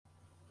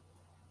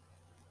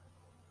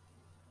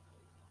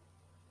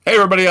Hey,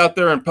 everybody out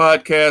there in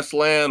podcast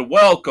land,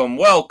 welcome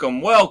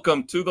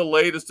to the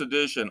latest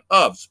edition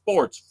of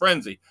Sports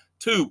Frenzy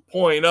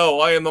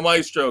 2.0. I am the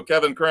maestro,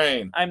 Kevin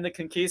Crane. I'm the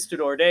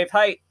conquistador, Dave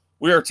Height.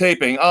 We are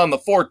taping on the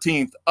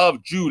 14th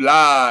of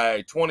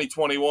July,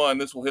 2021.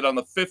 This will hit on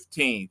the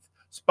 15th.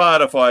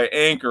 Spotify,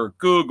 Anchor,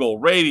 Google,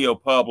 Radio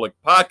Public,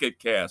 Pocket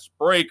Cast,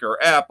 Breaker,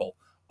 Apple,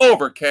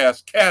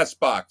 Overcast,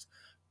 Castbox.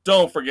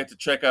 Don't forget to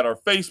check out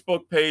our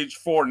Facebook page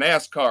for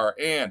NASCAR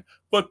and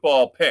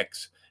football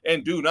picks.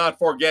 And do not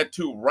forget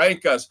to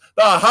rank us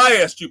the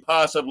highest you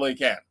possibly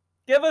can.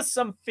 Give us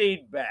some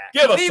feedback.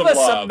 Leave us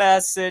a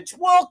message.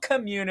 We'll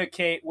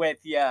communicate with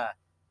you.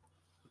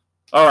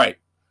 All right.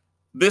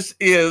 This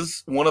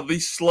is one of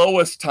the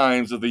slowest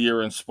times of the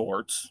year in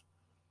sports,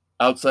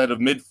 outside of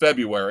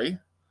mid-February.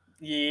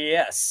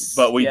 Yes.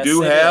 But we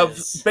do have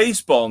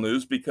baseball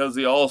news because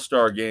the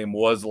All-Star game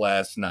was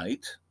last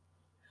night.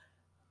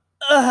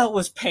 It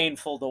was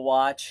painful to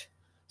watch.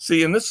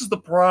 See, and this is the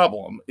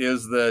problem,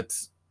 is that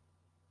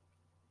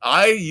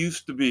I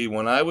used to be,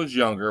 when I was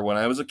younger, when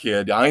I was a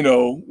kid, I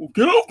know,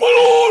 get off my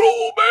lawn,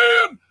 old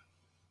man!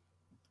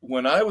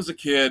 When I was a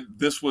kid,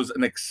 this was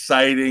an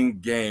exciting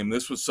game.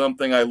 This was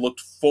something I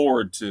looked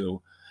forward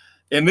to.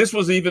 And this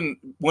was even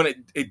when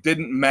it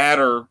didn't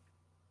matter.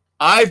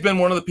 I've been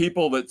one of the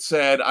people that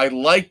said I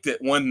liked it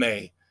when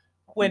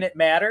it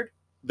mattered?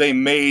 They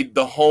made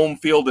the home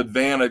field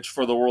advantage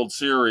for the World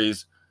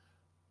Series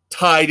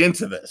tied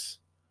into this.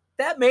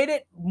 That made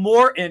it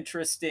more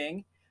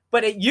interesting.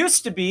 But it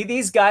used to be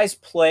these guys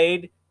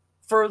played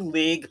for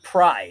league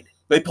pride.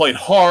 They played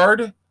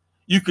hard.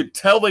 You could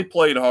tell they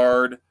played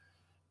hard.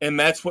 And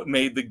that's what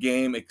made the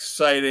game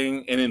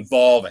exciting and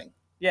involving.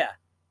 Yeah.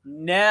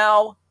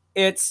 Now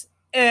it's,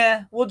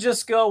 we'll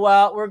just go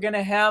out. We're going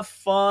to have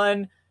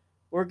fun.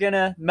 We're going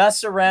to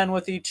mess around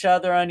with each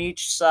other on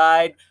each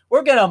side.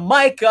 We're going to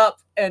mic up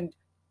and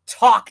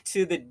talk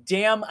to the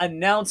damn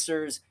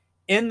announcers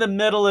in the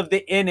middle of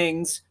the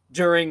innings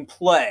during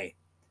play.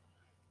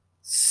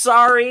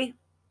 Sorry,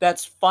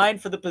 that's fine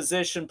for the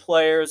position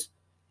players,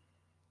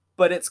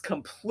 but it's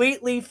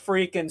completely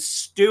freaking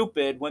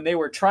stupid when they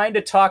were trying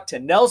to talk to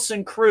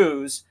Nelson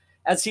Cruz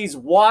as he's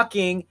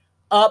walking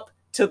up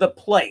to the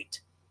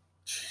plate.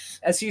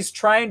 As he's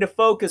trying to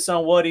focus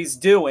on what he's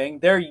doing,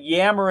 they're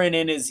yammering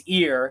in his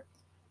ear,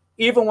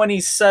 even when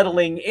he's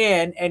settling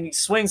in and he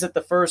swings at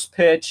the first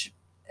pitch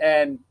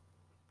and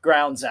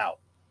grounds out.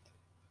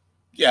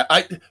 Yeah,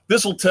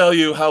 this will tell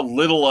you how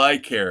little I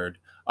cared.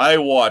 I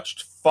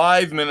watched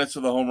 5 minutes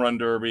of the home run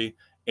derby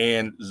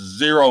and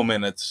 0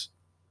 minutes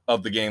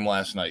of the game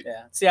last night.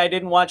 Yeah. See, I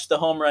didn't watch the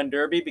home run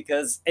derby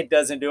because it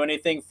doesn't do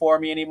anything for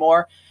me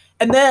anymore.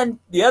 And then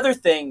the other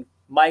thing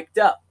mic'd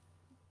up.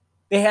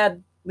 They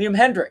had Liam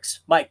Hendriks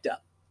mic'd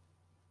up.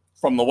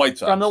 From the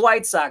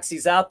White Sox.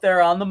 He's out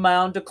there on the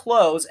mound to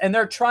close, and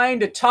they're trying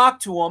to talk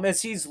to him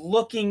as he's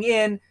looking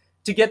in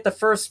to get the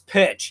first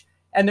pitch.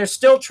 And they're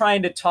still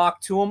trying to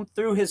talk to him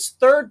through his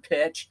third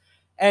pitch,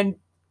 and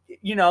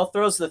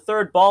throws the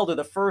third ball to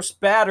the first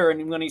batter,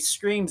 and when he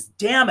screams,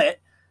 damn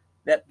it,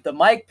 that the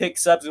mic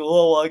picks up,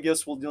 I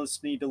guess we'll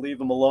just need to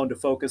leave him alone to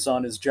focus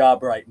on his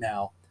job right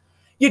now.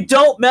 You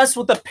don't mess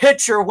with the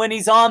pitcher when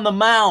he's on the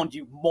mound,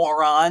 you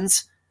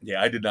morons.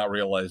 Yeah, I did not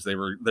realize they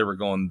were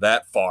going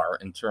that far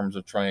in terms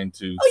of trying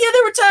to... Oh, yeah,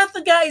 they were talking to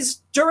the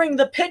guys during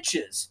the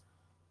pitches.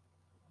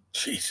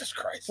 Jesus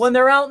Christ. When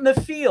they're out in the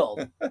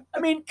field. I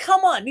mean,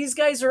 come on. These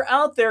guys are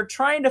out there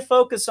trying to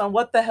focus on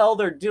what the hell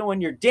they're doing.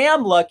 You're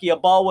damn lucky a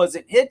ball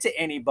wasn't hit to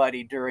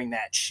anybody during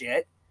that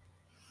shit.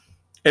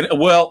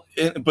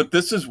 But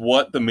this is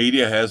what the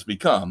media has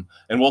become.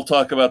 And we'll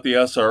talk about the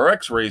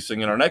SRX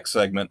racing in our next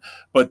segment.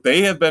 But they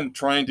have been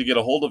trying to get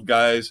a hold of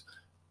guys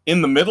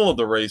in the middle of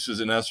the races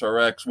in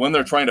SRX when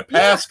they're trying to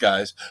pass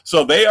guys.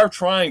 So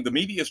the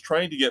media is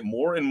trying to get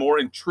more and more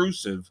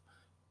intrusive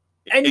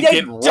and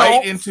get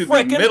right into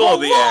the middle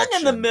of the action.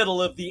 In the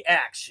middle of the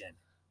action.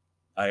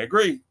 I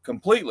agree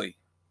completely.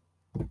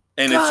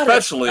 And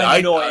especially,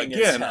 I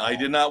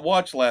did not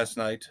watch last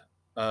night.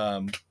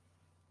 I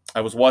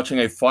was watching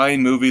a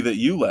fine movie that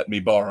you let me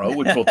borrow,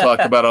 which we'll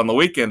talk about on the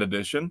weekend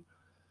edition.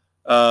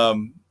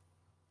 Again,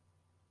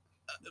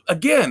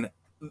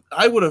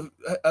 I would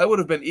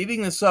have been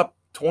eating this up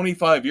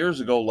 25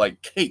 years ago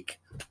like cake,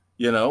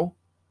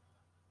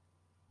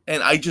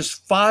 And I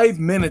just 5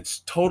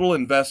 minutes total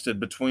invested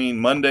between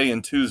Monday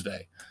and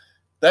Tuesday.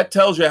 That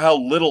tells you how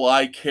little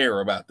I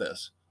care about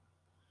this.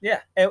 Yeah,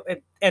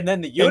 and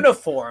then the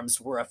uniforms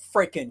were a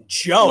freaking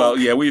joke. Well,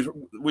 yeah,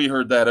 we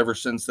heard that ever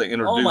since they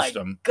introduced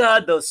them. Oh my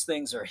God, those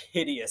things are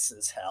hideous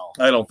as hell.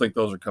 I don't think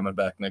those are coming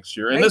back next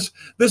year. And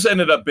this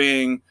ended up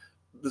being,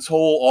 this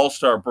whole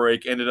All-Star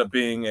break ended up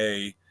being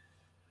a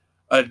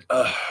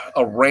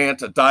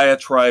rant, a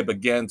diatribe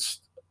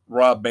against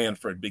Rob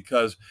Manfred,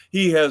 because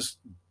he has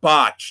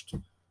botched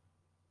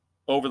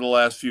over the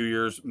last few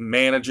years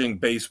managing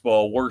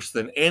baseball worse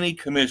than any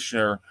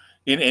commissioner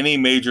in any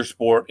major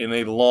sport in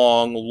a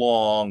long,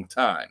 long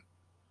time.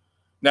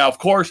 Now, of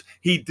course,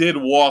 he did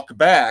walk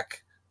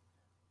back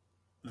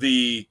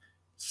the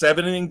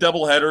 7-inning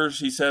doubleheaders,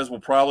 he says, will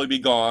probably be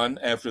gone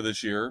after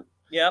this year.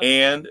 Yep.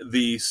 And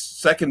the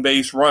second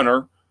base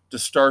runner to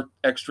start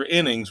extra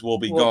innings will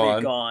be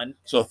gone.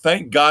 So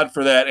thank God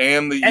for that.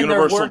 And the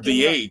universal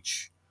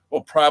DH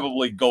will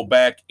probably go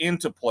back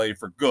into play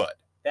for good.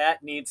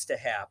 That needs to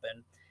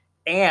happen.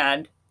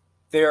 And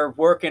they're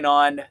working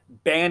on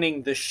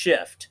banning the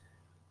shift,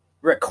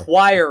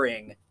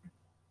 requiring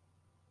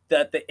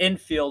that the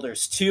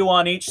infielders, 2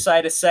 on each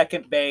side of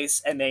second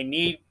base, and they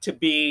need to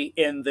be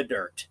in the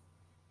dirt.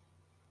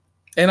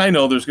 And I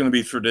know there's going to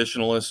be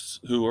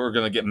traditionalists who are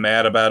going to get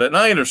mad about it, and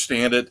I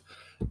understand it.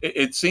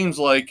 It seems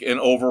like an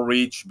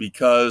overreach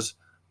because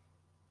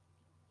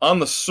on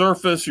the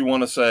surface you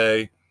want to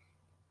say,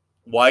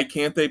 why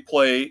can't they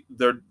play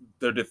their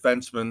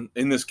defensemen?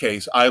 In this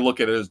case, I look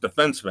at it as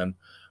defensemen.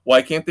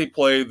 Why can't they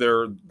play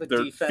their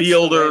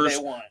fielders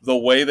the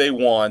way they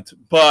want?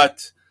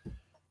 But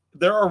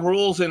there are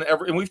rules in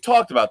every, and we've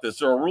talked about this,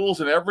 there are rules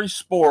in every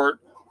sport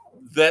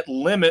that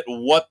limit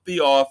what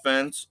the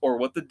offense or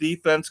what the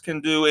defense can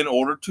do in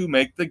order to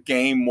make the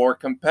game more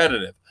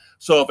competitive.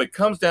 So if it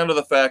comes down to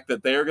the fact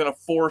that they are going to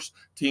force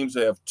teams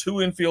to have 2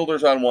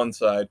 infielders on one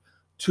side,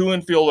 2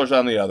 infielders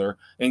on the other,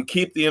 and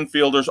keep the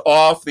infielders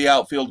off the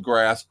outfield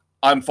grass,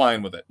 I'm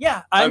fine with it.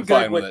 Yeah, I'm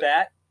good with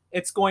that.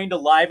 It's going to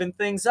liven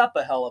things up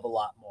a hell of a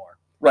lot more.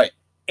 Right.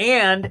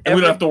 And we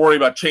don't have to worry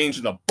about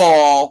changing the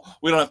ball.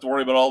 We don't have to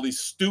worry about all these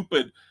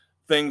stupid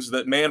things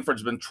that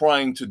Manfred's been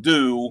trying to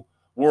do,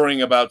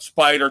 worrying about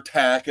spider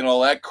tack and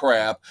all that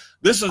crap.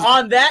 This is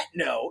on that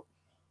note,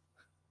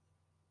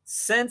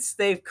 since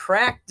they've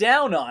cracked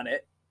down on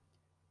it,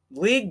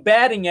 league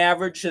batting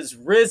average has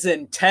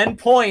risen 10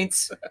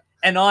 points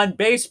and on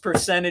base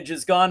percentage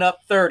has gone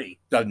up 30.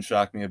 Doesn't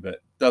shock me a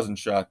bit.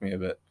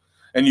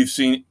 And you've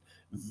seen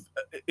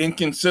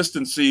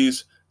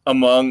inconsistencies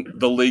among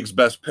the league's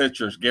best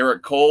pitchers.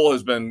 Garrett Cole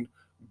has been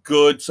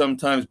good,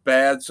 sometimes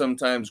bad,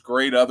 sometimes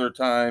great, other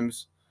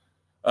times.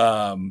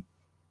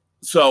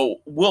 So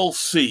we'll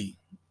see,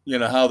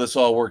 how this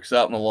all works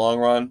out in the long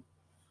run.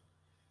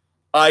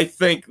 I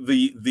think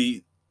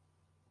the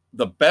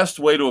best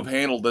way to have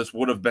handled this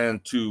would have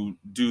been to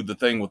do the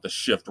thing with the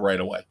shift right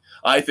away.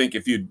 I think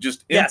if you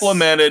just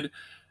implemented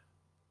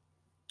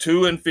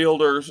 2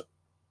 infielders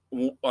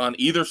on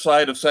either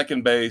side of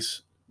second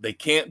base, they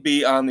can't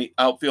be on the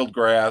outfield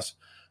grass.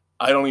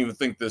 I don't even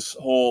think this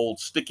whole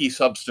sticky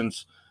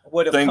substance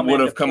thing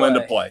would have come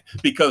into play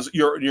because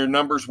your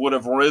numbers would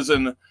have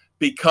risen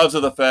because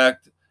of the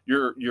fact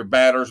your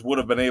batters would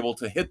have been able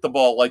to hit the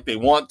ball like they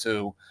want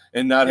to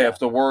and not have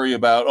to worry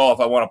about, if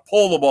I want to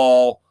pull the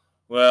ball,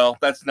 well,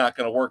 that's not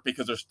going to work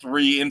because there's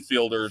 3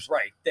 infielders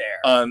right there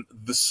on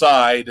the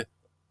side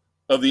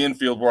of the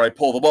infield where I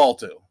pull the ball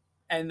to.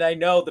 And I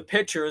know the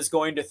pitcher is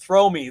going to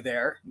throw me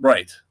there.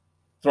 Right.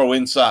 Throw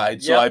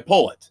inside, so I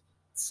pull it.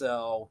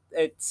 So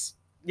it's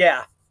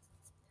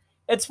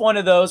one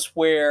of those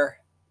where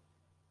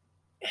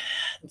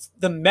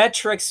the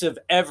metrics of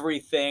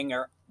everything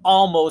are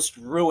almost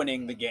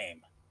ruining the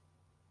game.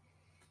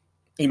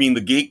 You mean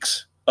the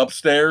geeks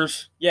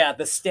upstairs? Yeah,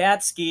 the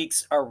stats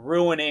geeks are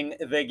ruining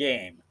the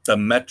game. The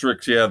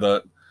metrics,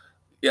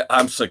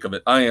 I'm sick of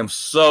it. I am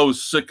so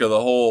sick of the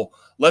whole,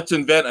 let's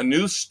invent a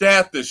new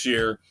stat this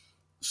year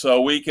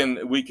so we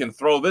can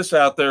throw this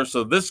out there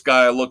so this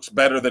guy looks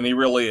better than he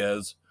really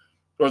is,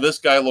 or this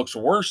guy looks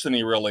worse than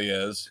he really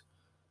is.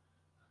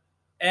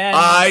 And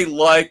I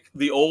like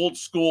the old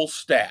school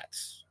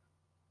stats.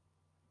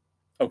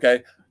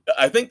 Okay?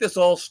 I think this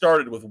all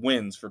started with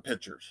wins for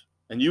pitchers.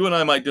 And you and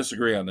I might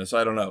disagree on this.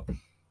 I don't know.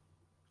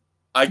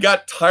 I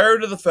got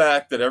tired of the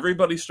fact that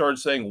everybody started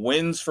saying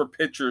wins for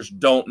pitchers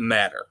don't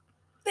matter.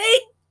 They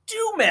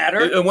do matter.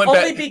 It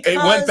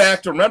went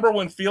back to, remember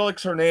when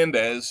Felix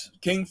Hernandez,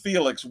 King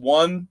Felix,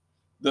 won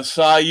the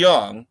Cy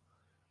Young,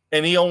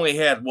 and he only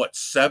had,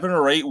 7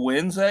 or 8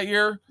 wins that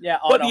year? Yeah,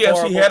 but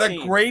yes, he had a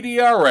great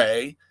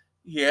ERA.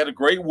 He had a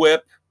great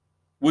whip,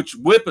 which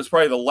whip is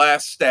probably the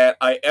last stat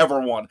I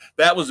ever won.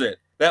 That was it.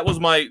 That was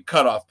my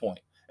cutoff point.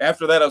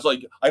 After that, I was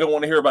like, I don't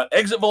want to hear about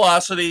exit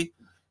velocity.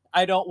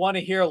 I don't want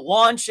to hear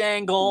launch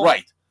angle.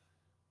 Right.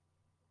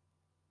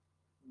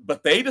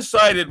 But they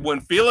decided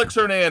when Felix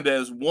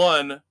Hernandez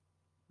won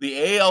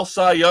the AL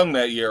Cy Young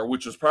that year,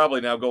 which was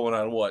probably now going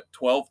on,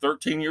 12,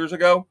 13 years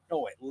ago?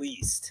 Oh, at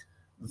least.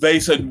 They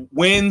said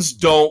wins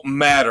don't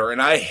matter,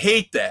 and I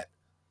hate that.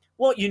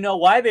 Well, you know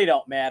why they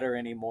don't matter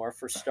anymore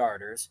for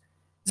starters?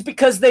 It's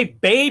because they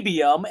baby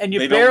them, and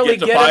you barely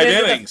get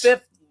them into the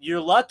 5th. You're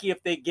lucky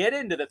if they get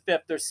into the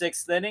 5th or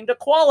 6th inning to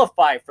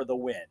qualify for the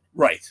win.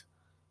 Right.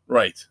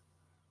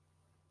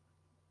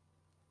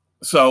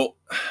 So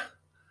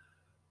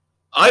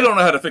I don't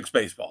know how to fix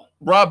baseball.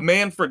 Rob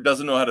Manfred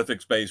doesn't know how to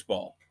fix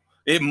baseball.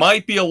 It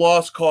might be a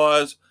lost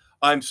cause.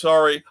 I'm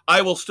sorry.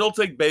 I will still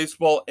take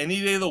baseball any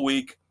day of the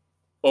week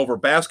over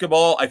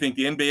basketball. I think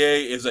the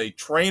NBA is a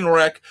train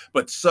wreck,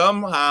 but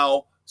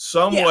somehow,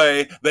 some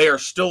way, they are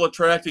still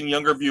attracting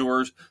younger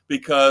viewers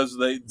because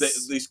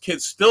these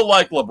kids still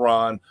like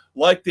LeBron,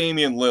 like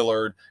Damian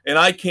Lillard, and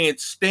I can't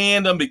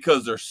stand them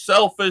because they're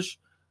selfish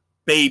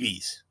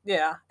babies.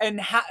 Yeah, and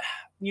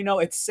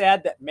it's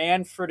sad that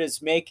Manfred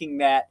is making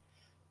that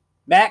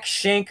Max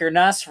Schenker,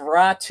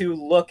 Nosferatu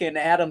looking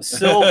Adam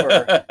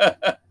Silver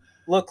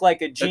look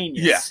like a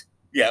genius.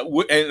 Yeah,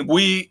 and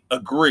we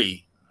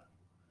agree.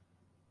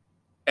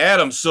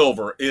 Adam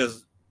Silver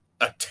is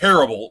a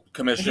terrible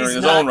commissioner He's in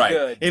his not own right.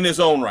 good. In his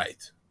own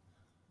right.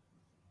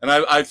 And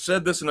I've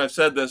said this and I've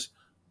said this.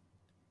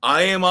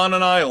 I am on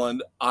an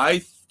island.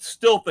 I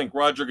still think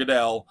Roger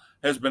Goodell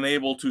has been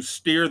able to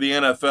steer the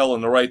NFL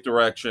in the right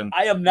direction.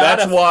 I am not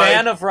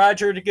fan of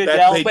Roger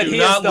Goodell, but he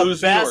is the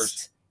best.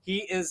 Viewers. He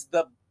is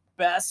the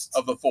best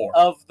of the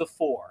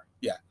four.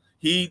 Yeah.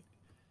 He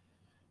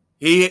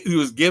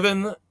was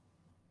given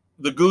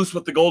the goose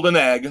with the golden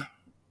egg,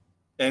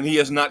 and he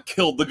has not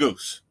killed the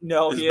goose.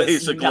 No, is he is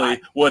basically not.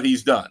 What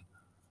he's done.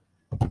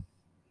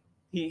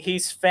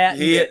 He's fat.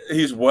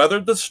 He's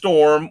weathered the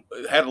storm,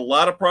 had a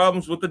lot of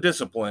problems with the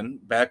discipline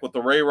back with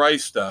the Ray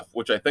Rice stuff,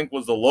 which I think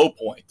was the low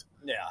point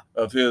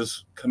of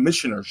his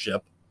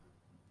commissionership.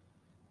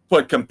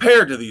 But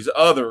compared to these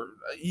other,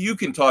 you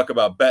can talk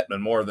about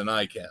Bettman more than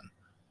I can.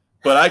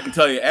 But I can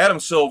tell you, Adam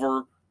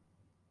Silver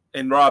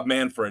and Rob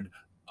Manfred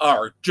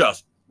are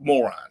just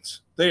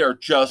morons. They are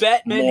just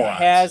Bettman morons.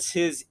 has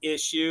his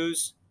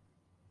issues,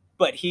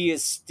 but he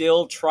is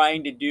still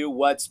trying to do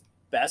what's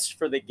best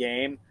for the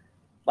game.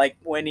 Like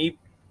when he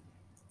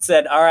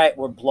said, all right,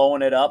 we're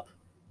blowing it up.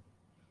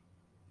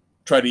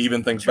 Try to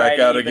even things back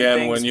out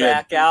again when you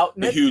had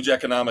the huge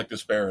economic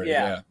disparity.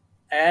 Yeah.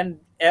 And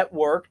it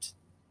worked.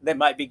 They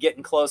might be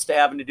getting close to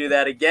having to do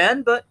that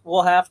again, but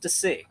we'll have to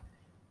see.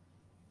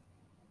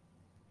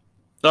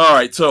 All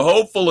right. So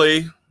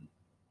hopefully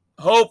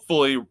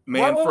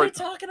Manfred. What were we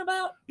talking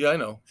about? Yeah, I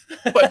know.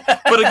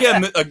 But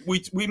again,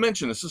 we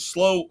mentioned it's a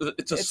slow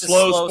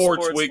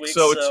sports week,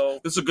 so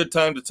it's a good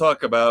time to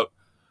talk about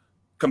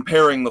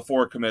comparing the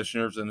four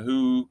commissioners and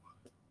who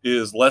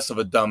is less of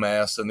a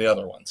dumbass than the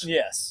other ones.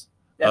 Yes.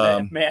 And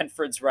then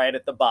Manfred's right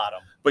at the bottom.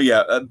 But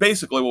yeah,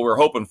 basically what we're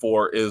hoping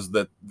for is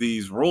that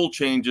these rule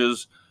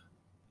changes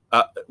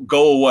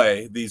go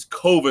away. These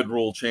COVID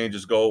rule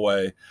changes go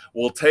away.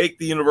 We'll take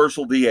the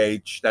universal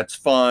DH. That's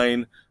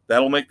fine.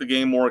 That'll make the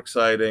game more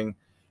exciting.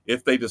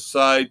 If they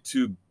decide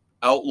to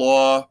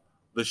outlaw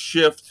the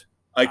shift,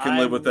 I can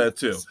live with that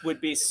too.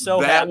 Would be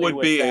so happy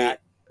with that.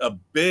 That would be a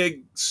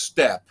big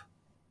step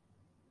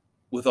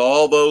with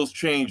all those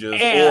changes.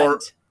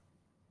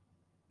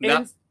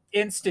 And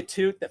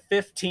institute the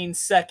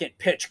 15-second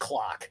pitch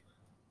clock.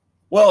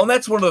 Well, and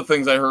that's one of the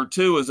things I heard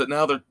too, is that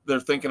now they're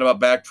thinking about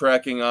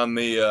backtracking on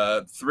the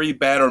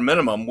 3-batter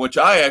minimum, which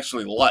I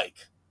actually like,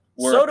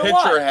 where a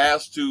pitcher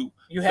has to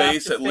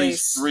face at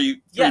least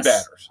three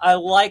batters. I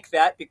like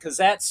that because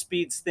that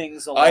speeds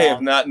things along. I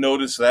have not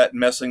noticed that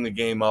messing the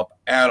game up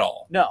at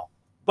all. No,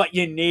 but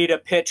you need a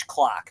pitch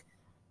clock.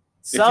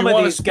 Some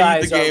of these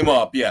guys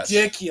are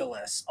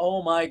ridiculous.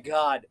 Oh my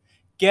God.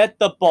 Get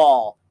the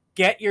ball.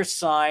 Get your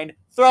sign.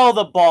 Throw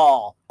the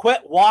ball.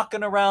 Quit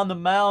walking around the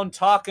mound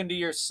talking to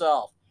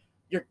yourself.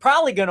 You're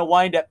probably going to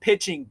wind up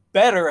pitching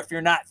better if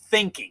you're not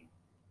thinking.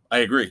 I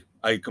agree.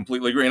 I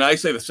completely agree. And I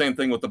say the same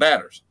thing with the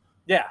batters.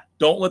 Yeah.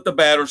 Don't let the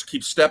batters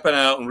keep stepping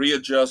out and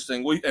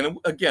readjusting. And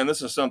again,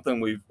 this is something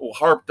we've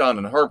harped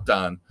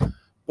on.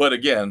 But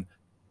again,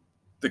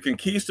 the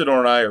Conquistador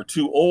and I are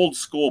two old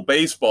school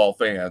baseball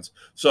fans.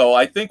 So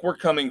I think we're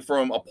coming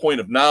from a point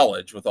of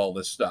knowledge with all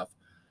this stuff.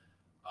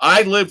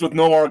 I lived with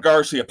Nomar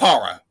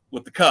Garciaparra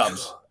with the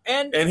Cubs,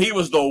 and he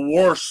was the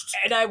worst.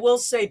 And I will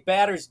say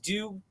batters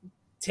do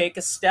take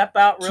a step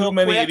out real quick. Too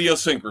many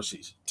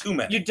idiosyncrasies. Too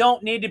many. You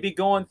don't need to be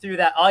going through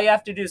that. All you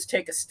have to do is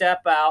take a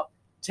step out,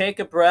 take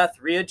a breath,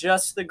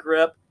 readjust the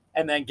grip,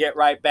 and then get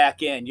right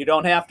back in. You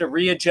don't have to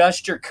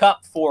readjust your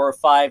cup 4 or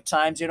 5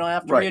 times. You don't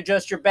have to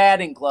readjust your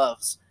batting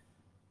gloves.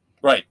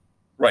 Right.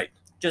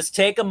 Just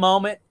take a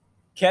moment,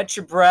 catch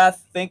your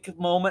breath, think a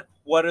moment,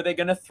 what are they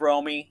going to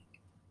throw me,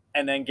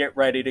 and then get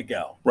ready to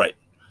go. Right.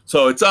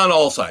 So it's on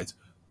all sides.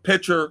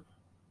 Pitcher,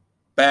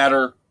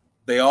 batter,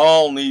 they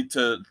all need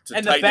to and tighten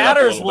it up. And the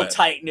batters will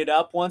tighten it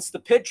up once the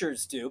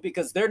pitchers do,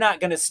 because they're not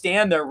going to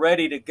stand there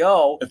ready to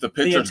go if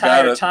the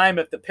entire time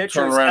if the pitcher's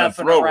turn around and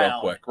throw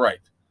real quick. Right.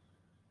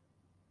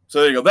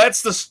 So there you go.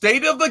 That's the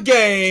state of the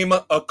game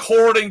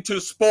according to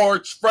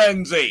Sports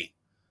Frenzy.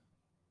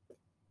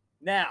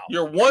 Now,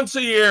 your once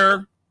a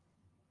year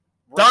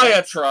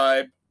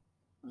diatribe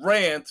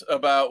rant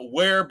about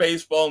where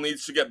baseball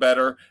needs to get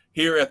better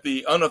here at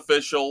the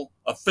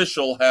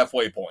official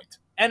halfway point.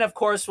 And of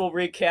course, we'll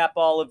recap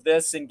all of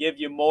this and give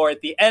you more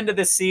at the end of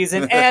the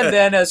season and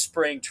then as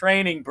spring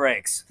training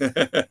breaks.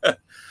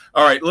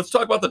 All right, let's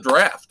talk about the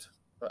draft.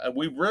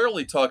 We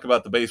rarely talk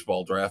about the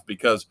baseball draft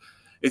because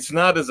it's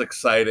not as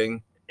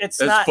exciting. It's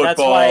as not. Football, that's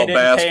why I didn't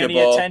basketball. pay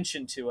any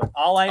attention to it.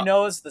 All I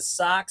know is the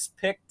Sox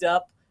picked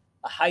up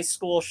a high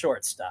school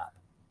shortstop.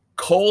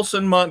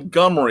 Colson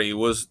Montgomery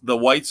was the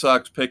White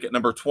Sox pick at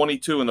number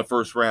 22 in the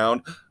first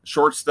round,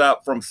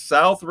 shortstop from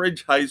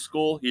Southridge High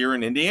School here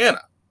in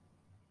Indiana.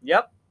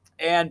 Yep.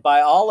 And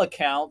by all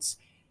accounts,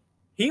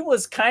 he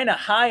was kind of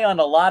high on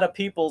a lot of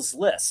people's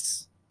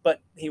lists,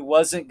 but he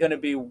wasn't going to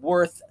be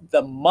worth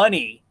the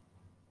money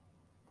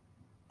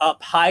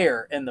up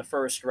higher in the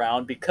first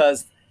round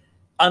because,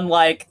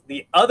 unlike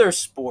the other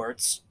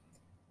sports,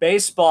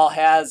 baseball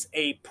has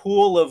a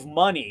pool of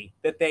money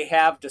that they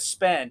have to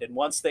spend. And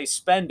once they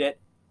spend it,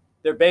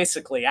 they're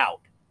basically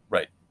out.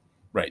 Right.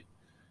 Right.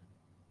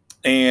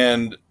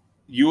 And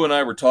you and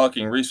I were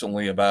talking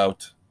recently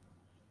about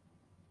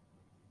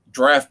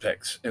draft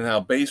picks and how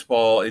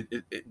baseball,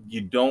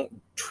 you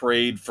don't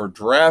trade for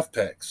draft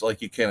picks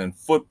like you can in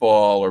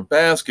football or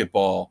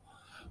basketball,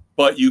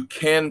 but you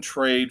can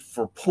trade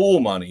for pool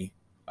money,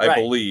 I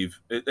believe,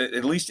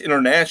 at least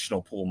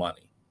international pool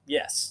money.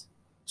 Yes.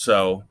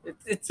 So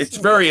it's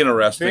very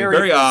interesting,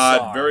 very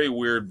odd, very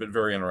weird, but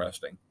very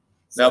interesting.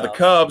 So, now, the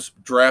Cubs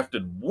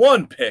drafted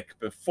one pick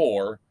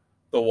before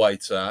the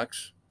White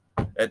Sox.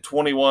 At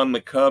 21,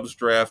 the Cubs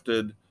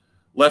drafted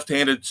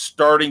left-handed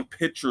starting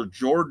pitcher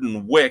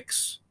Jordan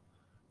Wicks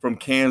from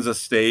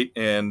Kansas State.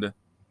 And,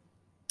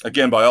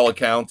 again, by all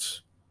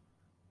accounts,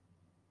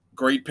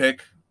 great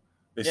pick.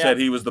 They said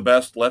he was the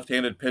best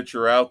left-handed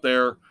pitcher out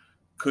there.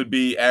 Could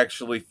be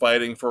actually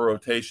fighting for a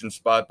rotation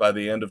spot by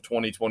the end of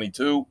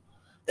 2022.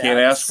 Can't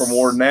ask for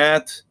more than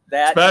that.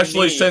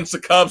 Especially since the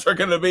Cubs are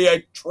going to be a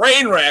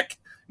train wreck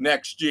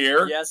next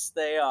year. Yes,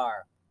 they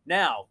are.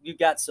 Now, you've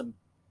got some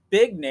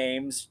big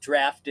names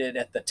drafted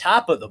at the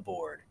top of the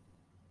board.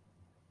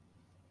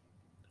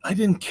 I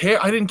didn't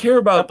care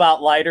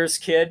about Leiter's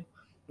kid.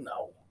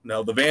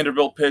 No, the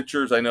Vanderbilt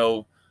pitchers. I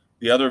know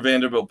the other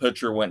Vanderbilt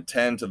pitcher went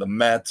 10 to the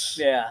Mets.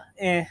 Yeah.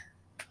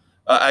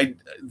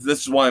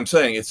 This is why I'm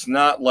saying it's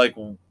not like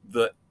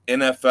the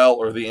NFL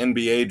or the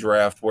NBA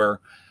draft where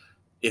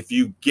if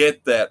you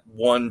get that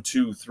 1,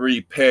 2,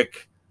 3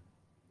 pick,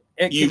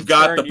 you've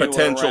got the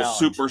potential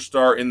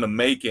superstar in the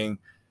making,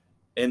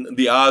 and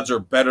the odds are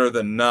better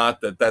than not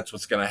that that's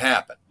what's going to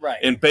happen.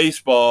 Right. In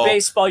baseball,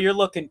 you're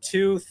looking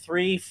 2,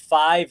 3,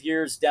 5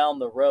 years down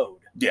the road.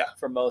 Yeah.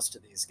 For most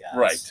of these guys.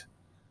 Right.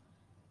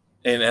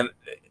 And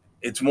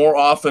it's more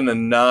often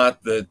than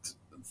not that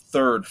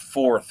 3rd,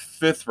 4th,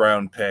 5th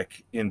round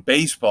pick in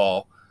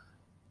baseball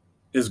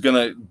is going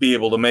to be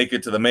able to make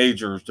it to the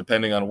majors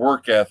depending on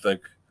work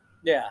ethic.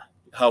 Yeah.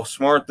 How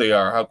smart they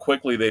are, how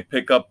quickly they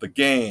pick up the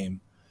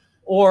game.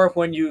 Or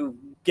when you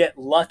get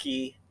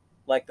lucky,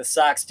 like the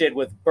Sox did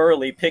with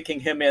Burley, picking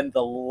him in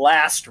the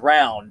last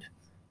round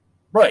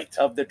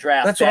of the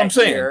draft. That's what I'm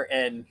saying.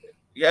 And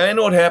yeah, I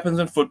know it happens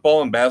in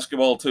football and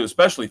basketball too,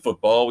 especially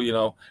football. You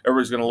know,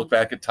 everybody's going to look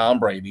back at Tom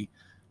Brady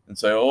and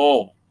say,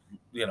 oh,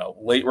 you know,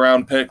 late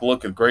round pick,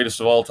 look, the greatest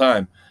of all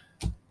time.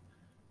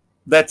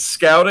 That's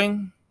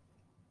scouting,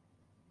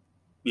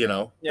 you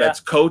know, that's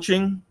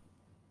coaching.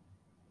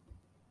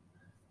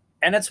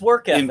 And it's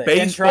work ethic.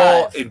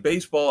 In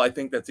baseball, I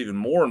think that's even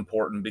more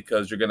important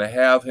because you're going to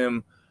have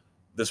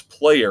this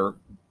player,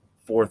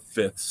 4th,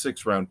 5th,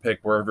 6th round pick,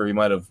 wherever he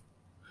might have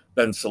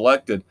been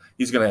selected.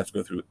 He's going to have to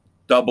go through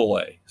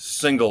AA,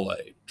 single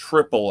A,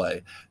 triple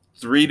A,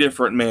 3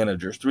 different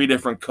managers, 3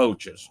 different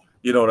coaches.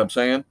 You know what I'm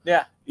saying?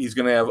 Yeah. He's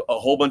going to have a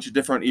whole bunch of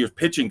different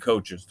pitching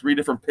coaches, 3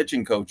 different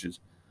pitching coaches,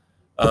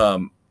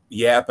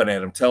 yapping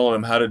at him, telling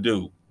him how to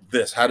do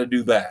this, how to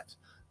do that.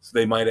 So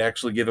they might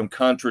actually give him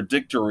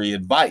contradictory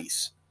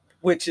advice.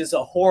 Which is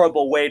a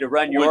horrible way to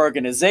run your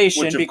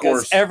organization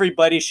because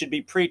everybody should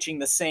be preaching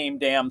the same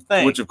damn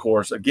thing. Which, of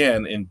course,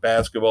 again, in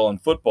basketball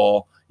and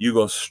football, you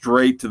go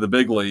straight to the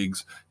big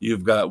leagues.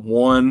 You've got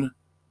one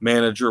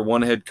manager,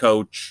 one head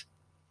coach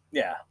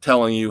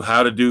telling you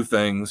how to do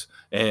things,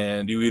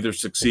 and you either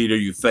succeed or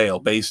you fail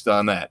based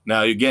on that.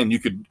 Now, again, you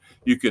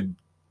could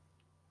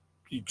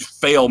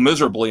fail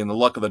miserably in the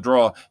luck of the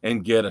draw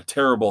and get a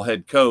terrible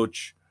head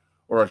coach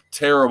or a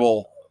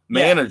terrible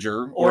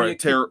manager or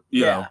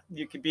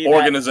you could be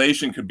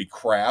organization could be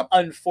crap.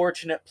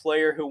 Unfortunate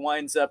player who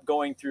winds up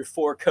going through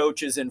 4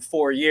 coaches in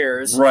 4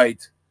 years.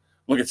 Right.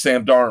 Look at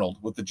Sam Darnold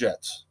with the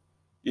Jets.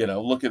 You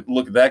know, look at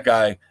that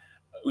guy.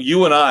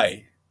 You and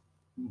I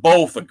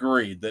both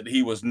agreed that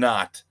he was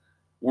not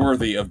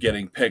worthy of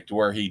getting picked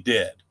where he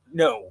did.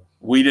 No.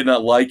 We did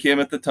not like him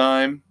at the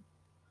time.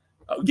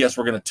 Yes,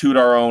 we're going to toot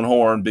our own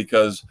horn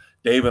because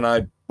Dave and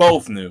I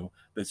both knew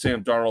that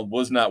Sam Darnold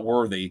was not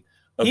worthy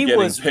of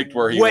getting picked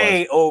where he was.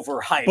 Way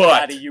overhyped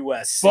out of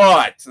USC.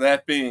 But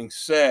that being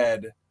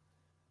said,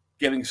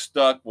 getting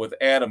stuck with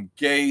Adam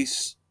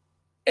Gase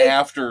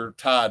after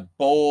Todd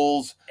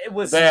Bowles, it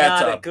was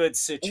not a good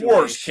situation.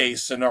 Worst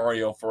case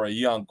scenario for a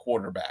young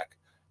quarterback.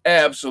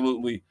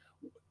 Absolutely.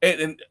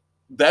 And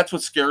that's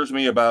what scares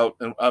me about,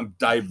 and I'm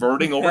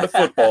diverting over to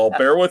football.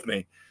 Bear with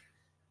me.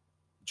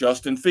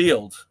 Justin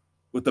Fields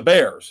with the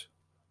Bears.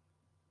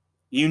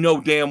 You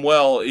know damn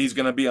well he's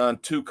going to be on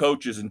 2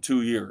 coaches in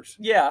 2 years.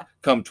 Yeah.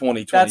 Come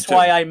 2022. That's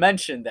why I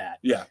mentioned that.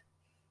 Yeah.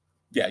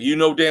 Yeah, you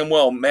know damn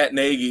well Matt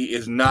Nagy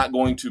is not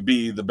going to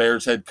be the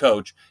Bears head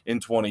coach in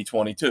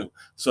 2022.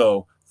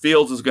 So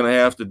Fields is going to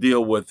have to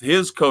deal with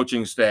his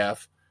coaching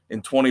staff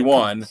in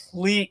 21.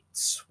 Complete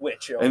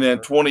switch over. And then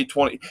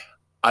 2020.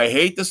 I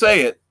hate to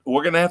say it,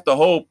 we're going to have to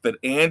hope that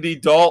Andy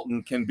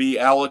Dalton can be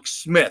Alex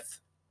Smith.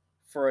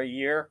 For a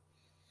year.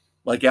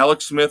 Like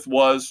Alex Smith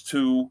was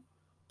to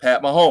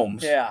Pat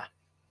Mahomes. Yeah.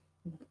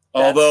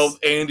 Although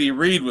Andy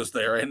Reid was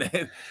there,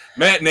 and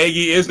Matt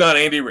Nagy is not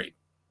Andy Reid.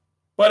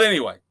 But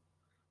anyway,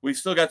 we've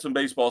still got some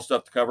baseball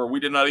stuff to cover. We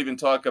did not even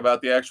talk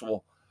about the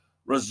actual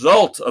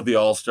result of the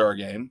All-Star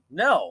game.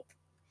 No.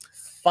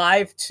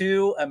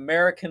 5-2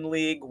 American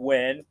League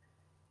win,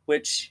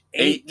 which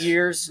 8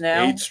 years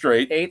now. 8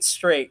 straight. 8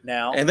 straight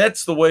now. And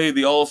that's the way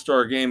the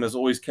All-Star game has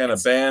always kind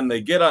of been. They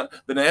get on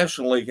the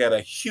National League had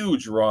a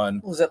huge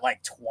run. Was it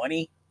like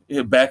 20?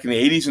 Yeah, back in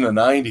the 80s and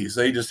the 90s,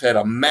 they just had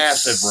a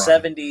massive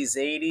run. 70s,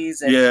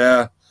 80s,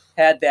 and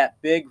had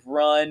that big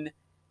run.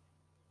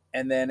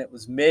 And then it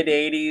was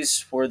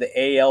mid-80s where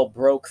the AL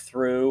broke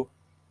through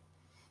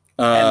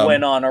and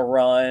went on a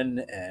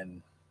run.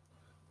 And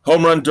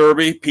Home Run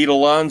Derby, Pete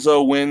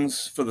Alonso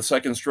wins for the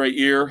second straight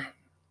year.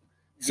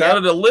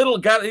 Sounded a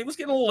little, he was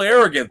getting a little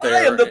arrogant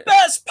there. I am the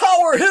best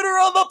power hitter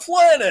on the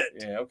planet.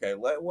 Yeah, okay.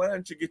 Why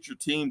don't you get your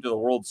team to the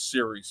World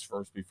Series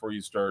first before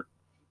you start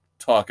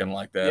talking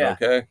like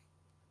that, okay?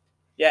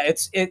 Yeah,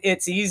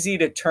 it's easy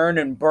to turn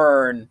and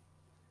burn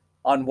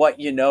on what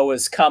you know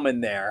is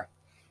coming there.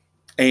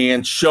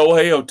 And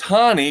Shohei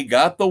Ohtani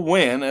got the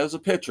win as a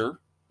pitcher.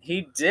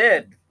 He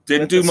did.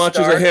 Didn't do much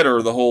as a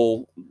hitter the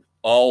whole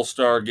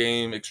All-Star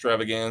game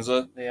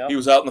extravaganza. Yep. He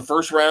was out in the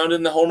first round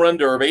in the Home Run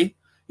Derby.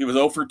 He was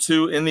 0 for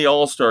 2 in the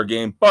All-Star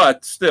game,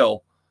 but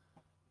still,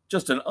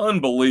 just an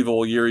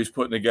unbelievable year he's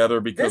putting together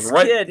because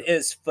this kid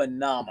is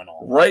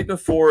phenomenal. Right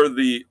before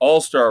the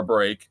All-Star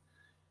break,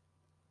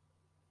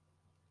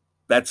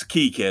 that's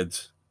key,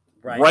 kids.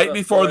 Right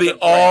before the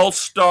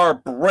All-Star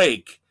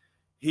break,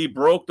 he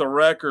broke the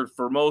record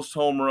for most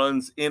home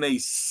runs in a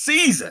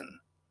season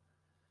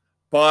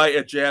by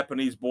a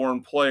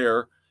Japanese-born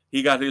player.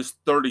 He got his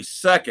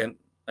 32nd.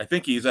 I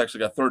think he's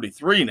actually got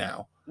 33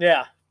 now.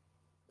 Yeah.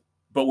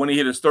 But when he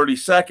hit his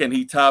 32nd,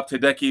 he topped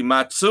Hideki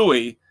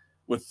Matsui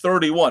with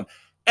 31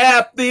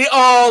 at the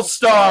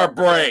All-Star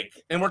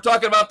break. And we're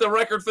talking about the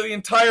record for the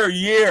entire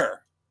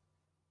year.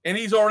 And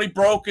he's already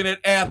broken it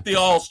at the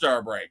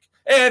All-Star break.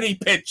 And he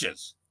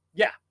pitches.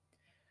 Yeah.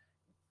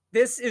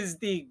 This is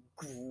the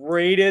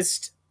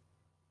greatest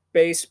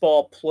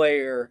baseball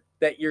player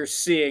that you're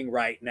seeing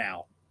right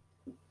now.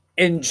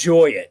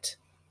 Enjoy it.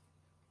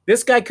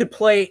 This guy could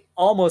play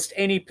almost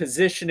any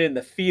position in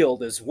the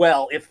field as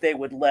well if they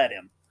would let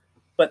him.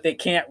 But they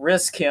can't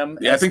risk him.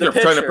 Yeah, I think they're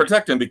trying to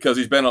protect him because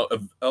he's been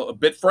a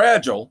bit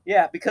fragile.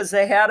 Yeah, because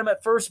they had him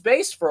at first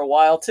base for a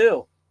while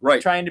too.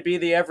 Right. Trying to be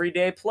the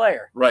everyday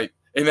player. Right.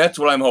 And that's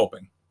what I'm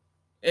hoping.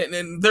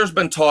 And there's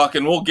been talk,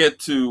 and we'll get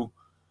to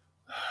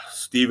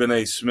Stephen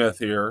A. Smith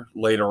here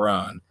later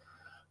on.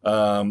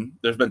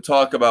 There's been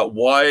talk about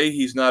why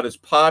he's not as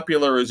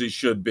popular as he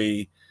should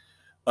be.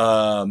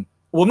 Well,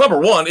 number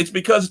one, it's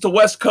because it's a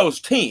West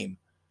Coast team.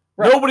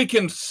 Right. Nobody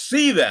can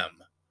see them.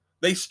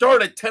 They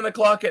start at 10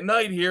 o'clock at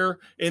night here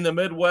in the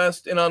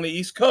Midwest and on the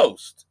East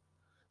Coast.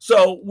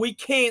 So we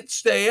can't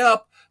stay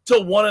up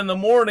till 1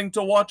 a.m.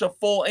 to watch a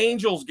full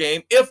Angels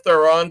game if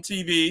they're on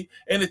TV,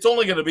 and it's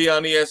only going to be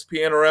on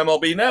ESPN or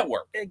MLB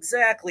Network.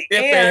 Exactly. If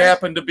they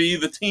happen to be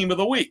the team of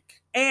the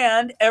week.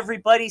 And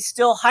everybody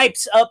still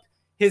hypes up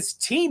his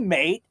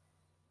teammate,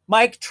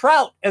 Mike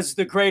Trout, as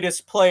the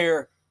greatest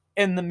player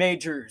in the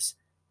majors.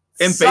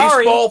 And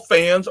baseball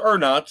fans are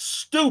not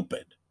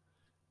stupid.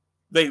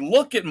 They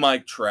look at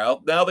Mike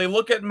Trout, now they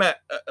look at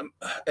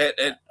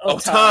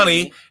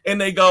Ohtani, and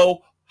they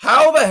go,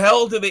 how the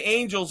hell do the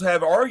Angels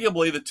have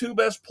arguably the two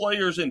best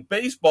players in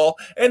baseball,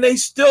 and they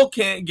still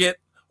can't get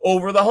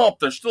over the hump?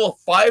 They're still a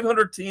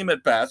 500 team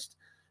at best.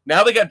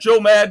 Now they got Joe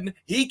Madden.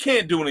 He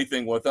can't do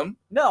anything with them.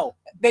 No,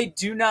 they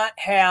do not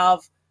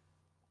have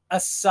a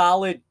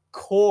solid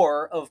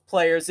core of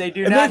players. They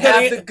do not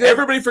have the good.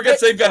 Everybody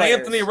forgets they've got players.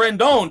 Anthony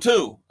Rendon,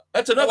 too.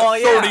 That's another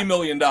 $30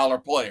 million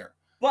player.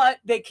 But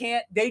they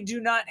can't. They do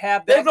not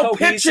have that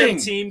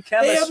cohesive team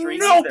chemistry.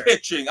 They have no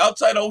pitching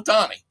outside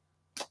Ohtani.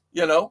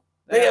 You know,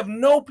 they have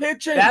no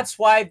pitching. That's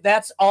why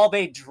that's all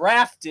they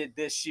drafted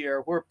this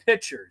year were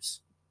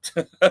pitchers.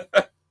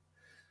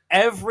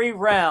 Every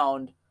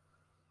round,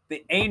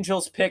 the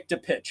Angels picked a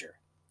pitcher.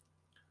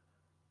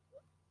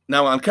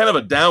 Now, on kind of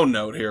a down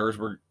note here, as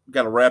we're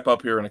got to wrap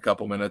up here in a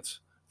couple minutes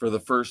for the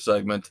first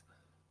segment.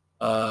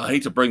 I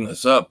hate to bring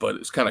this up, but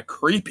it's kind of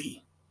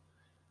creepy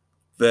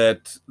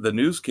that the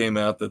news came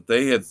out that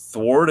they had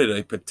thwarted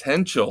a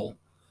potential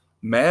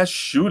mass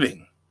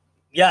shooting.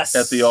 Yes.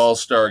 At the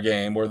All-Star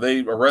game where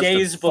they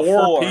arrested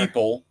four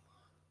people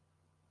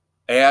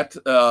at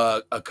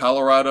a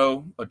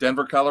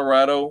Denver,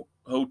 Colorado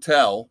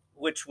hotel.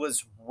 Which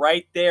was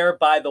right there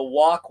by the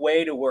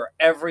walkway to where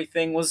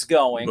everything was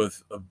going.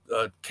 With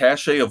a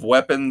cache of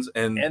weapons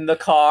and in the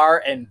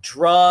car and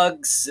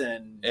drugs.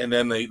 And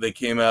then they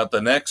came out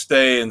the next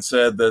day and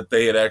said that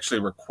they had actually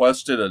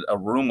requested a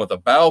room with a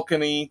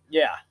balcony.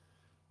 Yeah.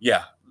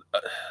 Yeah.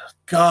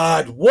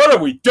 God, what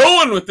are we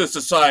doing with this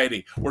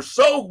society? We're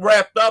so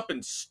wrapped up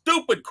in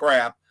stupid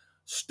crap,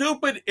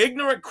 stupid,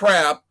 ignorant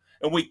crap,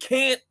 and we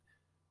can't.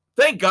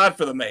 Thank God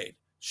for the maid.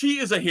 She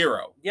is a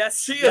hero.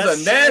 Yes, she is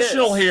a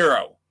national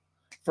hero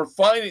for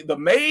finding the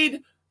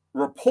maid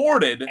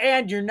reported.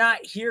 And you're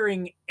not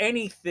hearing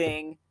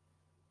anything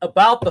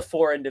about the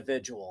four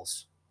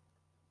individuals.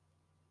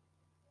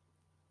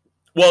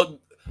 Well,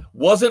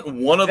 wasn't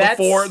one of That's-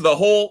 the four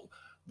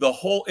the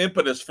whole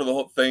impetus for the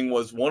whole thing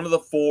was one of the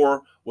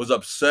four was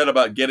upset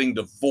about getting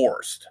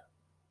divorced,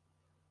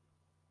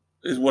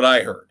 is what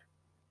I heard.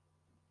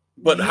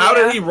 But how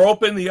did he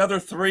rope in the other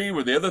three?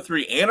 Were the other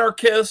three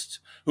anarchists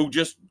who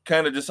just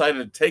kind of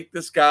decided to take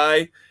this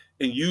guy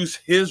and use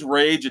his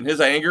rage and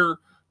his anger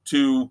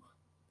to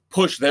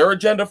push their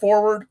agenda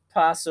forward?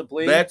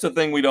 Possibly. That's the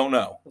thing we don't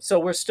know. So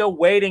we're still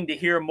waiting to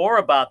hear more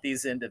about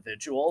these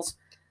individuals.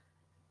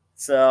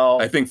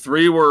 So I think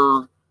three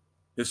were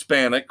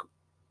Hispanic.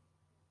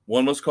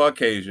 One was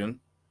Caucasian.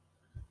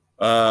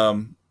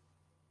 Going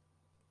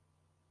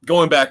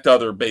back to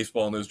other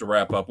baseball news to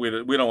wrap up, we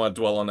don't want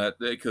to dwell on that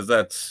because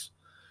that's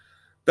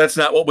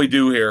not what we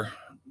do here.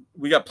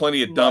 We got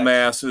plenty of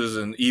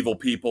dumbasses and evil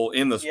people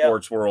in the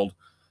sports world.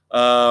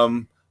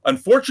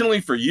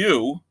 Unfortunately for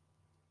you,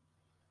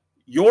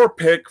 your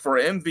pick for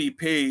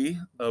MVP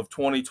of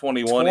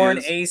 2021 torn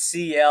is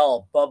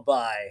ACL.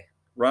 Bye-bye.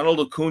 Ronald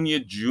Acuna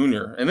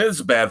Jr. And it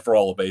is bad for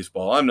all of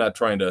baseball. I'm not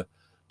trying to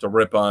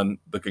rip on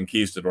the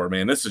conquistador,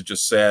 man. This is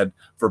just sad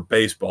for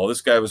baseball. This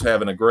guy was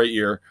having a great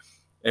year.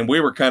 And we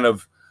were kind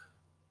of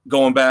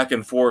going back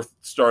and forth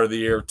start of the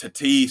year.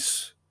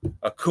 Tatis,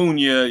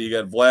 Acuna, you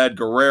got Vlad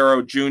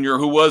Guerrero Jr.,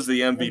 who was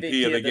the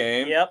MVP of the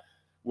game. Yep.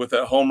 With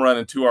a home run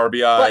and 2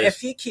 RBIs. But if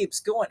he keeps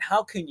going,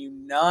 how can you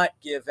not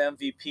give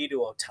MVP to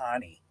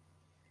Ohtani?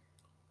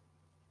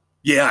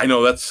 Yeah, I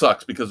know. That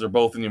sucks because they're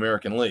both in the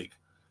American League.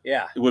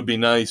 Yeah. It would be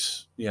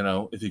nice,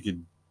 if you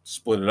could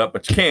split it up,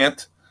 but you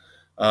can't.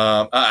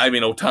 I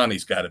mean,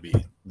 Ohtani's got to be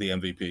the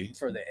MVP.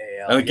 For the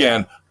AL. And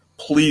again,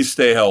 please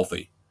stay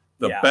healthy.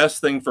 The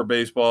best thing for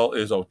baseball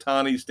is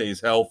Ohtani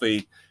stays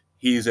healthy.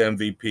 He's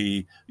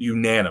MVP.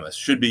 Unanimous.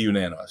 Should be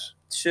unanimous.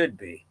 Should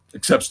be.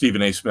 Except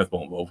Stephen A. Smith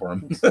won't vote for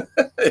him.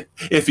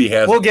 If he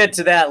has. We'll get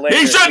to that later.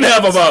 He shouldn't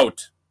have a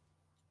vote.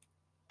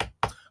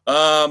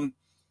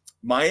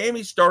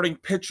 Miami starting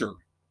pitcher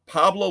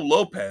Pablo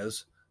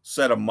Lopez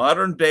set a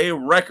modern-day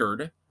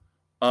record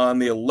on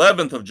the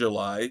 11th of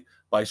July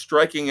by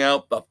striking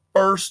out the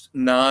first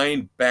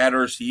 9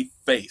 batters he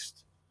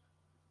faced.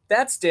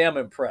 That's damn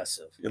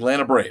impressive.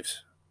 Atlanta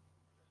Braves.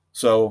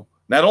 So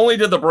not only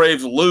did the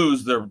Braves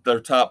lose their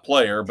top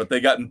player, but they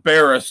got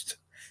embarrassed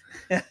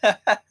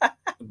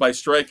by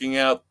striking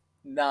out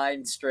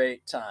 9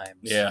 straight times.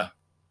 Yeah.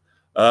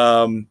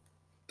 And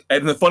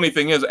the funny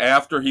thing is,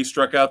 after he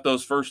struck out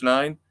those first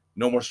 9,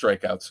 no more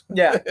strikeouts.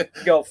 Yeah,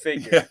 go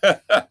figure.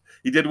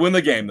 He did win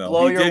the game, though.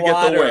 Blow he your did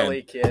wad get the win.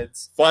 early,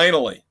 kids.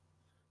 Finally.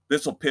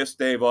 This will piss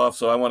Dave off,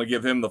 so I want to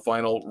give him the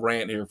final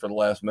rant here for the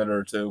last minute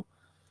or two.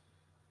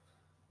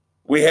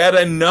 We had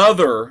a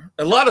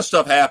lot of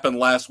stuff happened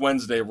last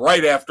Wednesday,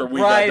 right after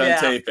we got done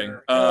taping.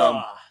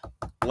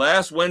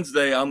 Last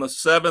Wednesday on the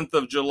 7th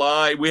of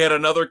July, we had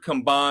another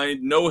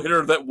combined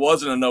no-hitter that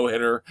wasn't a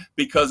no-hitter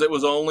because it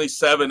was only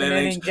 7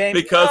 innings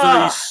because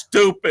of these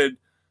stupid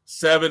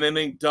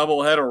 7-inning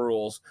doubleheader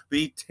rules.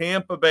 The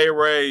Tampa Bay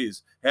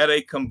Rays had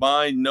a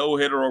combined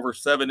no-hitter over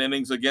 7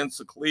 innings against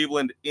the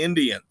Cleveland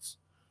Indians.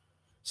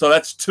 So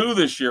that's 2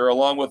 this year,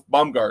 along with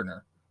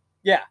Bumgarner.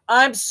 Yeah,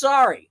 I'm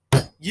sorry.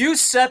 You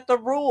set the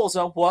rules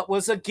on what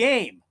was a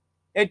game.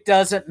 It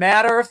doesn't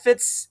matter if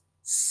it's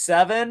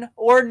 7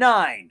 or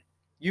 9.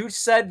 You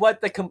said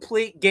what the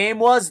complete game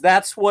was.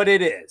 That's what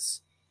it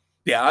is.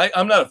 Yeah,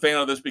 I'm not a fan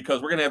of this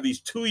because we're going to have these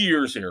 2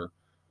 years here.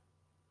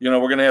 We're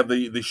going to have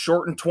the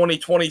shortened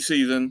 2020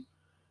 season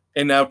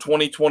and now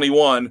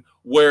 2021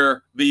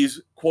 where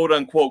these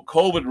quote-unquote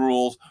COVID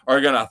rules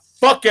are going to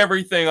fuck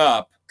everything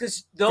up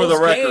because for the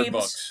record games,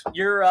 books.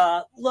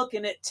 You're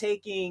looking at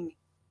taking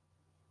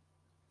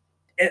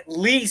at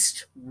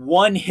least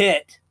 1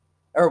 hit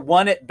or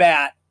 1 at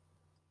bat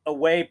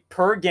away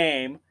per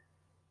game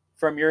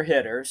from your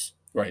hitters.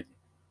 Right.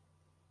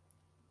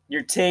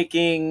 You're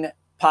taking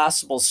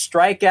possible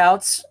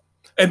strikeouts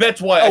and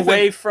that's why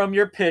away from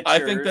your pitchers. I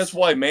think that's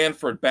why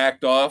Manfred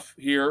backed off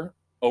here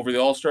over the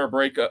All-Star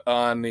break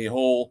on the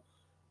whole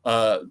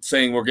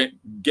saying we're getting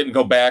to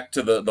go back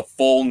to the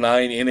full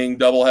 9-inning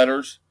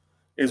doubleheaders.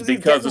 Is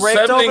because the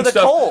 7-inning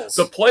stuff,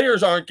 the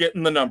players aren't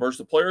getting the numbers.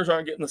 The players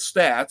aren't getting the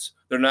stats.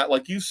 They're not,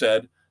 like you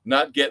said,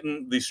 not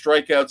getting the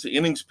strikeouts, the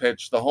innings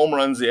pitched, the home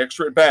runs, the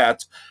extra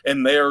at-bats,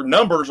 and their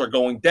numbers are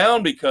going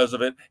down because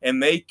of it,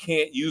 and they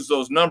can't use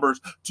those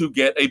numbers to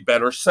get a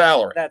better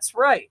salary. That's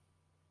right.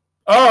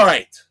 All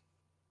right.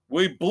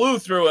 We blew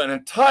through an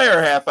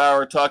entire half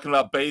hour talking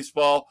about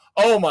baseball.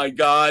 Oh, my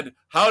God.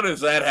 How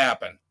does that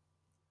happen?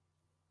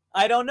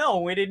 I don't know.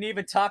 We didn't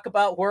even talk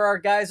about where our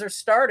guys are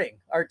starting.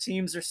 Our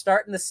teams are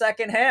starting the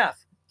second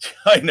half.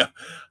 I know.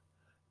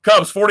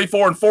 Cubs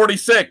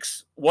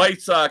 44-46.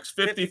 White Sox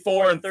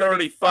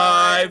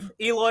 54-35.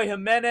 Eloy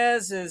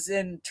Jimenez is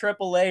in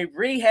AAA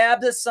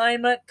rehab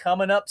assignment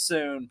coming up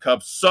soon.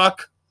 Cubs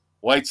suck.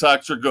 White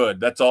Sox are good.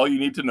 That's all you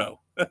need to know.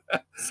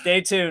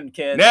 Stay tuned,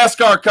 kids.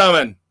 NASCAR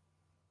coming.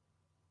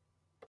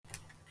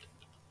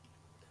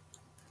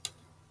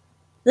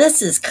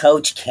 This is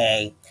Coach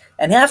K,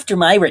 and after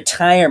my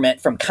retirement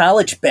from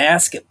college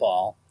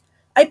basketball,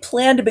 I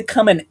plan to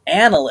become an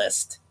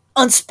analyst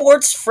on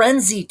Sports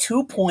Frenzy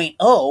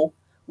 2.0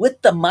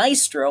 with the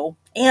Maestro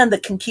and the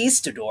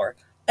Conquistador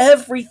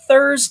every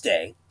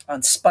Thursday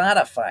on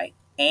Spotify,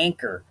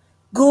 Anchor,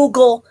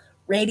 Google,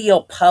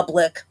 Radio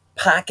Public,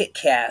 Pocket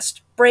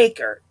Cast,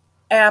 Breaker,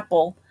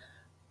 Apple,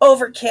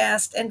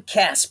 Overcast, and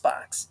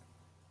Castbox.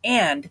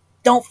 And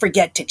don't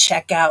forget to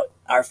check out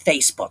our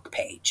Facebook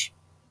page.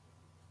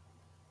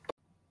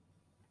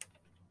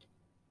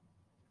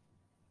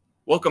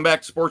 Welcome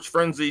back to Sports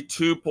Frenzy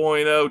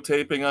 2.0,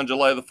 taping on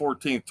July the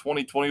 14th,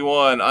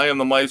 2021. I am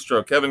the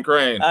Maestro, Kevin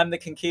Crane. I'm the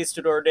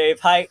Conquistador, Dave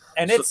Height,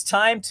 and it's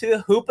time to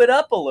hoop it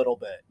up a little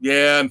bit.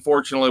 Yeah,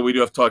 unfortunately, we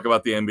do have to talk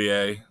about the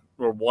NBA.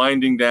 We're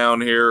winding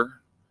down here.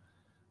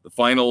 The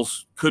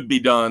finals could be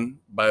done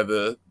by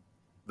the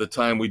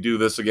time we do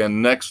this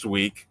again next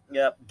week.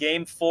 Yep,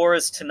 Game 4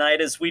 is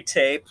tonight as we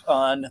tape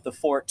on the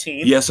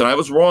 14th. Yes, and I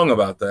was wrong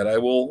about that.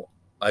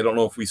 I don't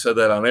know if we said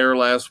that on air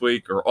last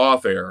week or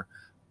off air,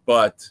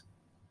 but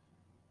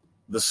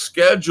the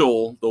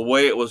schedule, the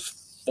way it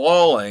was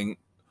falling,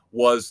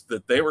 was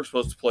that they were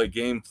supposed to play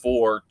Game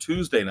 4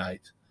 Tuesday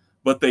night,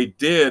 but they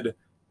did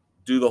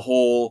do the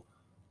whole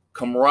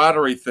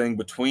camaraderie thing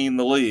between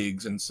the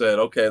leagues and said,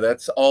 okay,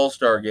 that's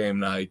All-Star game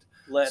night.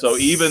 So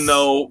even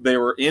though they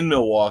were in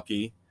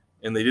Milwaukee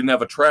and they didn't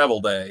have a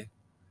travel day,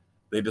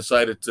 they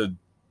decided to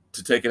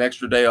take an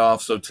extra day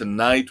off. So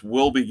tonight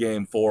will be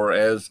Game 4,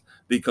 as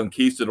the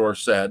Conquistador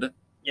said.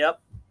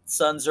 Yep.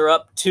 Suns are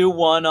up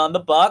 2-1 on the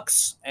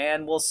Bucks,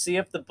 and we'll see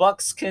if the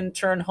Bucks can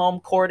turn home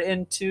court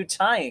into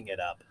tying it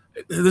up.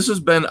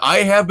 I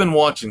have been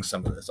watching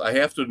some of this. I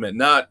have to admit,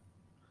 not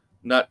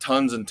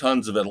tons and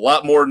tons of it, a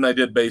lot more than I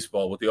did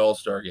baseball with the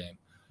All-Star game.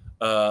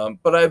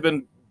 But I've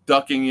been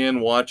ducking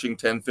in, watching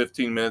 10,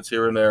 15 minutes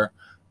here and there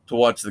to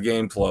watch the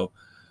game flow.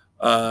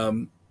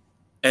 And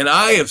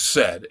I have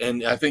said,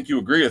 and I think you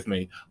agree with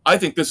me, I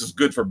think this is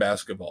good for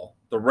basketball.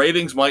 The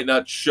ratings might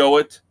not show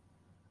it.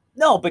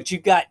 No, but you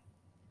got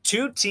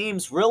two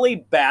teams really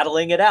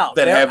battling it out.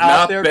 That They're have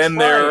not been trying.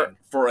 there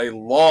for a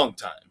long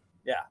time.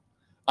 Yeah.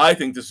 I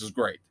think this is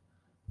great.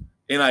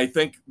 And I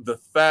think the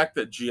fact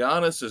that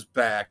Giannis is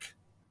back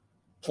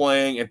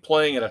playing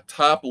at a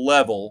top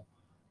level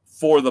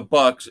for the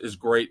Bucks is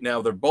great.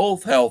 Now they're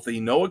both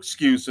healthy, no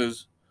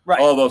excuses. Right.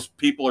 All those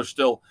people are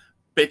still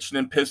bitching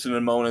and pissing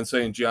and moaning,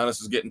 saying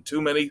Giannis is getting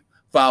too many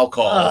foul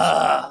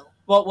calls.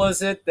 What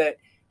was it that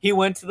he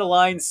went to the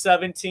line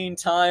 17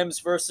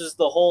 times versus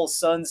the whole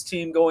Suns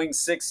team going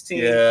 16?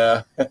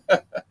 Yeah.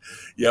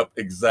 Yep,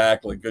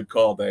 exactly. Good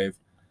call, Dave.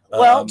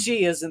 Well,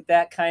 isn't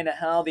that kind of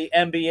how the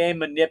NBA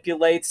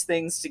manipulates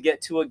things to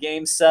get to a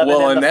Game 7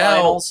 in the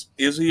finals?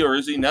 Is he or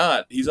is he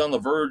not? He's on the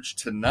verge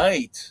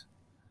tonight.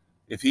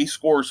 If he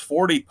scores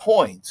 40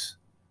 points,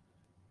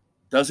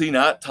 does he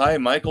not tie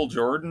Michael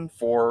Jordan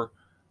for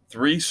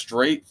 3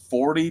 straight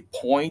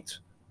 40-point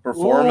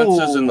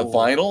performances in the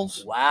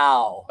finals?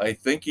 Wow. I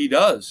think he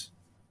does.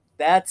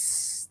 That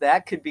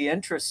could be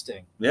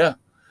interesting. Yeah.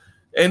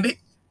 And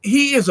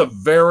he's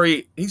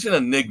an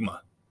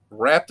enigma,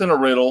 wrapped in a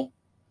riddle,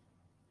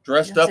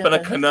 dressed up in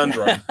a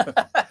conundrum,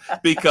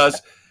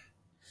 because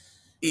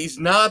he's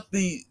not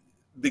the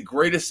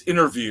greatest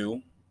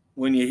interview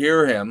when you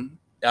hear him.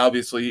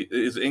 Obviously,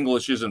 his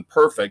English isn't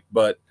perfect,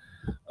 but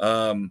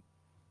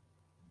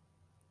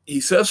he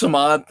says some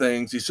odd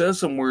things. He says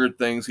some weird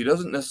things. He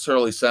doesn't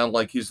necessarily sound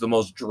like he's the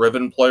most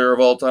driven player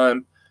of all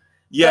time,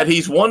 yet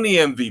he's won the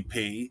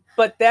MVP.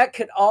 But that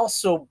could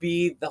also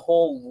be the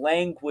whole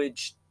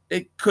language.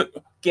 It could.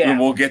 And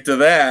we'll get to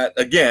that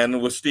again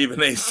with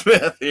Stephen A.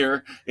 Smith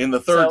here in the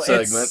third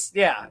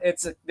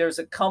segment. There's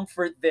a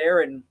comfort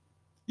there. And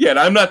yeah,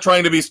 I'm not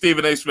trying to be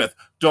Stephen A. Smith.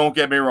 Don't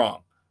get me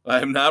wrong.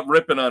 I'm not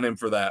ripping on him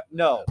for that.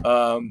 No.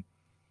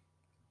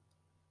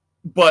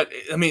 But,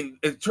 I mean,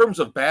 in terms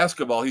of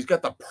basketball, he's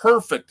got the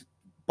perfect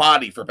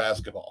body for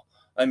basketball.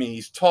 I mean,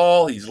 he's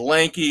tall, he's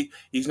lanky,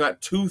 he's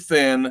not too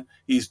thin,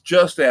 he's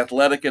just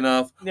athletic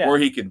enough where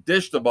he can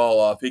dish the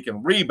ball off, he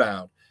can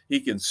rebound, he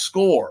can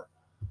score.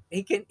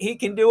 He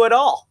can do it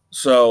all.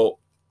 So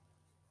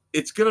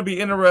it's going to be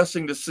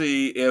interesting to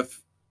see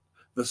if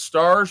the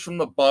stars from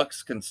the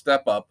Bucks can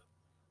step up,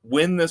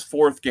 win this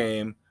fourth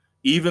game,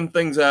 even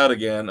things out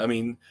again. I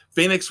mean,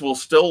 Phoenix will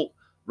still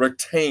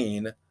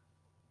retain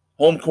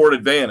home court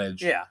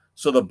advantage. Yeah.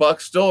 So the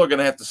Bucks still are going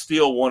to have to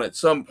steal one at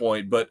some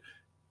point, but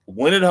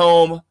win at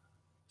home,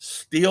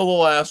 steal the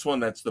last one.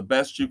 That's the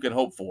best you can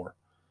hope for.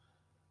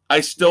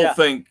 I still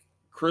think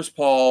Chris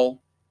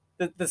Paul.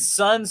 The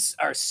Suns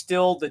are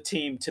still the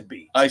team to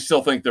beat. I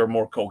still think they're a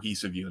more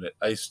cohesive unit.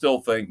 I still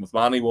think with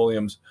Monty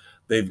Williams,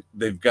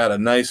 they've got a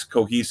nice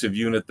cohesive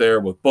unit there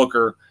with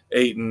Booker,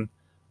 Ayton,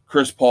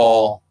 Chris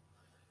Paul.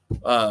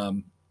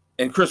 And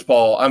Chris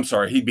Paul, I'm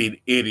sorry, he'd be an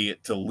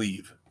idiot to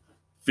leave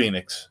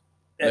Phoenix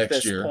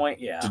next year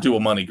to do a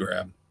money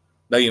grab.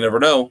 Now you never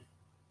know.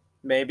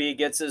 Maybe he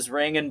gets his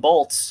ring and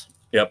bolts.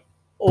 Yep.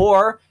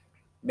 Or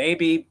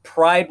maybe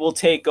pride will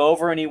take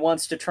over and he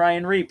wants to try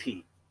and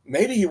repeat.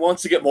 Maybe he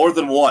wants to get more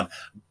than one.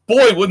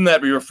 Boy, wouldn't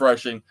that be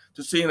refreshing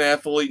to see an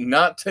athlete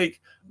not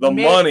take the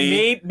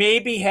money.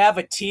 Maybe have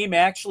a team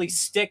actually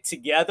stick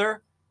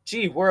together.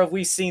 Gee, where have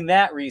we seen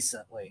that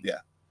recently? Yeah.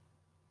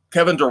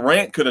 Kevin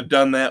Durant could have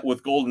done that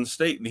with Golden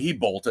State, and he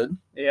bolted.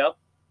 Yep.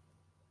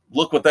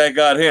 Look what that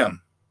got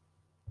him.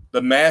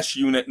 The MASH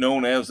unit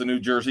known as the New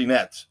Jersey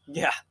Nets.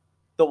 Yeah.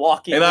 The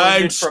walking and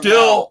I'm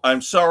still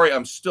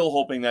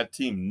hoping that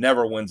team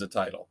never wins a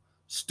title.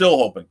 Still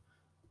hoping.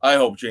 I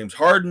hope James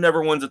Harden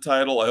never wins a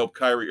title. I hope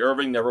Kyrie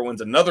Irving never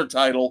wins another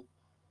title.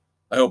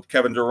 I hope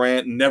Kevin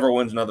Durant never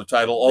wins another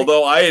title.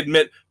 Although I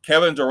admit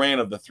Kevin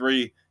Durant of the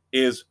three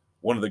is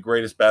one of the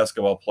greatest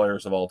basketball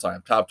players of all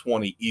time. Top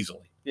 20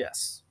 easily.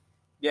 Yes.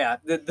 Yeah,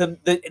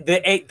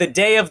 the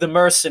day of the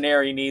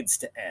mercenary needs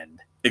to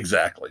end.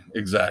 Exactly.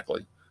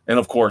 And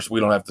of course,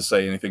 we don't have to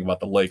say anything about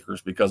the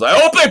Lakers because I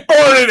hope they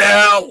burn in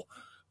hell.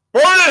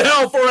 Burn in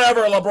hell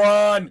forever,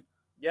 LeBron.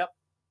 Yep.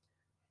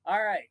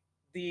 All right.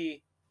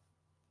 The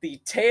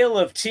tale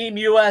of Team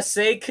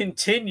USA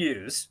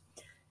continues,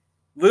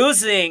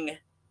 losing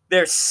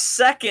their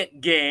second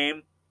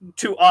game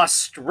to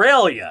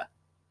Australia.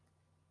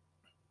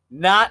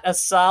 Not a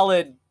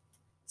solid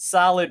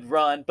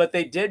run, but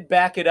they did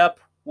back it up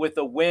with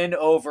a win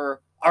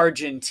over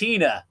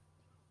Argentina.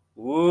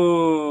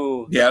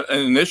 Ooh. Yeah,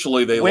 and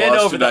initially they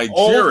lost to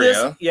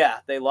Nigeria.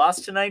 They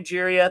lost to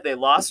Nigeria. They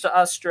lost to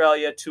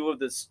Australia, two of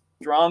the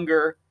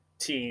stronger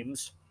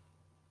teams.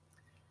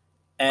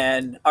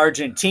 And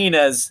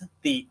Argentina's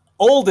the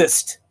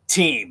oldest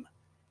team.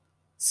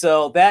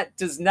 So that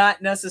does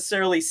not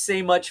necessarily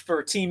say much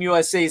for Team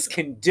USA's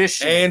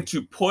condition. And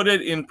to put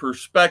it in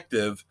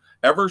perspective,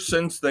 ever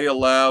since they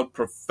allowed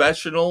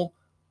professional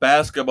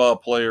basketball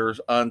players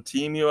on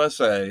Team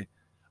USA,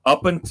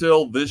 up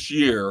until this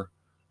year,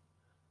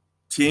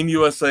 Team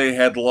USA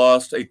had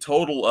lost a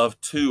total of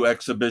 2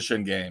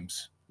 exhibition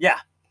games. Yeah.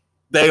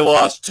 They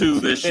lost 2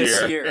 this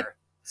year.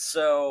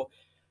 So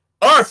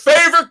our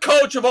favorite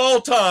coach of all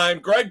time,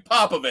 Greg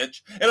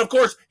Popovich, and of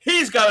course,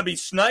 he's got to be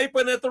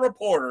sniping at the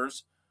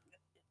reporters.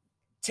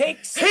 He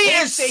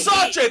is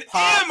such an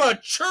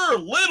immature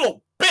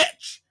little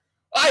bitch.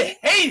 I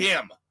hate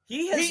him.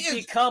 He has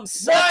become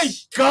such... My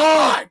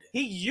God!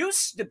 He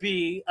used to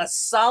be a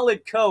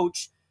solid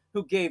coach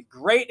who gave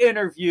great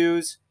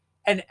interviews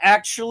and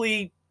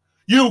actually...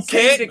 You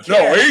can't...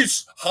 No,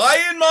 he's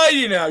high and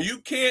mighty now. You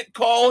can't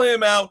call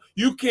him out.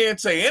 You can't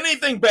say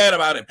anything bad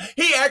about him.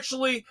 He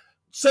actually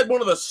said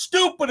one of the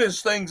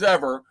stupidest things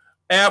ever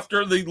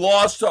after the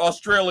loss to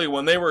Australia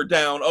when they were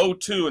down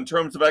 0-2 in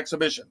terms of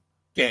exhibition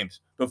games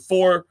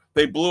before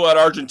they blew out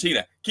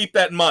Argentina. Keep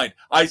that in mind.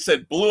 I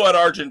said blew out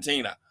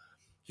Argentina.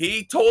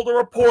 He told a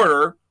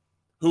reporter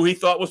who he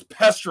thought was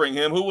pestering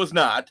him, who was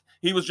not.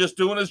 He was just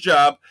doing his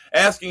job,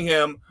 asking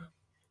him,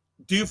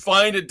 do you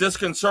find it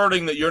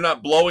disconcerting that you're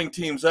not blowing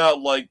teams out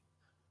like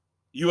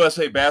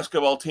USA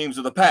basketball teams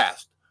of the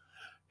past?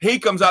 He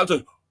comes out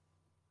and says,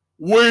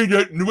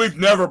 we've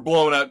never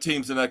blown out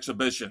teams in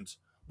exhibitions.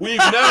 We've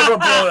never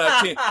blown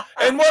out teams.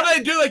 And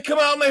what do? They come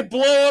out and they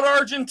blow out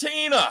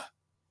Argentina.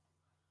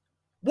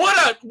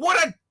 What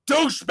a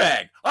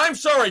douchebag. I'm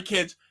sorry,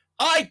 kids.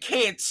 I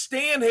can't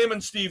stand him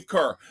and Steve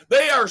Kerr.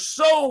 They are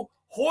so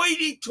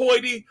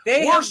hoity-toity.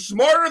 We're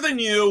smarter than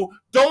you.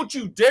 Don't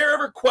you dare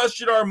ever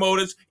question our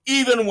motives,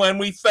 even when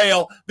we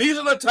fail. These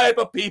are the type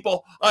of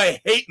people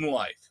I hate in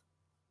life.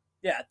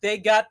 Yeah, they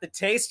got the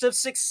taste of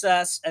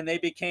success, and they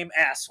became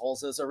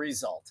assholes as a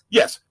result.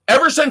 Yes.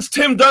 Ever since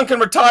Tim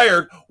Duncan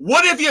retired,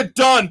 what have you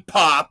done,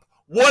 Pop?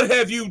 What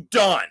have you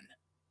done?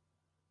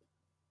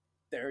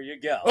 There you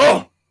go.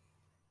 Oh!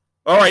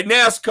 All right,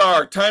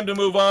 NASCAR, time to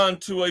move on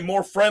to a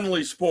more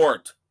friendly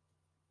sport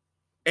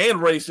and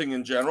racing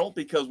in general,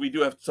 because we do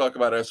have to talk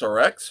about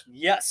SRX.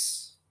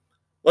 Yes.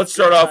 Let's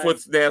start off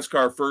with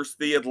NASCAR first,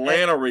 the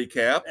Atlanta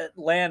recap.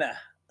 Atlanta.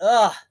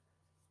 Ugh.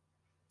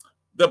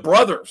 The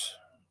brothers.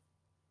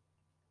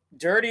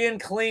 Dirty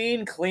and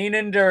clean, clean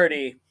and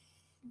dirty.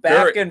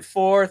 Back and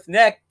forth,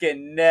 neck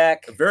and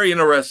neck. A very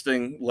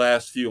interesting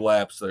last few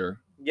laps there.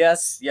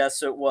 Yes,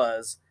 it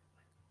was.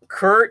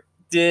 Kurt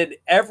did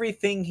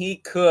everything he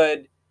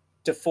could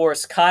to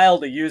force Kyle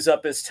to use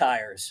up his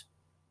tires.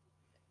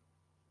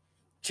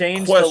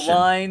 Change the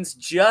lines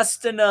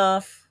just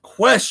enough.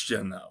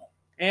 Question, though.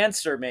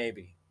 Answer,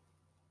 maybe.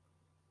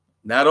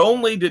 Not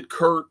only did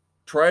Kurt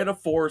try to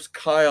force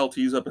Kyle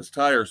to use up his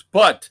tires,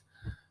 but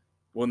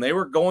when they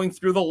were going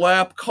through the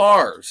lap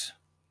cars,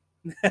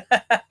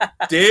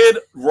 did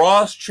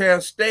Ross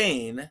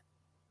Chastain,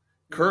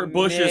 Kurt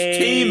Busch's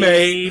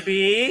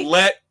teammate,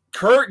 let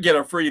Kurt get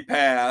a free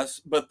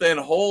pass, but then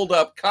hold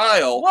up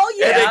Kyle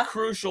at a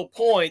crucial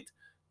point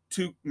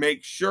to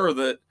make sure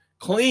that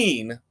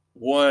clean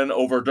won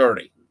over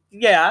dirty?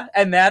 Yeah,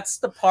 and that's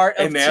the part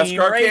of and NASCAR team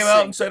racing. Came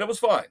out and said it was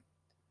fine.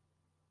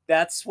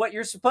 That's what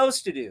you're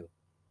supposed to do.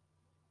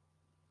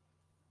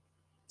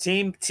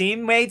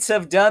 Teammates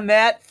have done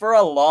that for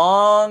a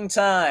long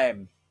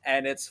time,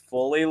 and it's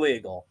fully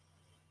legal.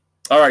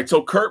 All right,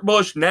 so Kurt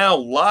Busch now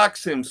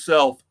locks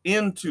himself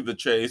into the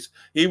chase.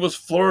 He was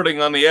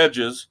flirting on the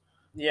edges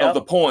of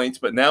the points,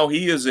 but now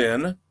he is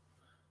in.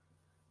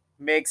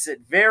 makes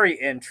it very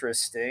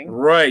interesting.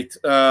 Right.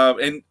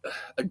 And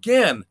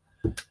again,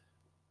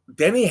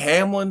 Denny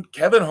Hamlin,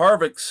 Kevin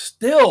Harvick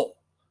still,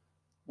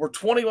 we're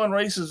 21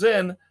 races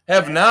in,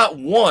 have not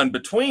won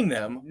between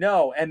them.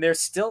 No, and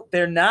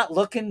they're not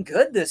looking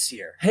good this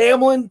year.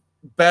 Hamlin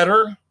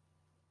better,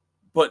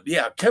 but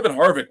yeah, Kevin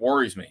Harvick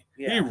worries me.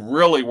 Yeah. He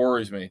really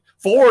worries me.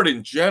 Ford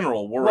in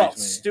general worries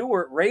me.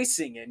 Stewart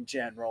Racing in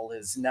general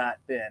has not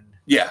been.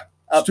 Yeah,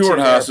 up Stewart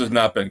to Haas their- has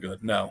not been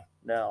good. No.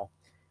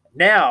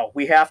 Now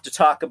we have to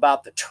talk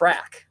about the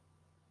track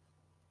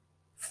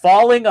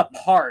falling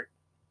apart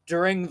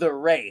during the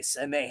race,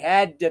 and they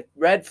had to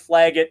red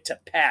flag it to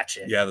patch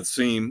it. Yeah, the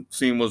seam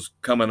was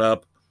coming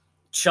up.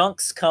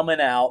 Chunks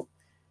coming out.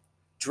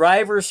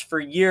 Drivers for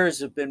years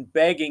have been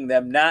begging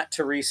them not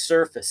to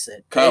resurface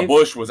it. Kyle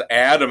Busch was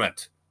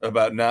adamant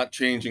about not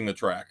changing the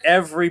track.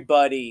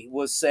 Everybody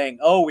was saying,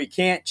 "Oh, we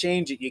can't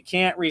change it. You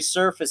can't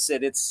resurface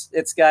it.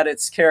 It's got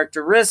its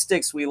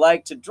characteristics. We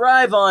like to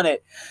drive on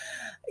it."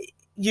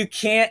 You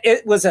can't.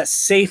 It was a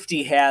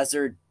safety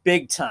hazard,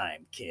 big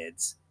time,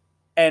 kids.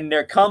 And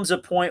there comes a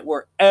point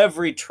where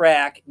every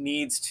track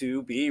needs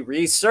to be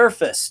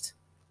resurfaced.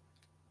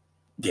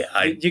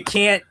 Yeah, You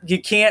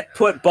can't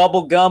put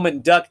bubble gum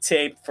and duct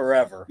tape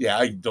forever. Yeah,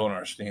 I don't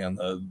understand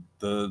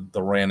the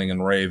ranting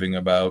and raving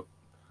about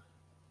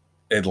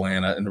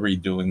Atlanta and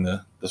redoing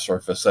the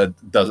surface.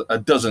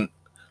 That doesn't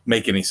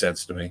make any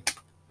sense to me.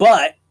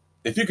 But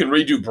if you can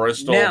redo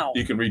Bristol, now,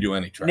 you can redo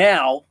any track.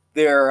 Now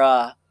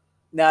they're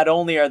not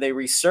only are they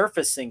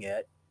resurfacing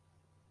it,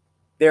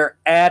 they're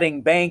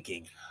adding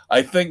banking.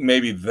 I think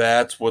maybe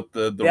that's what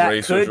the that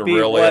racers could are be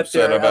really what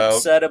upset they're about.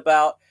 Upset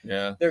about.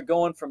 Yeah, they're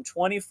going from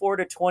 24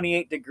 to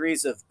 28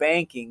 degrees of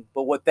banking,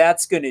 but what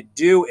that's going to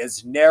do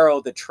is narrow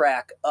the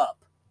track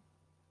up.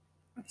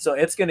 So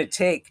it's going to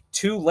take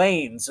 2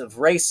 lanes of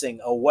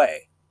racing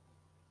away.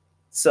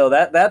 So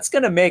that's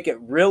going to make it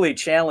really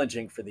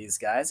challenging for these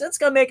guys. That's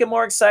going to make it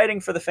more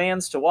exciting for the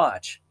fans to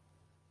watch.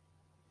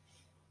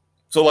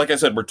 So like I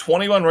said, we're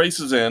 21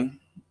 races in,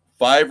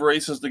 5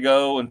 races to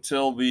go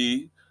until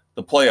the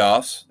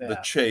playoffs, the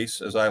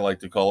chase, as I like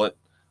to call it,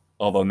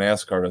 although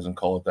NASCAR doesn't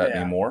call it that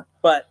anymore.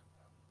 But,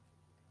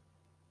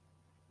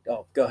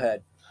 go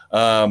ahead.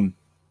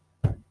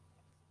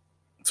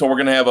 So we're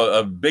going to have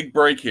a big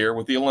break here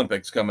with the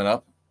Olympics coming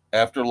up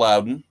after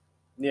Loudon.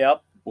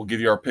 Yep. We'll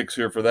give you our picks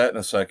here for that in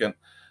a second.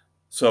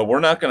 So we're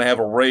not going to have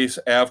a race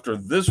after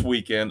this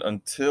weekend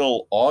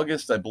until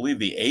August, I believe,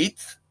 the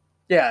 8th.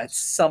 Yeah, it's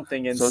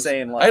something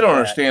insane I don't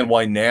understand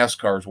why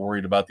NASCAR is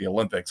worried about the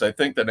Olympics. I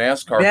think the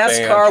NASCAR fan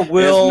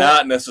is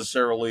not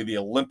necessarily the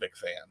Olympic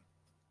fan.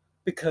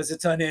 Because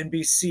it's on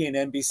NBC,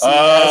 and NBC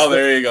has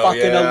there you go.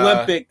 Fucking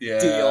Olympic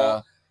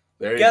deal.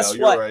 There you Guess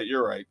go. what?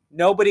 You're right.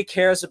 Nobody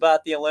cares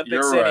about the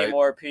Olympics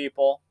anymore,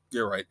 people.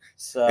 You're right.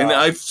 So, and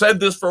I've said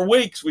this for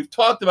weeks. We've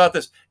talked about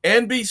this.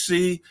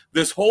 NBC,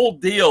 this whole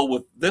deal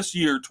with this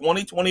year,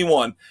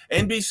 2021,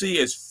 NBC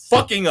is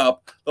fucking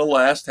up the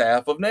last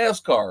half of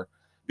NASCAR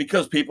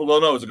because people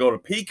don't know. Is it go to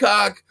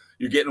Peacock?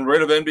 You're getting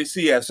rid of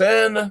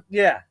NBCSN?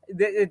 Yeah,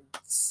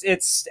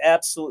 it's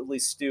absolutely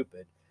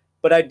stupid.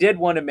 But I did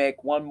want to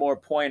make one more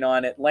point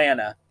on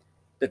Atlanta,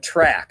 the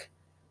track.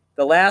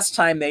 The last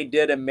time they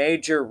did a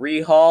major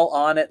rehaul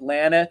on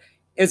Atlanta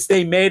is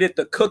they made it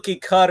the cookie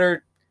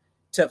cutter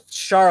to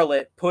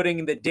Charlotte,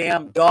 putting the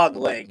damn dog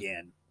leg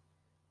in.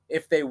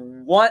 If they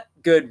want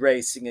good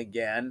racing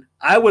again,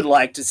 I would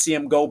like to see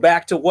them go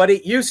back to what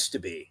it used to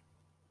be.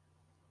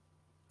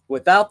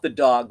 Without the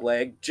dog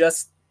leg,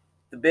 just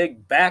the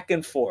big back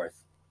and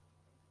forth.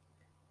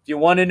 If you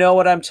want to know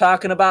what I'm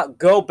talking about,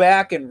 go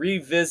back and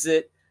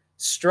revisit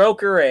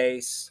Stroker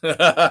Ace.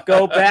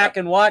 Go back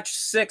and watch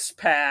Six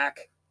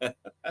Pack.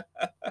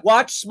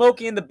 Watch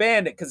Smokey and the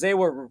Bandit, because they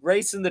were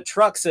racing the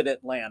trucks at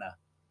Atlanta.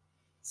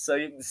 So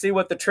you can see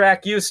what the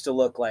track used to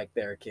look like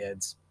there,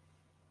 kids.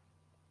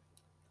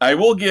 I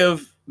will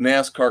give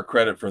NASCAR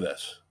credit for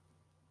this.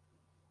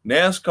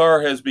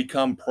 NASCAR has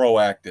become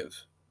proactive.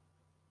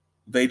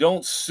 They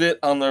don't sit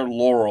on their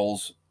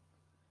laurels.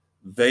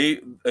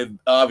 They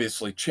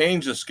obviously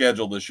changed the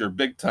schedule this year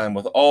big time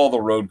with all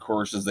the road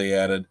courses they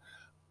added.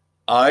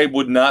 I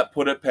would not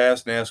put it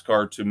past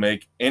NASCAR to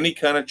make any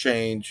kind of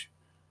change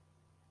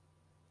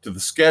to the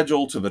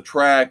schedule, to the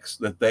tracks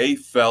that they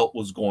felt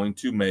was going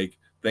to make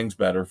things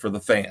better for the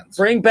fans.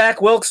 Bring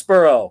back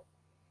Wilkesboro.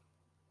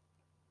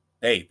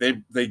 Hey,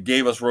 they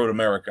gave us Road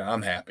America.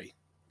 I'm happy.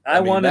 I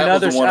want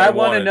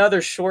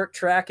another short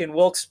track in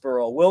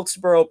Wilkesboro.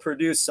 Wilkesboro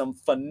produced some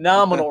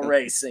phenomenal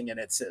racing in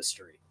its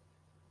history.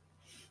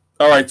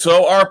 All right,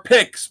 so our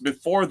picks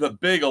before the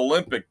big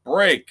Olympic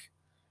break,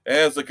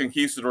 as the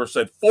Conquistador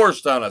said,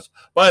 forced on us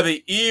by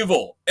the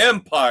evil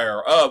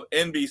empire of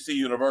NBC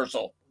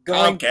Universal.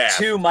 Going Comcast.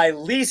 To my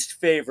least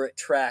favorite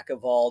track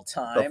of all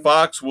time. The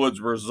Foxwoods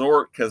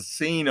Resort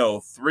Casino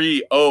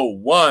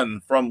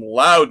 301 from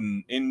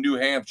Loudon in New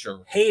Hampshire.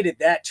 Hated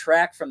that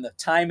track from the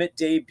time it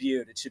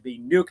debuted. It should be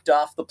nuked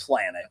off the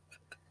planet.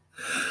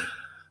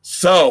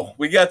 So,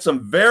 we got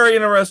some very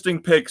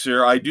interesting picks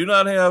here. I do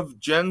not have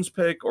Jen's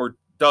pick or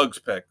Doug's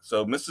pick.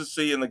 So Mrs.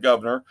 C and the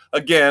governor,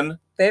 again,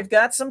 They've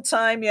got some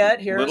time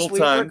yet here little as we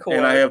time, record.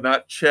 and I have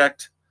not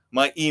checked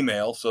my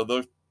email, so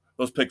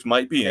those picks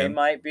might be They in.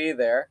 might be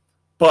there.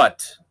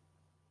 But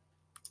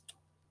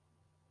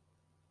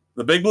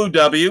the Big Blue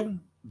W,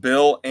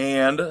 Bill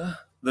and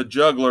the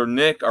juggler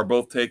Nick are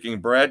both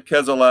taking Brad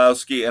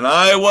Keselowski, and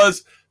I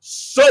was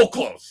so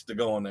close to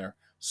going there.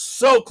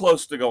 So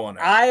close to going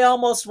there. I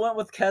almost went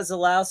with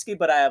Keselowski,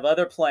 but I have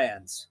other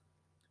plans.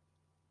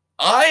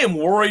 I am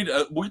worried.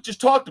 We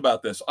just talked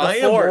about this. I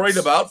am worried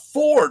about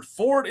Ford.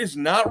 Ford is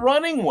not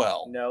running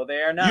well. No,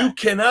 they are not. You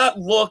cannot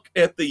look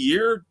at the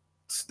year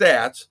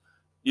stats.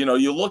 You know,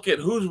 you look at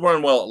who's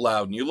run well at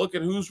Loudon. You look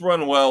at who's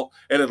run well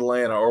at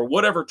Atlanta or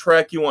whatever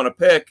track you want to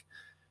pick.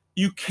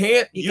 You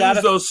can't use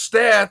those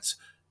stats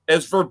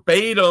as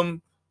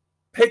verbatim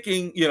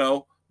picking, you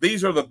know,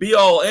 these are the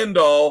be-all,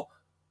 end-all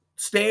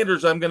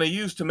standards I'm going to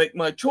use to make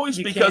my choice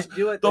because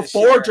the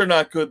Fords are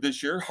not good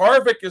this year.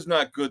 Harvick is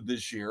not good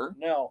this year.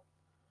 No.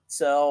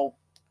 So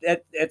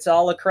it's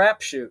all a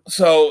crapshoot.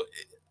 So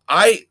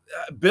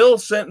Bill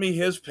sent me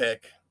his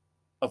pick,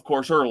 of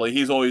course, early.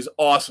 He's always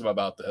awesome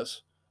about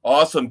this.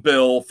 Awesome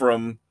Bill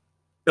from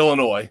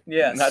Illinois.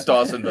 Yes. Not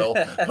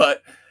Dawsonville.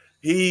 But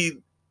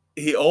he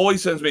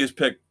always sends me his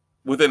pick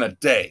within a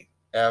day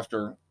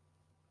after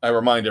I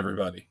remind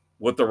everybody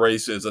what the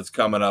race is that's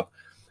coming up.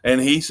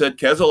 And he said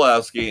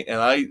Keselowski,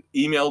 and I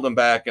emailed him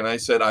back, and I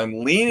said,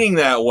 I'm leaning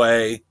that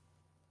way.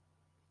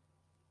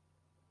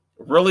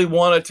 Really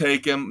want to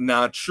take him,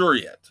 not sure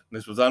yet.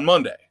 This was on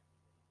Monday.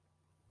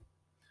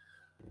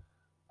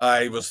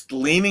 I was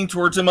leaning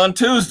towards him on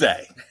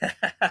Tuesday.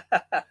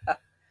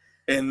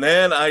 And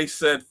then I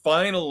said,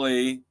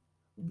 finally,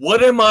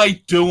 what am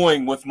I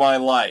doing with my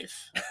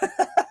life?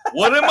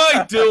 What am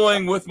I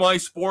doing with my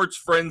sports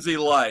frenzy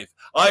life?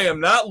 I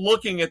am not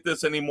looking at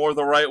this anymore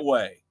the right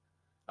way.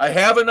 I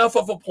have enough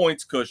of a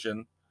points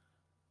cushion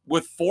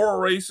with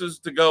 4 races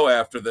to go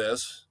after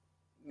this.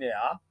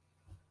 Yeah.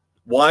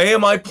 Why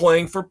am I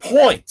playing for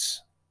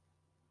points?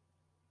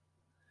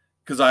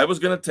 Because I was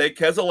going to take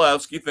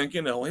Keselowski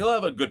thinking, oh, he'll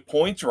have a good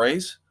points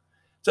race.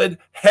 Said,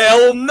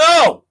 hell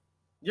no.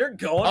 You're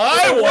going for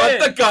I the want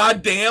win. the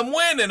goddamn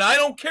win, and I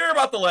don't care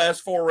about the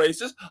last 4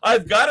 races.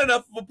 I've got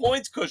enough of a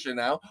points cushion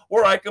now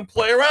where I can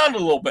play around a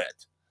little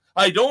bit.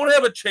 I don't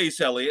have a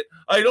Chase Elliott.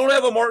 I don't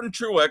have a Martin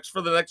Truex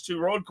for the next 2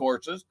 road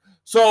courses.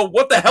 So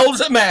what the hell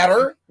does it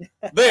matter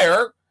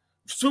there?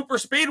 Super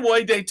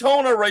Speedway,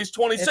 Daytona, race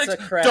 26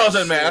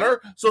 doesn't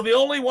matter. So the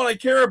only one I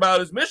care about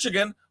is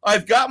Michigan.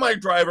 I've got my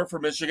driver for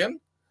Michigan.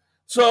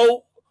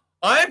 So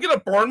I'm going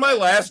to burn my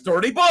last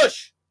dirty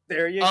bush.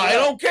 There you go. I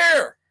don't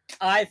care.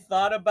 I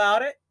thought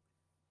about it.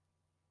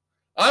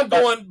 I'm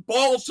going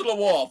balls to the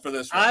wall for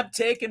this one. I'm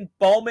taking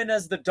Bowman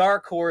as the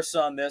dark horse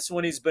on this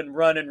one. He's been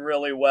running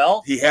really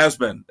well. He has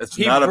been. It's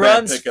not a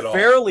bad pick at all. He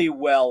runs fairly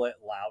well at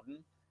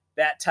Loudon.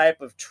 That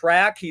type of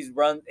track, he's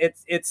run.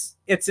 It's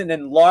an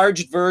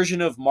enlarged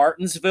version of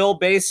Martinsville,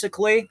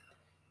 basically,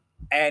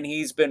 and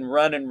he's been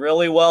running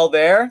really well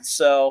there.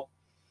 So,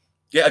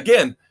 yeah,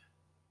 again,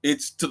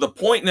 it's to the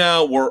point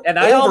now where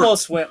I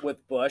almost went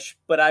with Busch,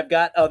 but I've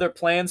got other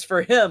plans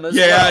for him as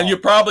well. Yeah, and you're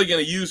probably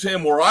going to use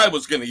him where I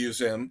was going to use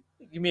him.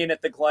 You mean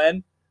at the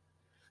Glen?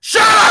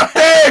 Shut up,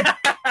 Dave!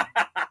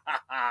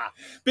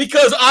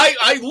 Because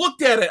I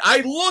looked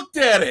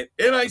at it,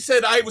 and I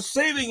said I was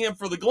saving him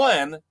for the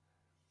Glen.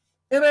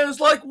 And I was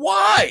like,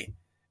 why?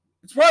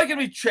 It's probably going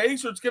to be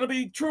Chase or it's going to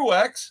be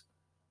Truex.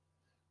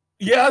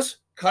 Yes,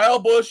 Kyle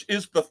Busch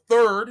is the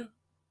 3rd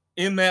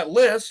in that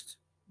list.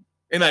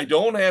 And I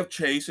don't have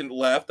Chase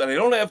left, and I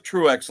don't have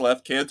Truex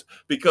left, kids,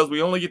 because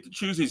we only get to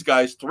choose these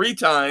guys 3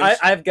 times.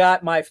 I've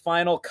got my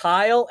final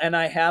Kyle, and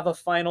I have a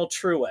final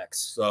Truex.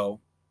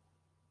 So,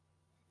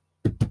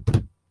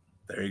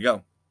 there you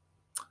go.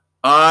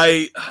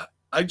 I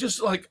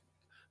just like,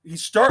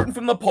 he's starting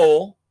from the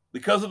pole.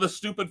 Because of the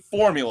stupid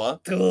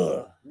formula.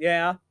 Ugh.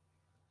 Yeah.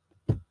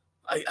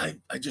 I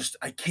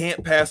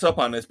can't pass up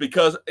on this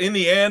because in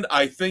the end,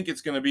 I think it's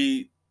going to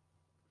be,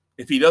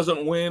 if he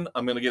doesn't win,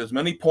 I'm going to get as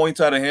many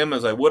points out of him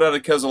as I would out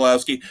of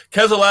Keselowski.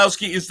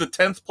 Keselowski is the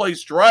 10th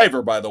place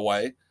driver, by the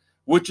way,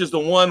 which is the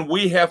one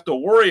we have to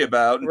worry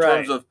about in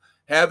terms of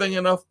having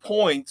enough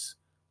points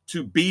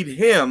to beat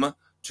him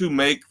to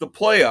make the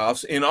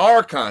playoffs in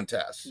our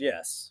contest.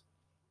 Yes.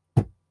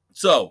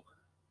 So,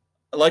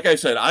 like I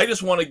said, I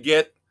just want to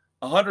get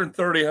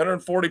 130,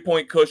 140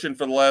 point cushion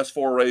for the last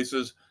 4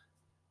 races.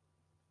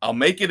 I'll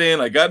make it in.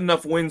 I got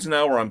enough wins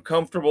now where I'm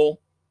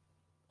comfortable.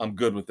 I'm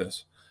good with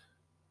this.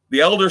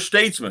 The elder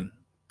statesman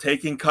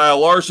taking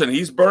Kyle Larson.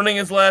 He's burning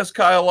his last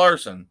Kyle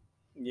Larson.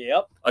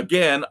 Yep.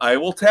 Again, I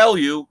will tell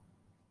you,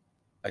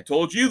 I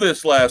told you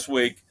this last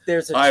week.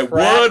 I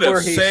would have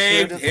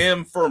saved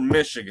him for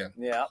Michigan.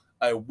 Yeah.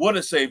 I would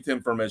have saved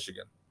him for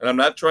Michigan. And I'm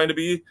not trying to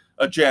be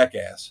a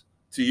jackass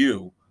to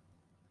you.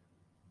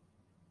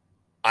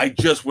 I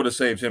just would have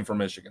saved him for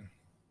Michigan.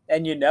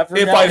 And you never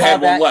if know I'd how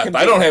had that one left. can be.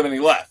 I don't have any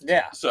left.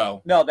 Yeah.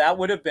 So no, that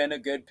would have been a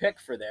good pick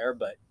for there,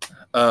 but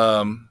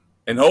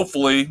and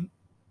hopefully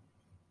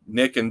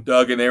Nick and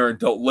Doug and Aaron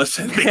don't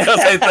listen because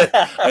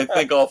I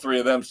think all three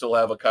of them still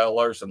have a Kyle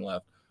Larson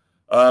left.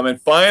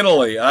 And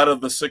finally, out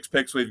of the 6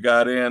 picks we've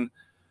got in,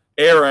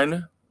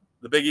 Aaron,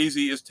 the Big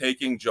Easy, is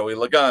taking Joey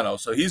Logano,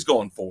 so he's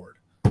going forward.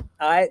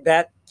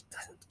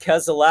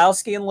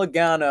 Keselowski and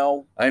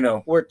Logano I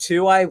know were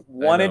 2 I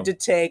wanted to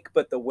take,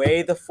 but the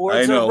way the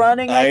Fords are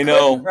running, I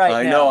know.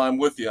 now. I'm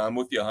with you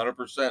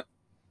 100%.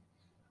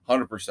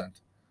 100%.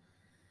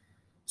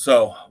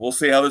 So we'll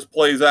see how this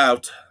plays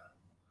out.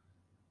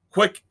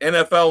 Quick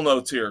NFL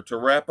notes here to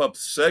wrap up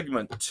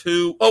segment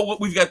 2. Oh,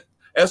 we've got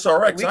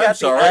SRX. I'm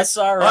sorry.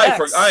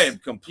 SRX. I am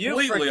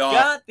completely you off.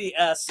 forgot the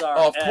SRX.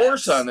 Off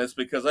course on this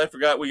because I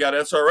forgot we got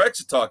SRX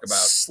to talk about.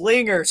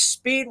 Slinger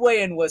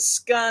Speedway in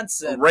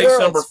Wisconsin. Race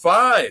number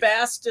 5.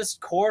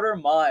 Fastest quarter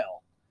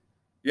mile.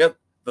 Yep,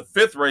 the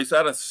 5th race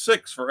out of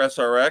 6 for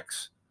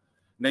SRX.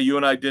 Now, you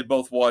and I did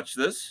both watch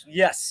this.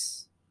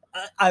 Yes.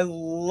 I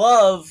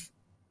love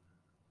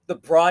the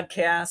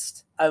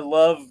broadcast. I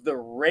love the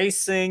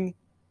racing.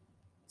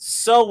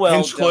 So well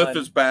Hinchcliffe done.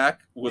 is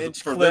back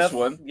for this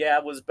one. Yeah,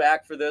 was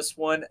back for this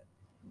one.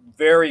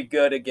 Very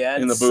good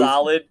again. In the booth.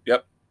 Solid.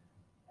 Yep.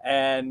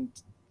 And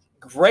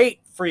great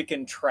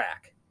freaking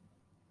track.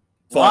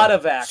 A Fun. lot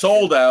of action.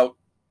 Sold out.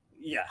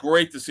 Yeah.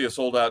 Great to see a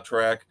sold out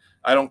track.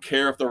 I don't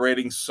care if the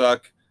ratings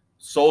suck.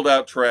 Sold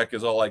out track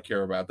is all I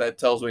care about. That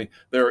tells me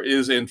there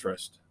is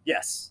interest.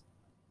 Yes.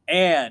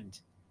 And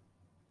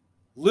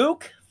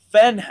Luke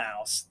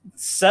Fenhaus,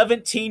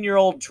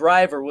 17-year-old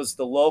driver, was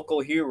the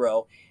local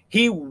hero.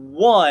 He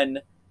won,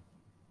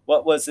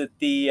 what was it,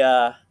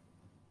 the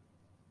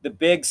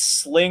big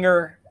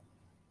Slinger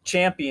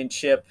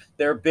Championship,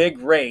 their big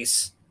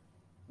race,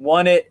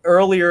 won it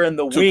earlier in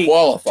the week. To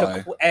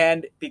qualify.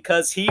 And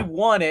because he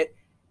won it,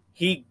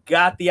 he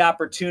got the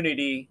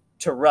opportunity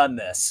to run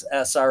this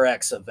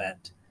SRX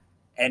event.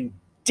 And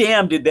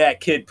damn, did that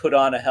kid put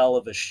on a hell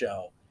of a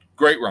show.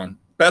 Great run.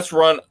 Best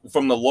run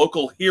from the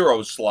local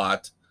hero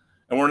slot.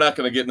 And we're not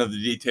going to get into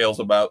the details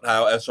about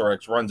how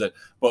SRX runs it,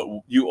 but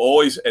you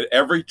always, at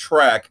every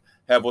track,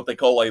 have what they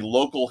call a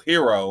local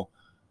hero,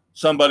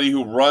 somebody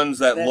who runs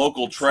that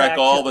local track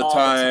all the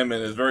time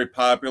and is very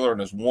popular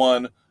and has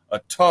won a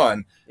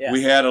ton. Yeah.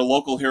 We had a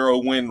local hero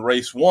win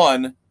race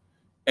 1,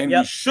 and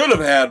we should have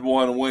had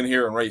one win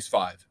here in race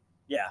 5.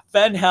 Yeah,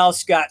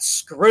 Fenhaus got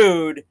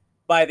screwed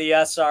by the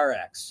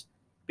SRX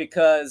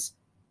because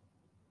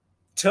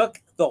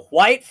took the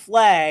white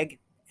flag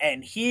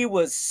and he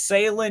was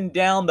sailing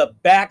down the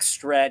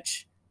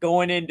backstretch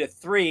going into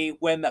 3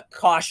 when the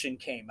caution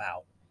came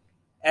out.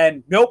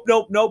 And nope,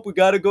 we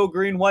got to go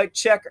green, white,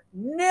 checker.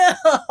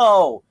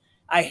 No!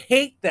 I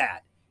hate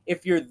that.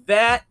 If you're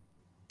that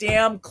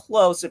damn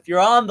close, if you're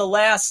on the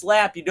last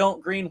lap, you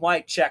don't green,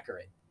 white, checker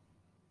it.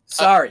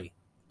 Sorry.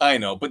 I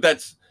know, but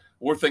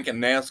we're thinking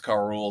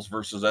NASCAR rules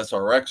versus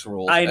SRX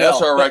rules. I know.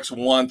 SRX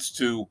wants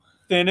to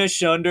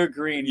finish under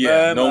green.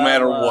 Yeah, no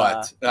matter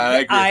what. I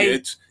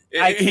agree.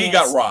 He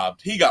got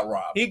robbed. He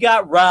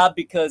got robbed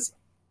because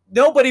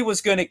nobody was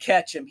going to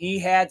catch him. He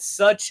had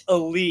such a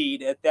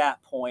lead at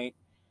that point,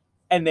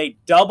 and they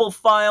double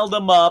filed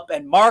him up,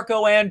 and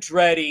Marco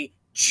Andretti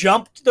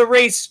jumped the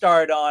race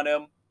start on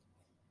him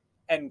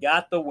and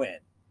got the win.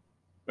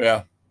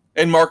 Yeah.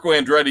 And Marco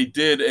Andretti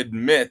did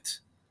admit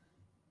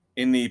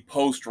in the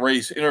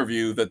post-race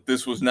interview that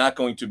this was not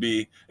going to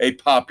be a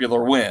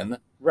popular win.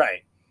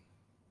 Right.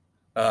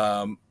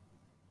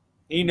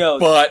 He knows.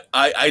 But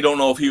I don't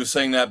know if he was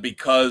saying that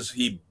because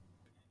he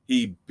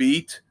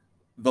beat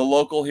the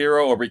local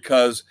hero or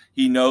because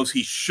he knows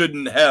he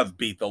shouldn't have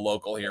beat the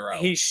local hero.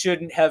 He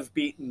shouldn't have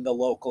beaten the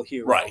local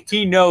hero. Right.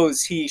 He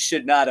knows he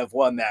should not have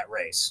won that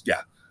race.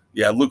 Yeah.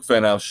 Yeah, Luke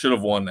Fenhaus should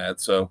have won that.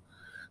 So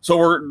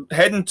we're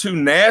heading to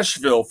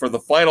Nashville for the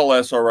final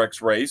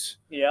SRX race.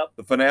 Yep.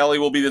 The finale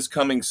will be this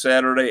coming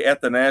Saturday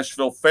at the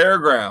Nashville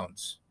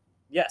Fairgrounds.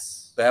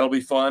 Yes. That'll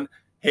be fun.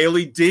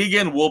 Hailie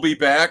Deegan will be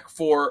back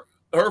for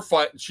her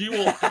fight. She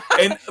will.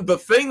 And the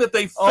thing that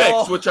they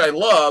fixed, which I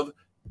love,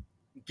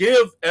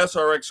 give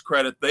SRX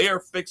credit. They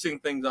are fixing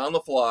things on the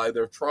fly.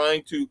 They're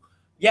trying to.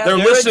 Yeah, they're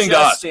listening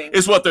adjusting. To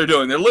us. Is what they're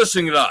doing. They're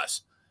listening to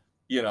us.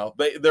 You know,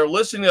 they're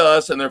listening to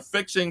us and they're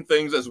fixing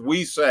things as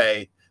we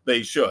say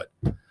they should.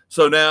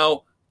 So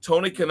now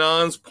Tony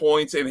Kanaan's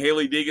points and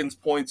Hailie Deegan's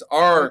points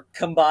are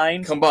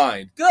combined.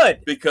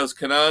 Good. Because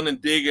Kanaan and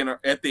Deegan are,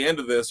 at the end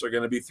of this are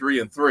going to be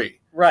 3-3.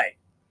 Right.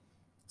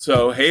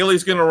 So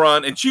Haley's going to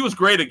run, and she was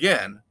great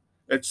again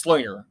at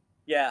Slinger.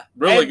 Yeah.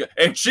 Really good.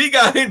 And she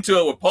got into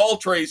it with Paul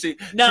Tracy.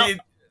 Now,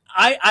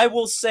 I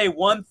will say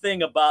one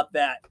thing about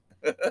that.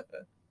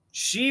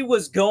 She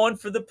was going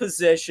for the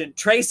position.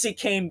 Tracy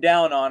came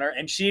down on her,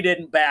 and she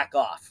didn't back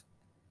off.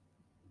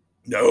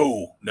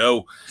 No.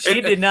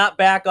 She did not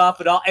back off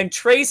at all. And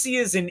Tracy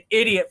is an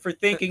idiot for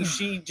thinking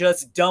she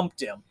just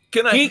dumped him.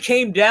 He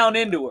came down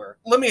into her.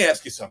 Let me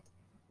ask you something.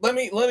 Let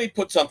me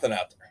put something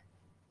out there.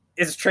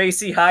 Is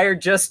Tracy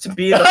hired just to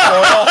be the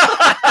foil?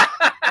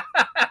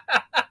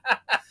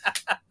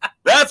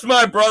 That's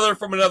my brother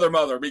from another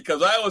mother,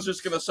 because I was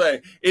just going to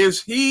say,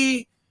 is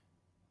he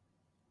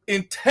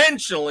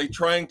intentionally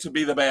trying to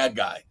be the bad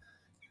guy?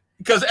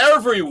 because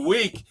every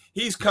week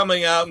he's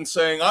coming out and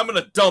saying, I'm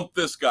going to dump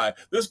this guy.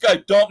 This guy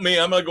dumped me.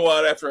 I'm going to go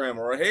out after him.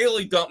 Or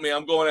Haley dumped me.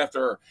 I'm going after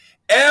her.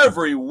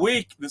 Every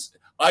week,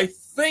 I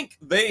think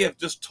they have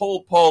just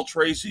told Paul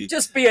Tracy,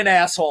 just be an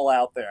asshole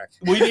out there.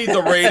 We need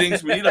the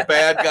ratings. We need a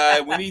bad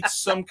guy. We need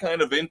some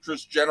kind of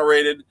interest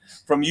generated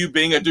from you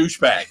being a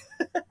douchebag.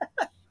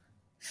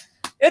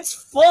 It's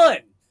fun.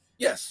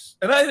 Yes,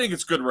 and I think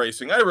it's good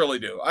racing. I really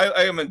do.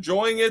 I am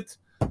enjoying it.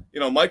 You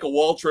know, Michael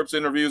Waltrip's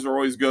interviews are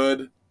always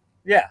good.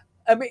 Yeah.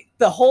 I mean,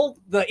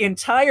 the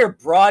entire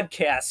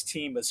broadcast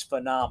team is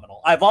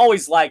phenomenal. I've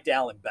always liked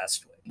Alan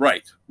Bestwick.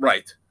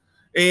 Right.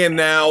 And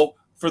now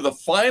for the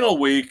final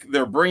week,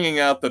 they're bringing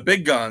out the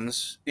big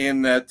guns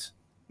in that,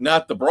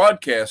 not the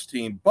broadcast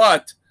team,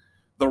 but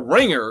the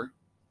ringer,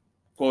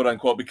 quote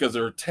unquote, because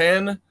there are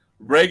 10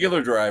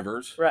 regular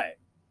drivers. Right.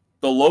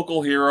 The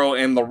local hero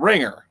and the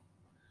ringer.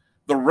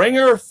 The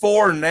ringer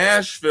for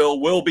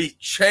Nashville will be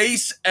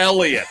Chase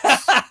Elliott.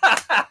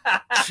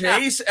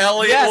 Chase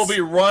Elliott will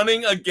be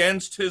running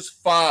against his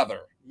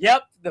father.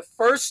 Yep, the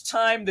first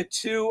time the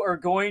two are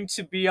going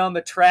to be on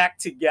the track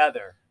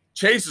together.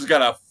 Chase has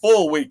got a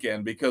full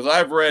weekend because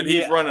I've read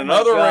he's running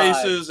other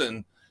races,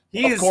 and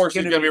of course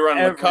he's going to be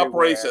running the Cup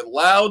race at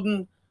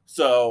Loudon.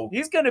 So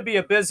he's going to be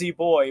a busy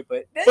boy,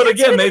 but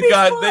again, they've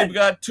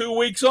got 2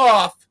 weeks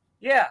off.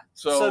 Yeah,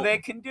 so they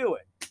can do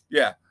it.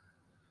 Yeah,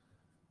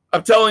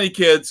 I'm telling you,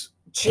 kids,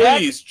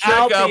 please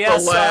check out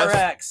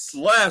the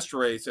last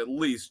race at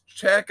least.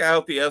 Check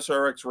out the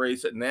SRX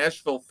race at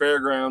Nashville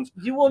Fairgrounds.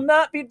 You will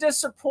not be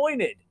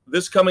disappointed.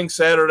 This coming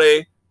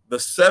Saturday, the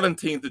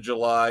 17th of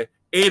July,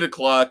 8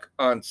 o'clock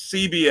on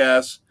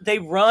CBS. They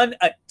run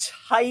a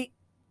tight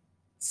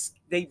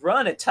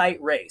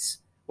race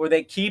where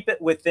they keep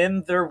it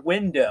within their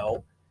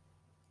window,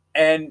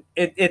 and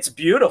it's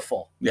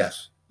beautiful.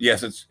 Yes,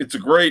 it's a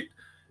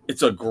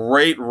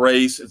great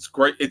race. It's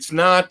great. It's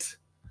not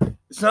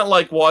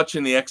like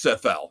watching the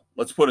XFL.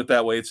 Let's put it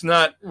that way. It's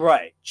not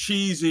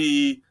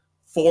cheesy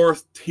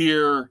fourth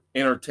tier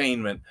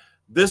entertainment.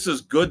 This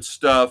is good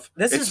stuff.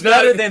 This is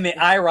better than the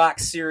IROC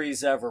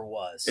series ever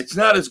was. It's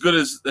not as good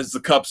as the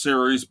Cup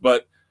series,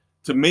 but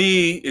to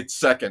me, it's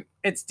second.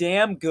 It's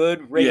damn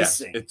good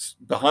racing. Yes, it's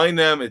behind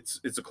them. It's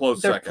a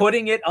close second. They're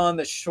putting it on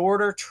the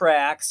shorter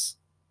tracks,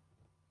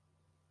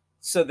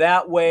 so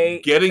that way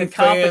getting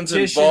fans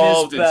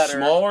involved in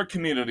smaller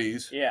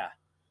communities. Yeah.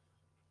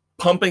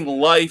 Pumping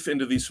life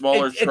into these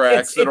smaller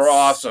tracks that are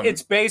awesome.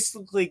 It's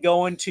basically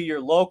going to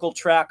your local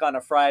track on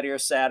a Friday or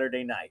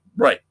Saturday night.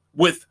 Right.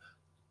 With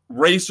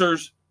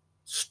racers,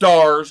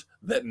 stars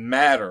that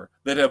matter,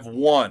 that have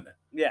won.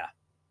 Yeah.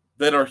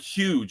 That are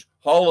huge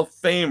Hall of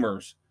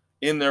Famers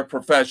in their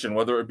profession,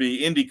 whether it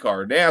be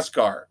IndyCar,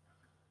 NASCAR,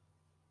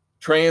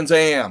 Trans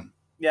Am.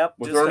 Yep.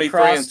 With just Ernie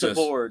across Francis. the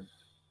board.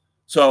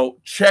 So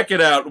check it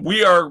out.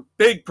 We are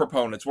big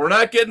proponents. We're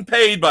not getting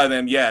paid by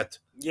them yet.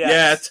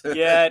 Yet.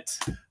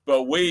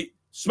 But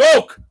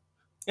Smoke!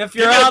 If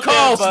you're Give me out a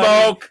call, there, buddy.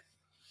 Smoke!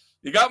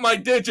 You got my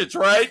digits,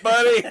 right,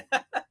 buddy?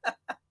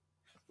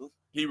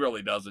 He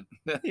really doesn't.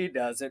 He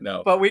doesn't.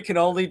 No. But we can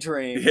only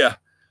dream. Yeah.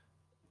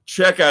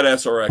 Check out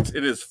SRX.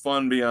 It is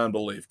fun beyond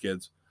belief,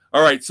 kids.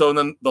 All right, so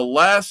then the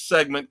last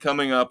segment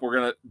coming up, we're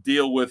going to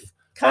deal with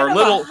kind our of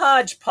little a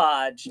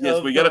hodgepodge.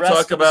 Yes, we got to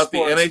talk about the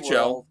NHL.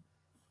 World.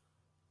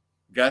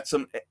 Got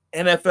some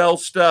NFL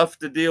stuff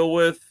to deal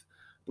with.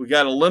 We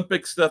got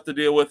Olympic stuff to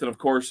deal with, and of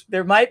course,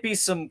 there might be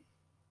some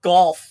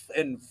golf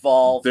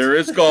involved. There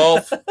is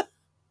golf.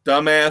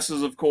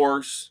 Dumbasses, of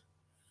course.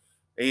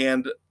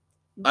 And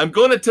I'm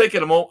going to take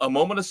a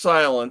moment of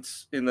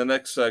silence in the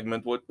next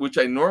segment, which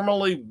I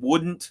normally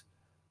wouldn't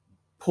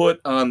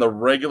put on the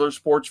regular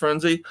Sports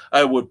Frenzy.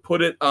 I would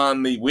put it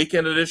on the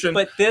weekend edition,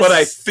 but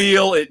I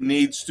feel it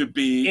needs to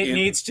be. It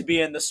needs to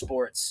be in the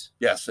sports.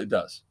 Yes, it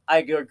does. I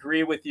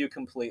agree with you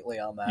completely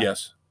on that.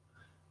 Yes.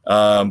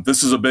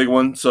 This is a big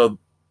one, so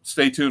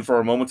stay tuned for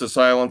a moment of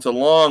silence,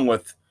 along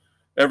with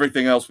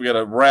everything else we got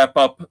to wrap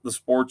up the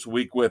sports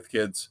week with,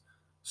 kids.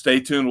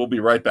 Stay tuned. We'll be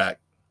right back.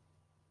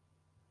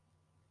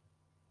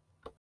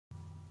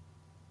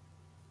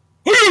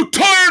 Are you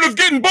tired of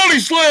getting body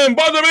slammed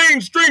by the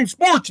mainstream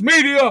sports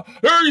media?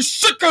 Are you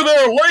sick of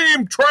their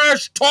lame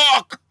trash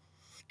talk?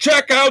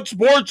 Check out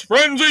Sports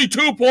Frenzy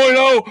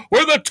 2.0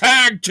 with a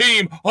tag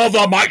team of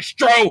the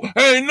Maestro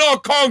and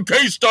the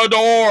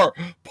Conquistador.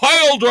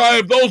 Pile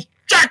drive those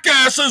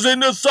jackasses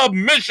into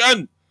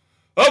submission.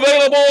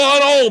 Available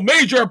on all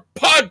major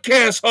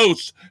podcast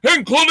hosts,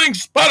 including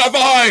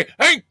Spotify,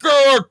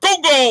 Anchor,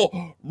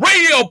 Google,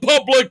 Radio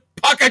Public,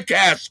 Pocket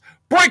Cast,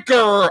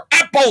 Breaker,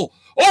 Apple,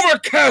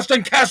 Overcast,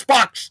 and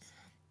Castbox.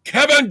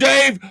 Kevin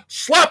Dave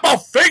slap a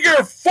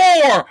figure 4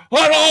 on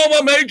all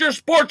the major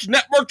sports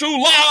networks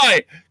who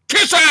lie,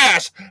 kiss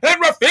ass,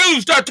 and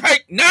refuse to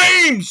take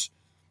names.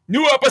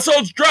 New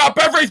episodes drop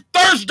every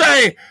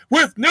Thursday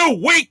with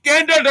new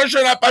weekend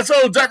edition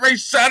episodes every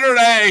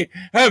Saturday.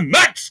 And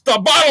that's the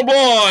bottom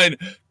line,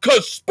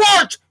 'cause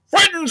Sports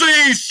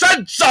Frenzy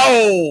said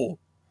so.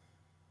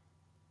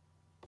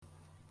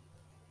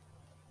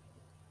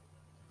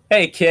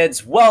 Hey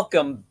kids,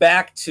 welcome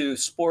back to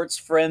Sports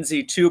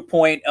Frenzy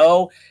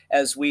 2.0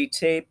 as we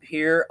tape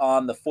here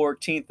on the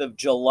 14th of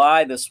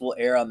July. This will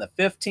air on the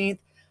 15th.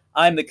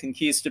 I'm the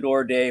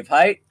Conquistador Dave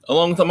Height.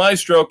 Along with the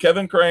maestro,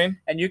 Kevin Crane.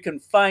 And you can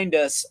find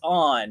us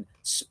on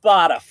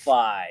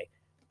Spotify,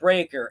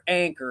 Breaker,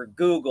 Anchor,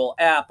 Google,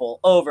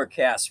 Apple,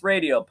 Overcast,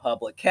 Radio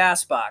Public,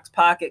 CastBox,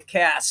 Pocket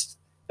Cast,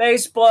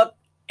 Facebook,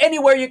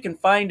 anywhere you can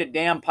find a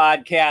damn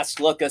podcast,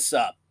 look us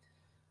up.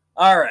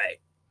 All right.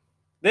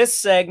 This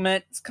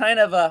segment is kind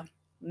of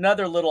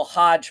another little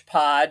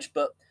hodgepodge,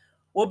 but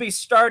we'll be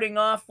starting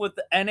off with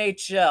the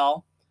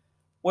NHL,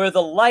 where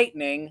the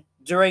Lightning,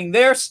 during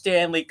their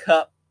Stanley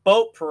Cup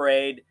boat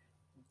parade,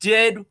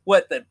 did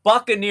what the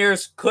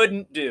Buccaneers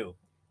couldn't do.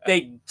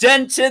 They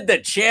dented the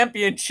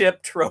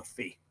championship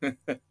trophy.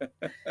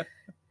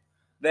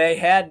 They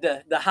had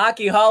the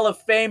Hockey Hall of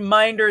Fame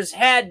minders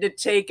had to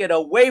take it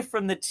away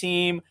from the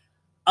team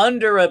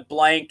under a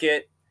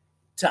blanket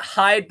to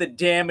hide the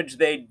damage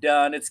they'd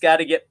done. It's got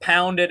to get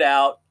pounded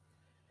out.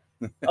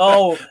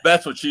 Oh,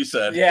 that's what she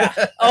said. Yeah.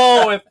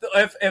 Oh,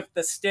 if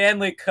the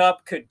Stanley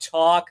Cup could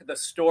talk, the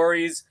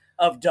stories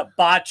of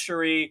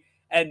debauchery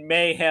and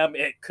mayhem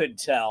it could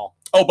tell.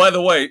 Oh, by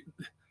the way,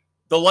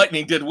 the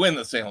Lightning did win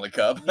the Stanley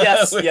Cup.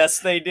 Yes, yes,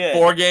 they did.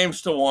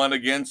 4-1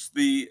 against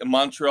the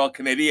Montreal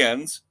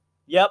Canadiens.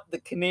 Yep, the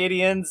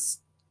Canadiens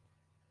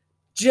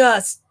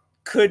just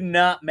could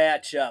not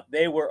match up.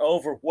 They were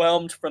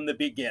overwhelmed from the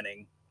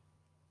beginning.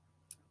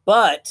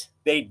 But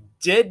they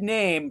did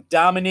name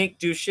Dominique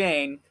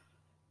Duchesne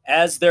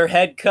as their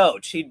head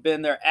coach. He'd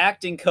been their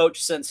acting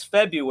coach since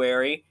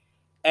February.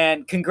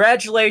 And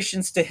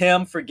congratulations to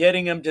him for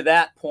getting him to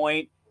that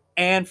point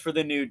and for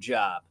the new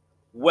job.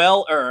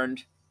 Well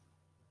earned.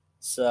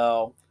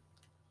 So.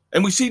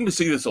 And we seem to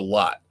see this a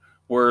lot,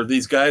 where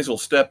these guys will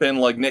step in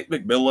like Nate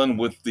McMillan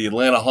with the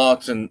Atlanta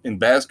Hawks in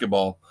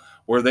basketball,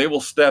 where they will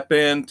step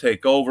in,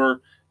 take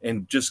over,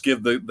 and just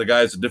give the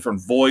guys a different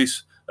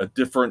voice, a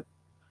different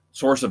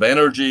source of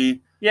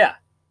energy. Yeah.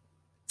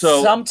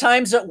 So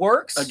sometimes it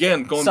works.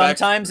 Again,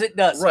 sometimes it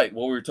doesn't. Right.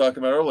 What we were talking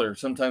about earlier.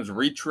 Sometimes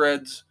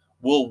retreads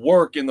will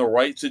work in the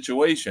right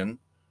situation.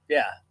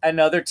 Yeah. And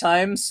other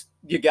times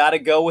you got to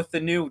go with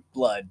the new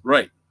blood.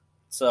 Right.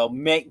 So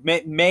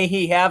may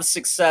he have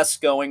success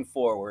going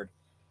forward.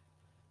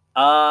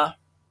 Blackhawks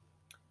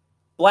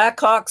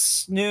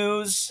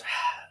news.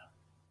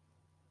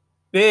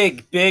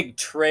 Big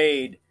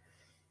trade.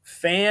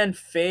 Fan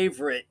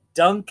favorite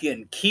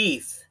Duncan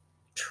Keith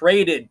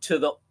traded to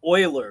the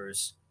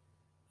Oilers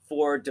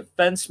for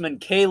defenseman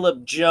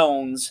Caleb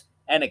Jones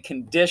and a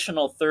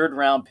conditional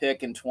third-round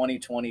pick in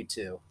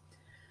 2022.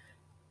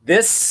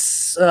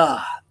 This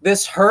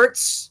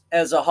hurts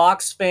as a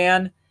Hawks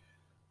fan,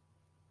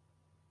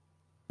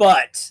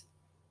 but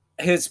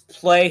his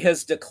play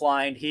has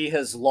declined. He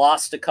has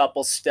lost a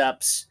couple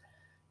steps.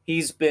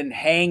 He's been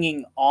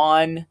hanging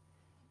on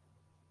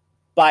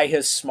by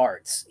his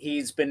smarts.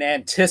 He's been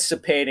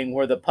anticipating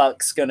where the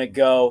puck's going to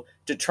go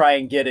to try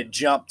and get a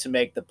jump to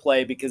make the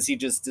play because he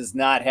just does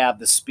not have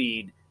the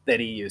speed that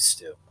he used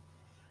to.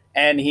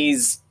 And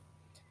he's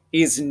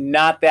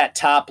not that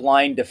top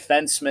line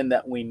defenseman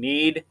that we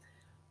need.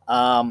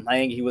 I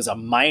think he was a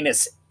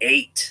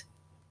 -8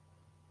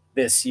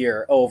 this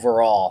year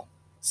overall.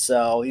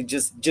 So he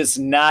just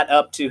not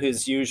up to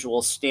his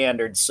usual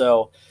standards.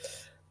 So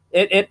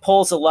it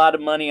pulls a lot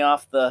of money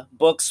off the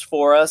books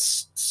for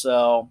us.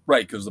 So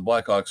right, because the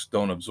Blackhawks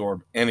don't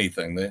absorb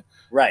anything.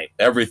 Right.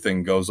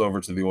 Everything goes over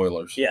to the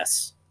Oilers.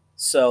 Yes.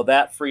 So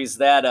that frees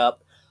that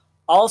up.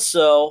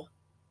 Also,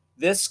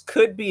 this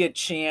could be a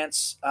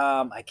chance.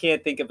 I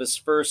can't think of his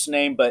first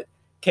name, but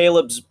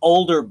Caleb's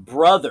older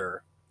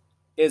brother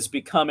is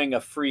becoming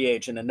a free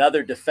agent,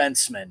 another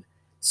defenseman.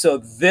 So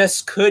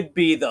this could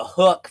be the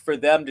hook for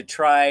them to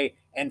try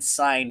and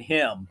sign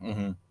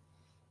him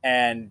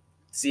and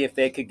see if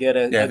they could get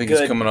a I think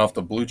he's coming off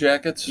the Blue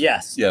Jackets.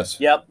 Yes.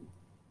 Yep.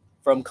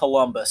 From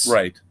Columbus.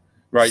 Right.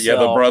 So,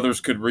 the brothers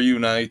could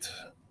reunite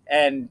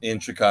and in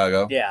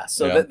Chicago. Yeah,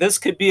 so this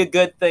could be a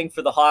good thing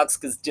for the Hawks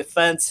because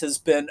defense has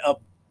been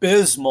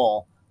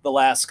abysmal the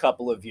last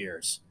couple of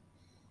years.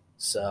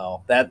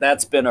 So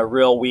that's been a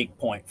real weak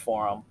point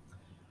for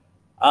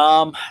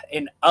them.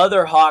 In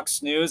other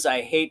Hawks news, I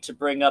hate to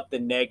bring up the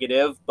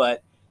negative,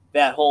 but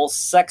that whole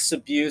sex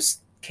abuse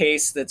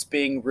case that's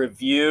being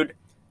reviewed,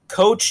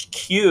 Coach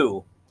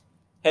Q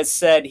has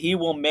said he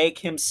will make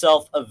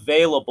himself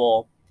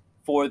available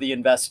for the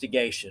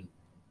investigation.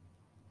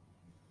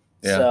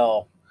 Yeah.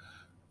 So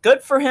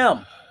good for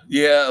him.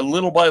 Yeah,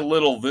 little by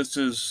little, this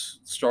is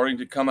starting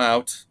to come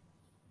out.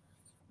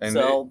 And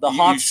so the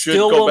Hawks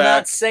still will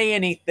not say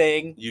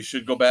anything. You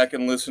should go back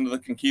and listen to the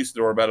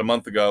Conquistador about a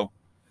month ago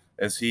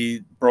as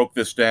he broke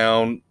this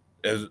down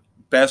as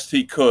best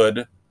he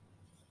could,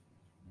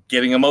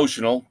 getting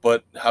emotional.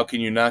 But how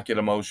can you not get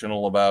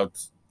emotional about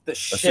a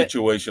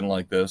situation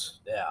like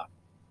this? Yeah.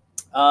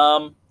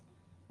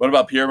 What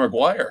about Pierre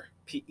Maguire?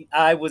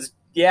 I was,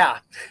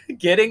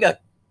 getting a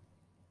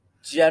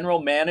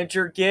general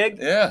manager gig.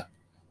 Yeah.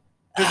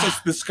 This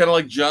is kind of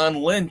like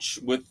John Lynch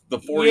with the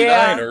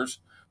 49ers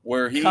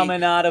where he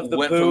coming out of the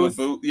went booth.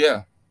 from the booth.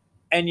 Yeah.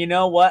 And you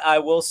know what? I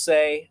will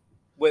say,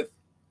 with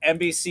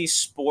NBC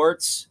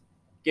Sports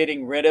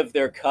getting rid of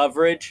their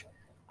coverage,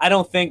 I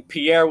don't think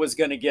Pierre was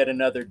going to get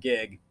another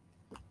gig.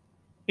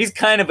 He's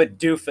kind of a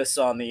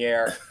doofus on the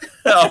air.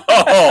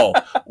 Oh,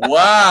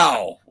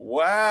 wow.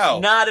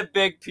 Not a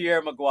big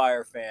Pierre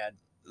Maguire fan.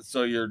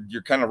 So you're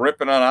kind of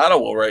ripping on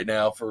Ottawa right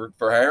now for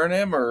hiring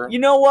him, or You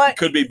know what?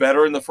 could be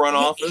better in the front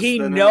office. He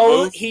than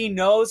knows in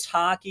the booth?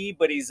 hockey,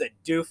 but he's a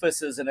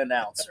doofus as an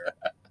announcer.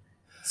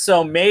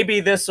 So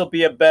maybe this will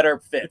be a better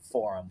fit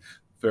for him.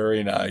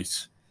 Very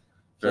nice.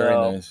 Very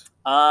So,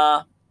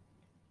 nice.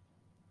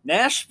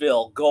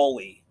 Nashville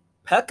goalie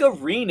Pekka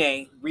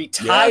Rinne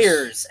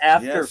retires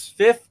after Yes.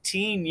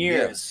 15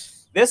 years.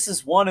 Yes. This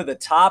is one of the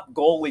top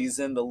goalies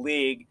in the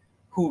league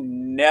who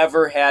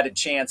never had a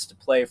chance to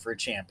play for a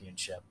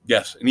championship.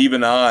 Yes, and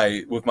even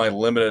I, with my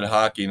limited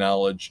hockey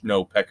knowledge,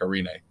 know Pekka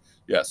Rinne.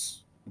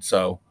 Yes.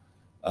 So,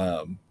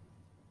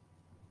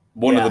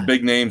 one of the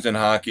big names in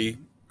hockey,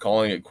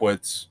 calling it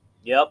quits.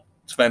 Yep.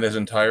 Spent his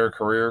entire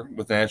career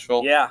with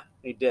Nashville. Yeah,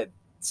 he did.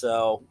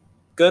 So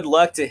good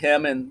luck to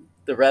him and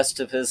the rest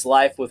of his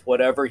life with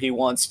whatever he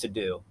wants to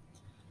do.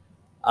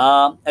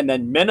 And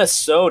then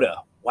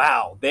Minnesota,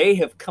 wow, they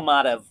have come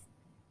out of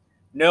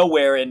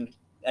nowhere in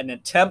an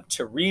attempt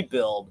to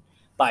rebuild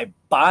by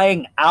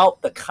buying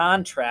out the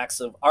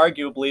contracts of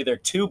arguably their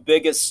two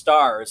biggest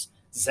stars,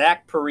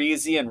 Zach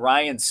Parise and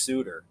Ryan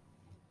Suter.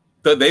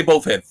 They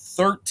both had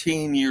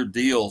 13-year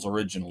deals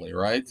originally,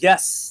 right?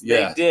 Yes,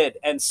 Yeah. they did.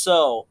 And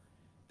so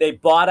they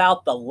bought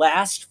out the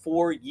last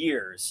 4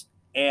 years,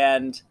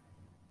 and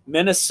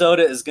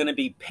Minnesota is going to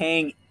be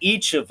paying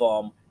each of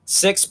them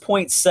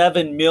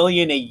 $6.7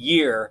 million a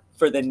year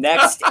for the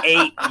next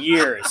 8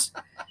 years.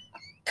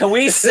 Can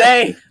we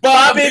say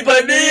Bobby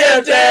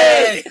Bonilla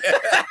Day?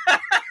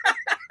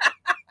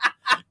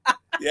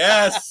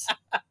 Yes.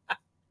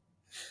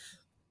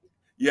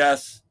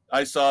 Yes,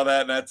 I saw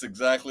that, and that's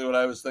exactly what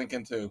I was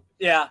thinking too.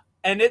 Yeah,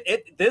 and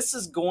this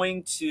is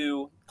going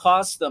to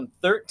cost them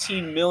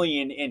 $13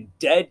 million in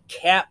dead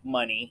cap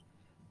money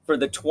for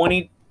the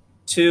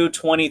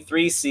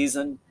 22-23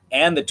 season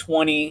and the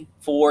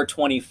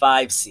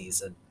 24-25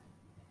 season.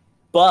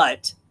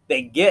 But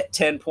they get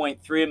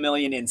 $10.3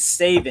 million in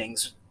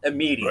savings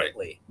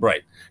immediately.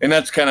 Right. And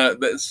that's kind of,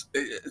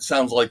 it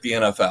sounds like the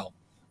NFL,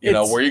 you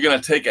know, where you're going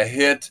to take a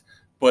hit,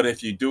 but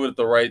if you do it at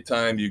the right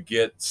time, you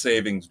get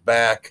savings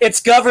back.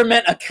 It's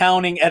government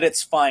accounting at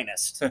its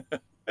finest.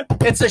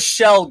 It's a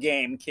shell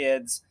game,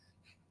 kids.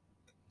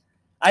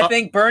 I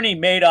think Bernie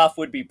Madoff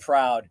would be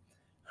proud.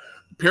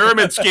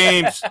 Pyramid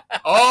schemes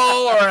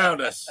all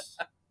around us.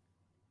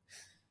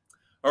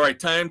 All right,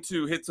 time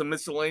to hit some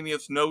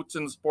miscellaneous notes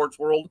in the sports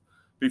world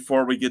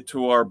before we get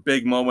to our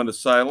big moment of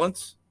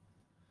silence.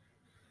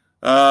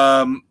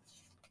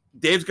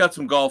 Dave's got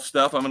some golf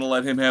stuff. I'm going to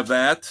let him have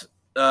that.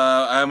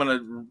 I'm going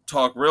to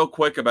talk real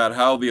quick about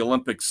how the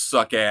Olympics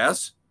suck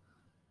ass.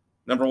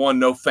 Number one,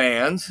 no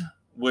fans,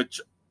 which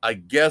I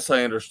guess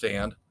I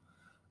understand.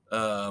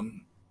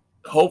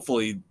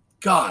 Hopefully,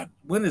 God,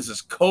 when is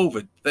this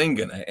COVID thing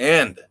going to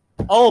end?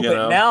 Oh,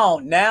 but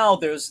now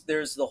there's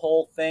the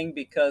whole thing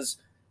because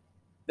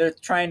they're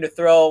trying to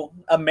throw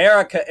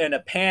America in a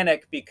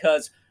panic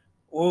because,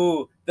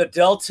 the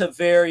Delta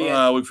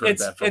variant. We've heard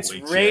that for it's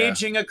weeks,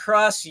 raging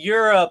across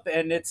Europe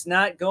and it's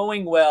not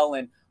going well.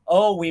 And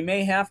we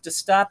may have to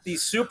stop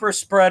these super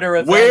spreader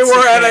events. We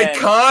were at a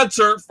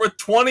concert for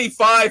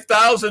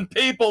 25,000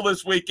 people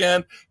this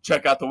weekend.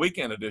 Check out the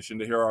weekend edition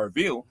to hear our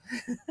view.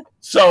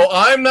 So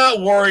I'm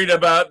not worried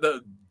about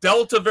the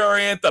Delta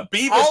variant, the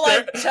Beavis,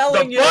 the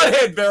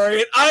Butthead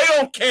variant. I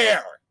don't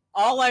care.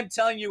 All I'm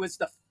telling you is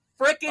the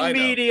freaking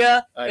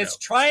media is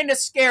trying to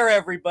scare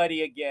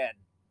everybody again.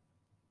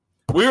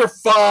 We're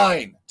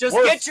fine.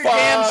 We're get your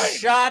damn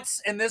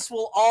shots, and this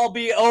will all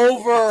be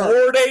over.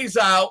 4 days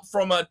out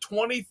from a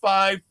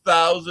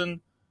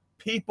 25,000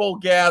 people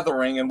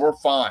gathering, and we're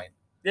fine.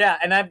 Yeah,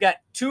 and I've got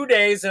 2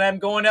 days, and I'm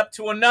going up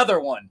to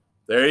another one.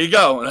 There you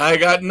go. And I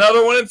got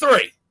another one in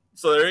 3.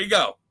 So there you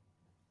go.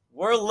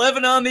 We're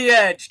living on the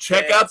edge.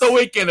 Check out the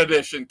weekend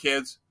edition,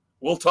 kids.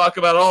 We'll talk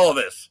about all of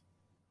this.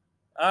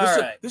 All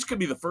right. This could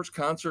be the first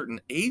concert in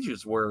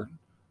ages where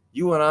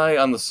you and I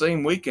on the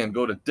same weekend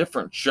go to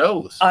different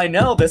shows. I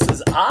know. This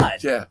is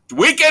odd. Yeah.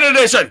 Weekend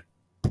edition.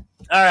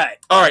 All right.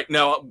 All right.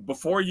 Now,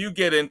 before you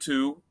get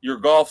into your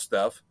golf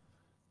stuff,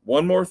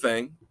 one more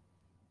thing.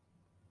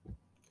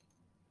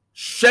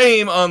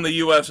 Shame on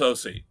the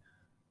USOC.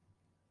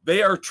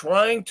 They are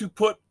trying to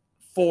put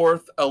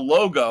forth a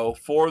logo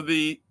for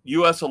the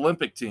U.S.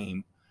 Olympic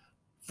team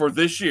for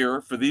this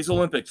year, for these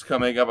Olympics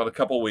coming up in a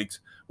couple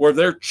weeks, where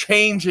they're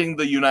changing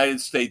the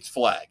United States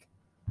flag.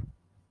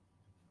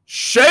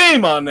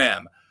 Shame on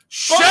them.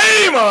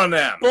 Shame on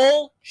them.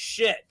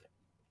 Bullshit.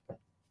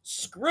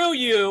 Screw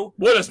you.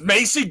 What, does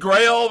Macy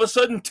Gray all of a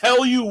sudden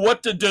tell you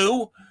what to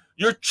do?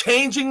 You're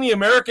changing the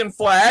American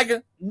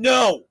flag?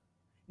 No.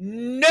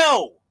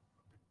 No.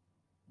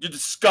 You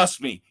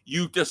disgust me.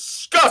 You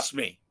disgust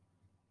me.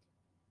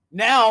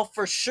 Now,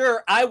 for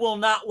sure, I will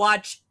not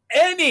watch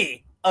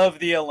any of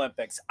the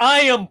Olympics.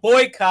 I am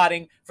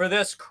boycotting for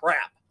this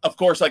crap. Of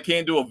course, I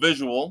can't do a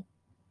visual.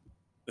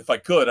 If I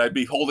could, I'd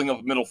be holding up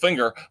a middle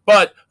finger.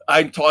 But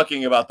I'm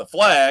talking about the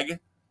flag.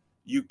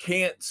 You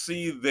can't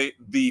see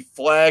the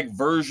flag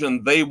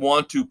version they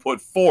want to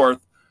put forth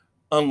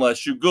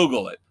unless you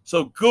Google it.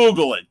 So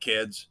Google it,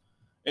 kids,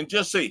 and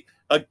just see.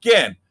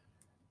 Again,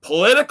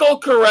 political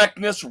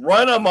correctness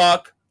run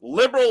amok,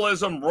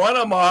 liberalism run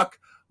amok.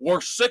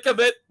 We're sick of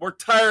it. We're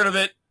tired of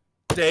it.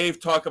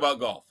 Dave, talk about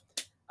golf.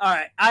 All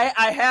right,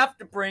 I have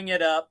to bring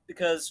it up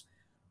because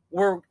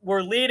we're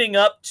leading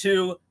up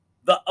to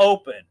the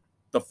Open.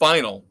 The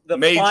final The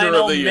major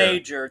final of the year.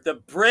 major, the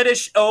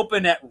British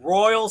Open at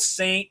Royal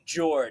St.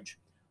 George.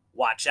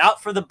 Watch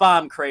out for the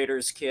bomb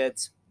craters,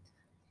 kids.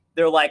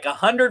 They're like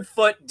 100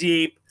 foot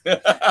deep,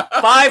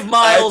 5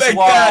 miles I think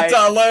wide. that's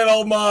a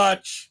little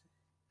much.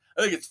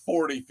 I think it's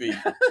 40 feet.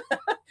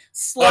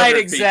 Slight 100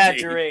 feet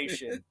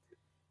exaggeration.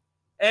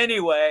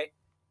 Anyway,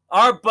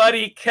 our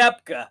buddy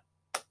Koepka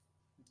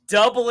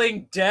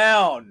doubling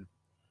down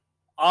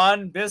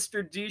on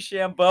Mr.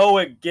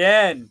 DeChambeau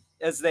again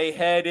as they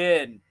head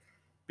in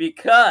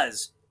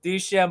because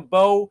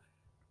DeChambeau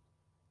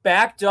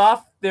backed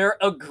off their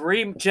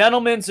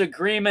gentleman's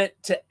agreement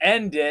to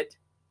end it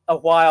a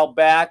while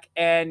back,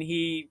 and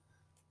he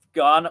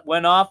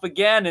went off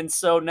again, and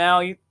so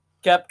now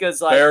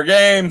Koepka's like, Fair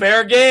game.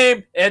 fair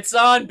game, it's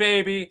on,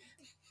 baby.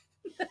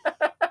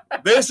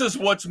 This is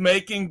what's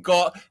making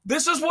golf.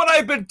 This is what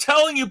I've been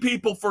telling you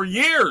people for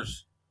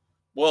years.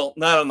 Well,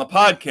 not on the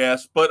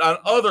podcast, but on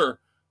other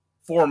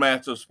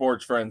formats of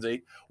Sports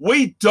Frenzy.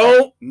 We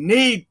don't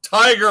need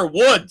Tiger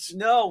Woods.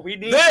 No, we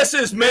need This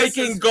is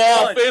making is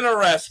golf fun.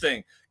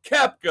 interesting.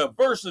 Koepka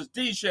versus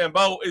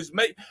DeChambeau is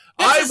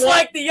This is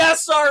like the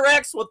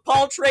SRX with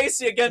Paul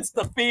Tracy against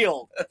the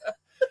field.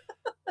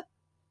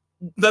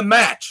 the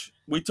match.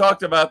 We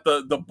talked about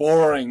the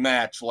boring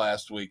match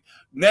last week.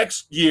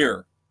 Next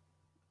year,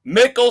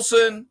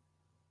 Mickelson,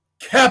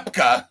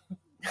 Koepka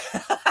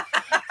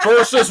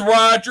versus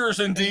Rogers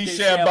and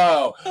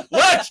DeChambeau.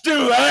 Let's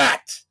do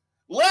that.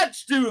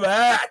 Let's do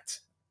that.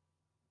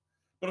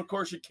 But of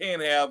course, you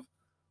can't have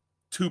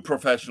two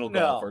professional No.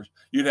 golfers.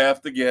 You'd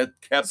have to get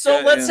Koepka.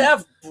 So let's and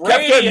have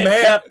Brady and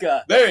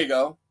Koepka. There you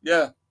go.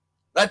 Yeah,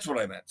 that's what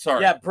I meant.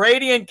 Sorry. Yeah,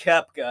 Brady and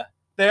Koepka.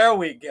 There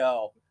we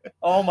go.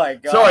 Oh my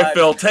God. Sorry,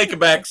 Phil. Take a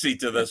back seat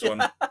to this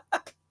one.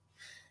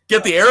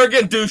 Get the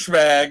arrogant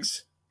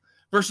douchebags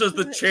versus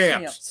the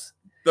champs,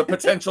 the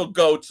potential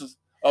goats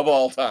of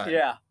all time.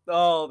 Yeah.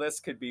 Oh, this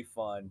could be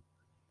fun.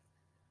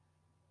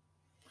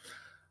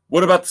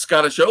 What about the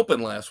Scottish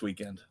Open last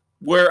weekend,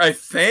 where a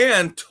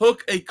fan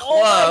took a Oh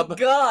my club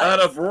God. out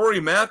of Rory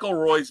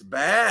McIlroy's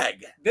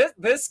bag?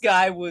 This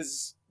guy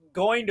was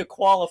going to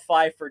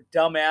qualify for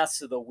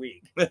Dumbass of the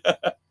Week.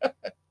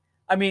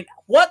 I mean,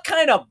 what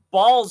kind of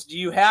balls do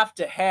you have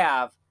to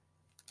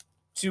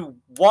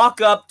walk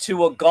up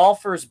to a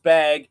golfer's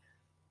bag,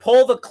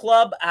 pull the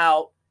club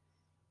out,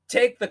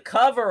 take the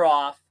cover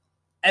off,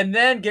 and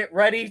then get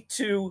ready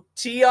to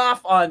tee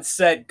off on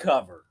said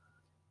cover?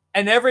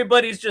 And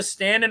everybody's just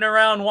standing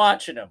around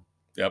watching him.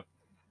 Yep.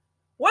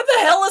 What the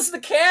hell is the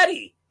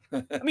caddy?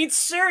 I mean,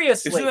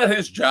 seriously. Isn't that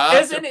his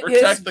job Isn't to it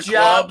protect his the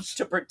job clubs?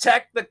 to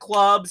protect the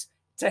clubs,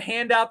 to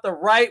hand out the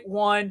right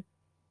one?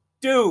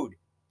 Dude,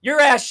 your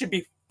ass should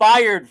be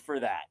fired for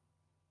that.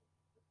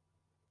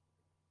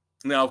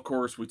 Now, of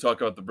course, we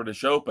talk about the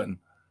British Open.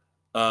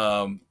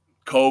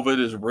 COVID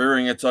is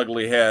rearing its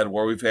ugly head,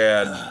 where we've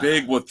had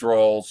big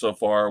withdrawals so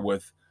far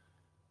with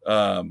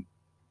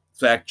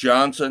Zach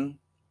Johnson,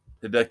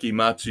 Hideki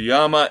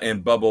Matsuyama,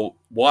 and Bubba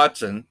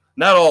Watson.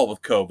 Not all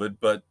with COVID,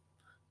 but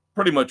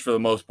pretty much for the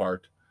most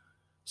part.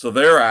 So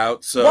they're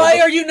out. So Why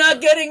are you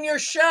not getting your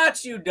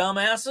shots, you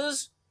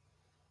dumbasses?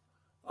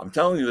 I'm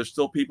telling you, there's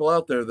still people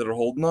out there that are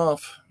holding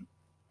off.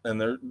 And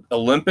they're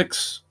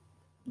Olympics.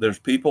 There's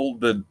people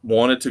that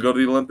wanted to go to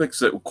the Olympics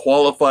that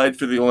qualified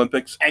for the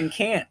Olympics And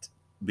can't.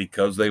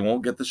 because they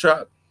won't get the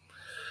shot.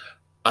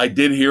 I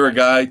did hear a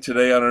guy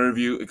today on an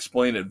interview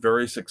explain it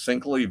very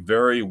succinctly,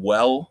 very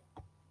well.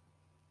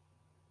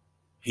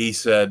 He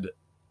said,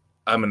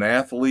 I'm an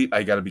athlete.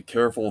 I got to be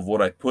careful of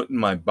what I put in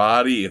my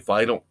body. If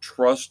I don't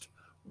trust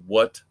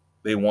what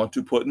they want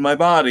to put in my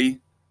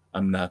body,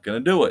 I'm not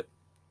going to do it.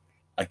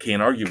 I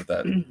can't argue with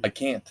that. I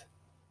can't.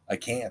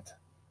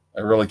 I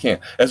really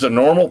can't. As a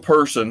normal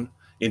person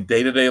in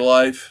day-to-day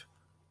life,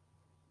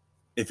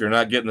 if you're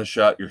not getting the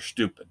shot, you're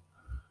stupid.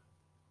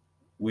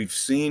 We've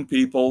seen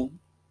people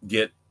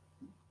get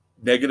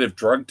negative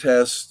drug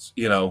tests,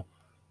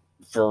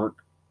 for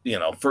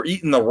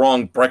eating the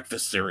wrong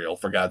breakfast cereal,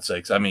 for God's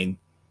sakes. I mean,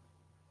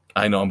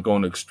 I know I'm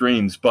going to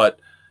extremes, but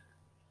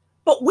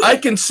I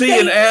can see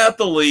an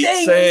athlete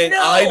saying,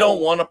 I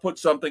don't want to put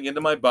something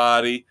into my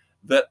body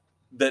that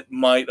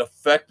might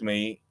affect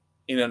me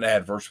in an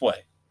adverse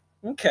way.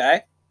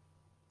 Okay.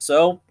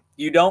 So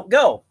you don't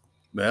go.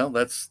 Well,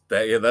 that is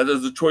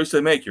the choice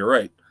they make. You're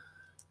right.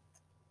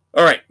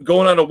 All right,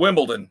 going on to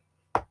Wimbledon.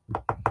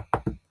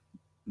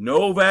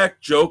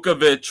 Novak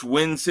Djokovic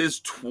wins his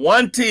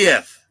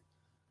 20th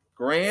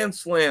Grand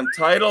Slam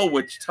title,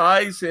 which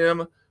ties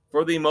him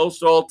for the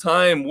most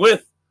all-time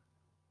with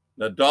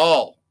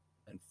Nadal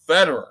and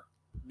Federer.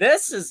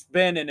 This has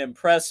been an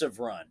impressive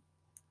run.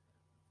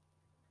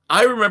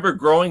 I remember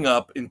growing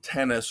up in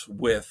tennis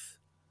with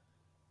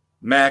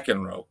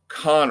McEnroe,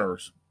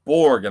 Connors,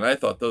 Borg, and I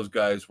thought those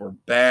guys were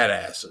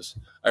badasses.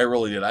 I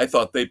really did. I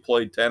thought they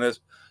played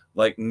tennis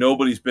like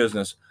nobody's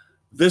business.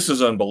 This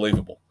is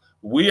unbelievable.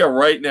 We are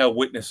right now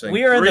witnessing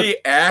three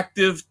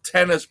active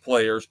tennis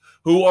players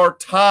who are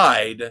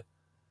tied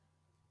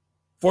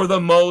for the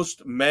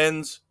most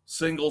men's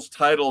singles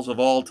titles of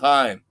all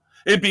time.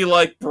 It'd be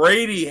like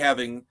Brady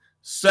having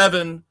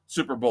 7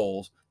 Super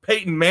Bowls,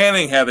 Peyton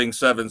Manning having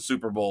 7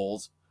 Super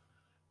Bowls,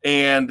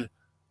 and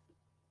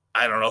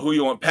I don't know who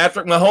you want,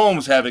 Patrick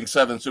Mahomes having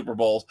 7 Super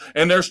Bowls,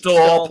 and they're still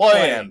all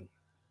playing.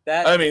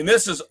 I mean,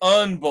 this is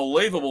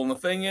unbelievable. And the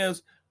thing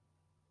is,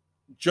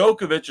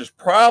 Djokovic is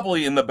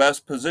probably in the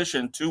best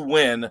position to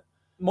win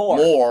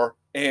more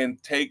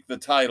and take the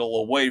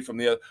title away from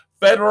the other.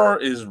 Federer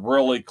is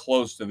really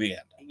close to the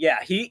end.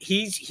 Yeah,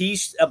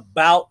 he's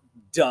about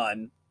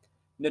done.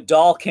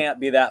 Nadal can't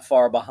be that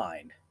far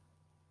behind.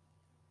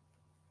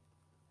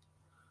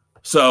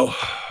 So,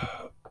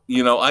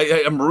 you know,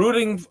 I'm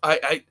rooting.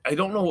 I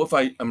don't know if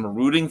I'm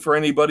rooting for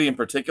anybody in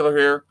particular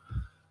here,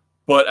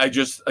 but I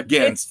just,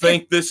 again,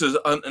 think this is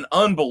an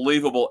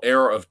unbelievable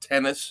era of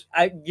tennis.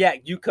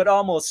 You could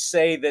almost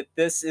say that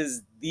this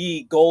is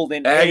the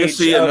golden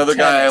Agassi, age of another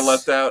tennis. guy I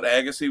left out.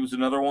 Agassi was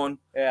another one.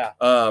 Yeah.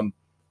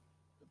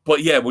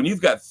 But yeah, when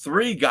you've got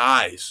 3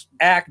 guys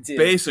active,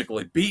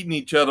 basically beating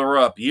each other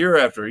up year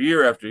after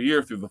year after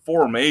year through the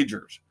 4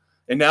 majors,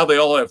 and now they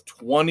all have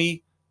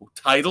 20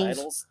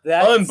 titles.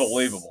 That's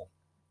unbelievable.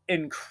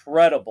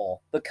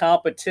 Incredible. The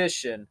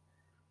competition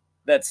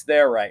that's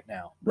there right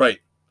now. Right.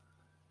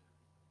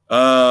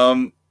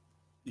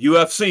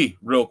 UFC,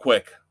 real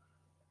quick.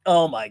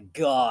 Oh my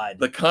God.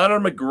 The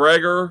Conor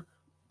McGregor,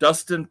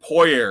 Dustin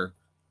Poirier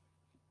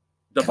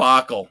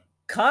debacle.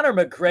 Conor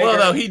McGregor. Well,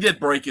 no, he did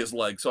break his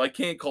leg, so I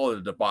can't call it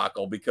a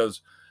debacle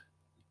because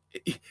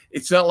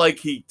it's not like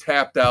he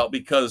tapped out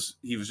because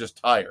he was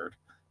just tired.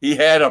 He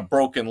had a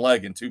broken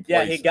leg in 2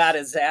 places. Yeah, he got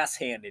his ass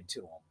handed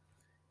to him.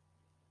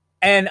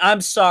 And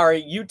I'm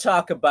sorry, you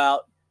talk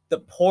about the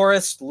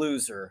poorest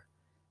loser,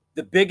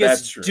 the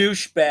biggest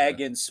douchebag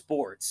in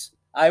sports.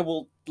 I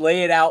will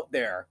lay it out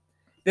there.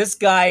 This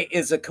guy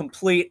is a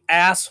complete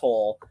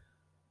asshole.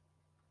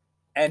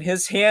 And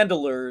his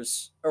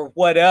handlers or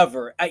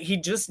whatever, he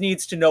just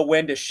needs to know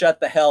when to shut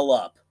the hell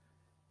up.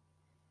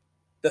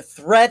 The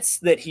threats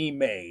that he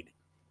made,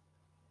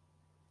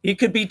 he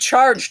could be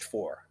charged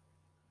for.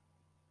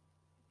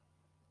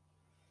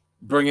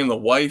 Bringing the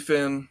wife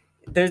in.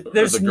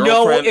 There's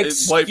no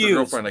excuse. Wife or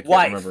girlfriend, I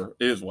can't remember.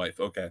 It is wife,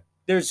 okay.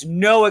 There's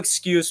no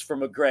excuse for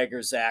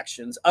McGregor's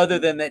actions other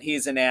than that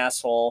he's an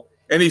asshole.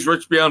 And he's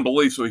rich beyond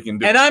belief, so he can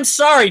do it. And I'm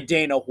sorry,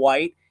 Dana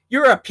White.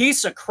 You're a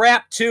piece of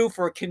crap, too,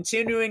 for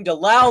continuing to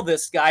allow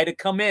this guy to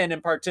come in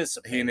and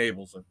participate. He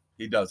enables him.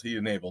 He does. He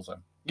enables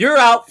him. You're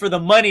out for the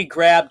money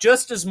grab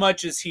just as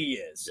much as he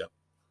is. Yep.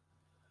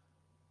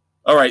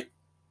 All right.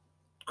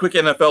 Quick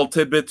NFL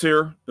tidbits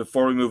here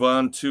before we move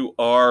on to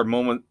our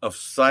moment of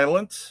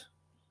silence.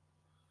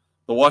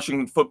 The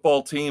Washington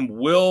football team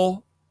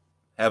will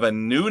have a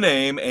new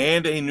name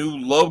and a new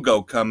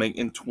logo coming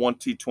in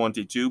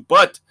 2022,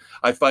 but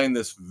I find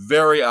this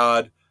very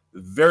odd,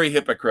 very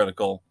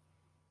hypocritical.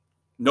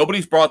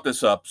 Nobody's brought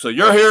this up, so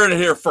you're hearing it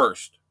here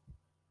first.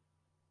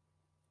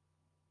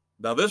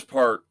 Now, this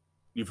part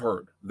you've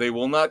heard. They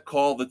will not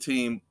call the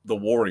team the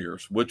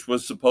Warriors, which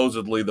was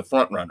supposedly the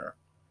front runner.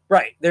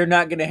 Right. They're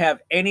not going to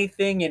have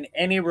anything in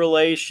any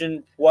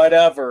relation,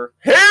 whatever.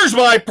 Here's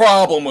my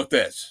problem with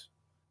this.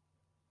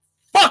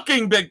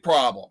 Fucking big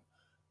problem.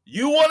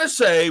 You want to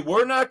say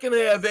we're not going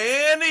to have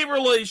any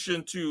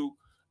relation to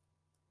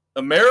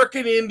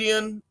American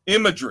Indian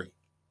imagery.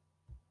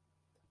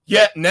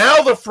 Yet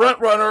now the front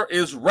runner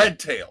is Red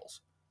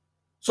Tails.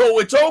 So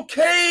it's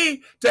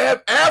okay to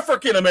have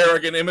African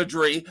American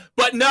imagery,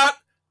 but not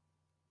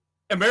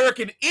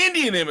American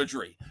Indian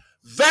imagery.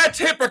 That's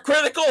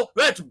hypocritical.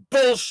 That's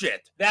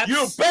bullshit.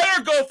 You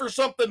better go for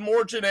something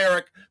more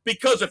generic,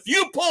 because if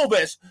you pull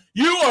this,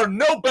 you are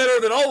no better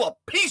than all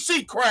the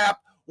PC crap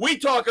we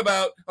talk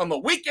about on the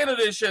Weekend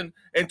Edition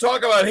and talk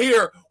about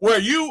here, where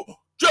you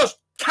just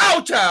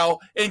kowtow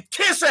and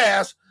kiss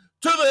ass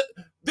to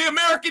the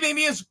American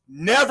Indians.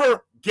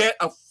 Never get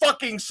a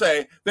fucking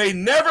say. They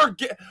never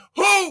get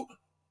who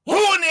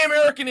in the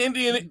American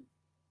Indian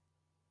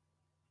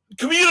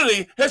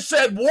community has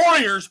said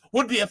Warriors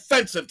would be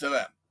offensive to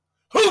them?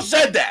 Who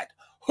said that?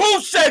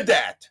 Who said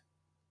that?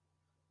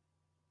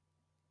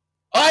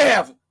 I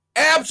have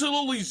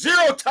absolutely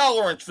zero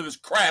tolerance for this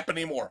crap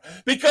anymore,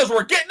 because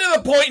we're getting to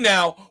the point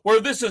now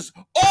where this is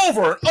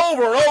over and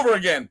over and over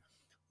again.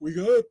 We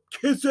gotta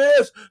kiss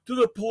ass to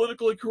the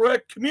politically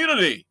correct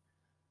community.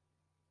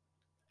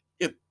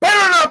 It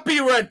better not be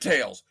Red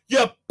Tails.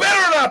 You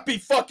better not be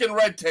fucking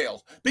Red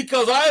Tails,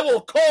 because I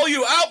will call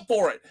you out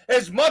for it.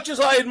 As much as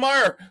I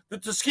admire the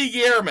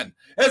Tuskegee Airmen,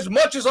 as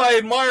much as I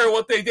admire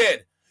what they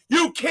did,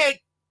 You can't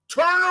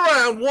turn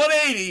around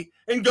 180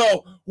 and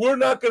go, we're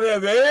not going to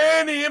have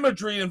any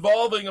imagery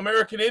involving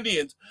American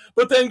Indians,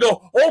 but then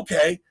go,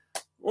 okay,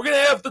 we're going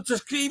to have the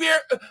Tuskegee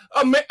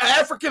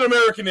African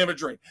American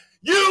imagery.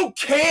 You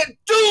can't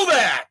do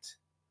that.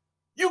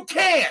 You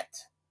can't.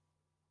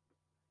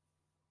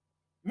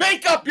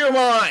 Make up your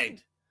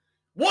mind.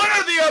 One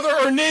or the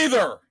other or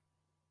neither.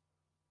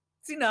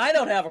 See, now I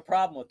don't have a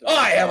problem with this.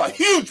 I have a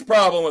huge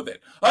problem with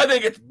it. I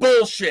think it's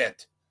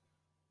bullshit.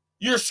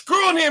 You're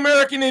screwing the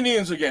American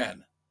Indians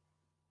again.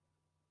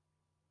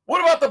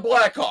 What about the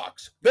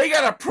Blackhawks? They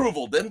got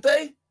approval, didn't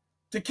they,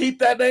 to keep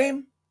that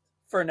name?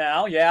 For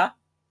now, yeah.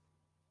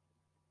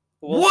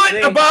 What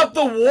see. About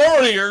the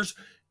Warriors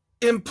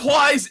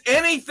implies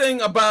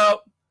anything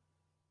about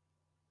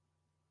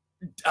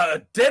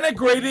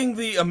denigrating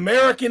the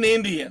American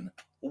Indian?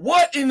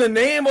 What in the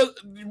name of...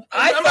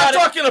 I'm not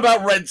talking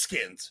about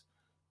Redskins.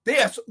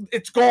 Yes,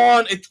 it's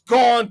gone,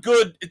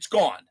 good, it's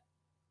gone.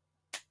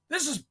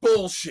 This is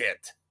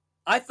bullshit.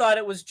 I thought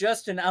it was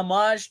just an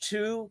homage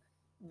to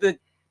the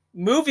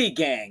movie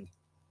gang.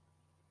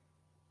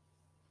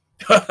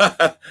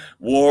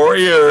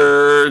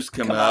 Warriors,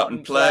 come out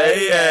and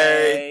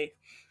play.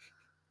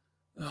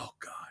 Oh,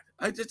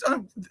 God.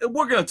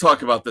 We're going to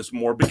talk about this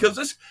more because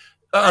this...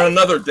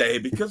 another day,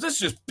 because this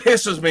just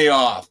pisses me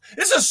off.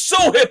 This is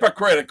so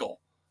hypocritical.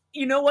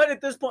 You know what?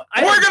 At this point,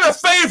 we're going to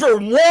favor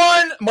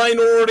one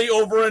minority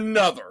over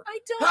another.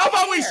 How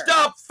about care. We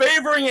stop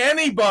favoring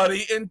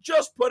anybody and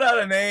just put out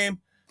a name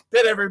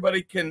that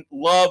everybody can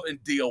love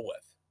and deal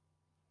with?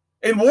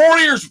 And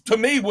Warriors, to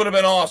me, would have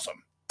been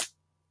awesome.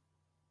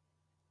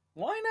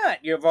 Why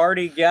not? You've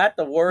already got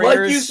the Warriors.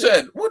 Like you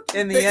said,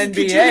 in the NBA.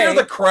 Did you hear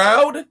the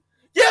crowd?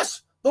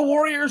 Yes, the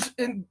Warriors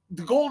and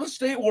the Golden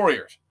State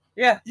Warriors.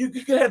 Yeah. You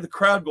could have the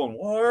crowd going,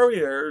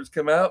 Warriors,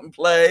 come out and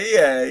play.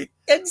 Yay.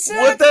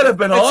 Exactly. Would that have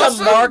been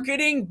awesome? It's a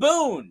marketing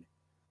boon.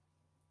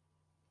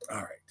 All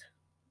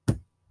right.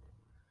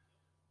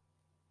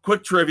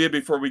 Quick trivia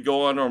before we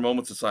go on to our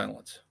moments of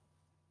silence.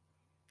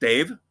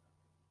 Dave,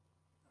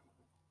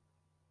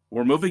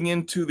 we're moving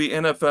into the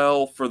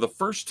NFL for the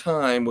first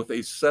time with a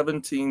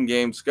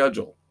 17-game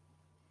schedule.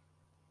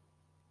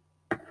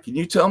 Can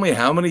you tell me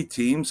how many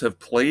teams have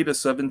played a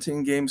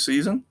 17-game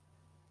season?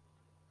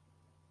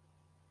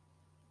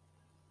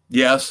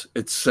 Yes,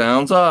 it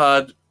sounds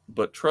odd,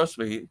 but trust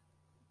me.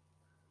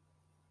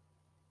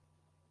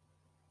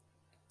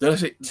 Did I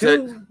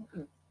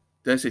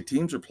say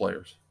teams or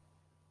players?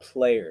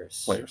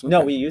 Players. Players. Okay.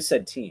 No, you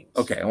said teams.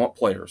 Okay, I want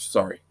players.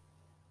 Sorry.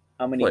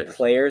 How many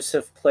players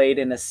have played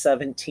in a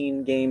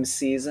 17-game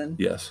season?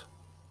 Yes.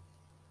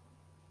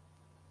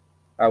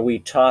 Are we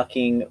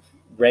talking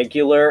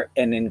regular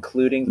and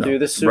including through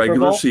the Super Bowl?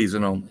 Regular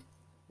season only.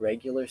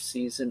 Regular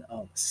season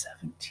only.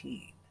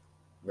 17.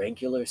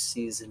 Regular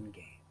season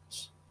games.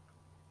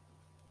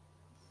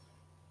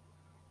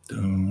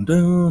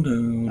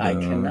 I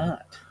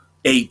cannot.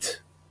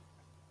 8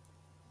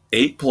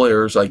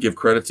 players. I give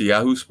credit to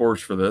Yahoo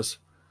Sports for this.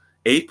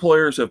 8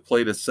 players have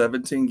played a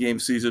 17-game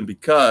season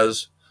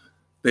because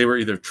they were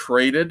either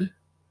traded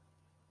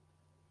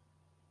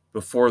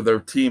before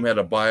their team had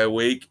a bye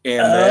week,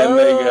 and then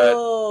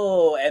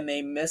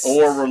they missed,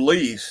 or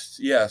released.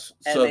 Yes,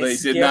 so they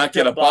did not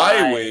get a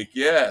bye week.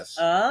 Yes.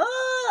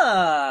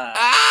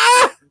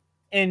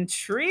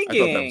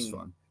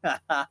 Intriguing. I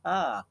thought that was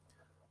fun.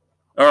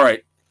 All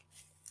right.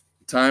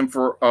 Time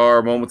for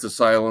our moments of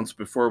silence.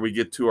 Before we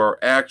get to our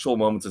actual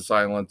moments of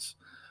silence,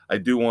 I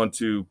do want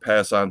to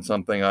pass on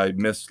something I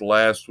missed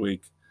last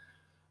week.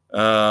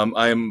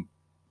 I'm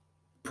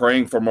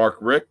praying for Mark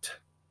Richt,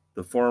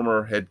 the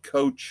former head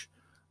coach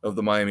of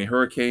the Miami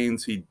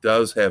Hurricanes. He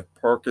does have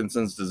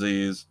Parkinson's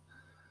disease.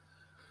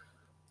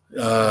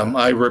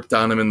 I ripped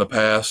on him in the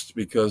past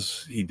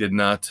because he did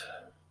not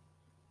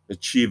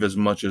achieve as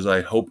much as I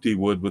hoped he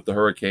would with the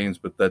Hurricanes,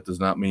 but that does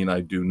not mean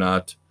I do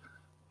not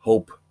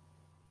hope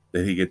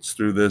that he gets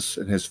through this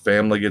and his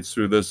family gets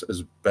through this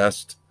as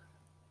best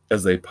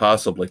as they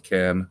possibly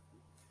can.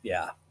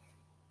 Yeah.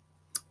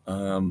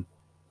 Now,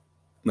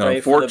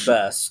 pray for the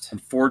best.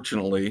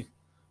 Unfortunately,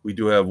 we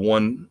do have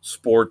one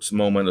sports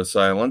moment of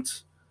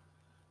silence.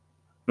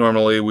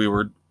 Normally, we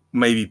would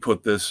maybe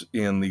put this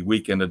in the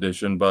weekend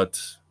edition, but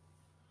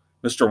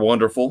Mr.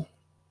 Wonderful,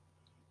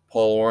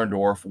 Paul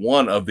Orndorff,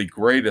 one of the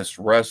greatest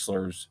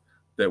wrestlers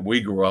that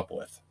we grew up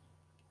with,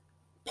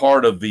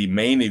 part of the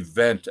main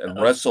event at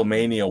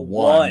WrestleMania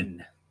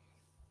 1.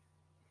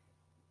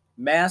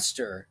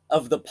 Master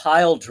of the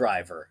pile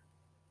driver.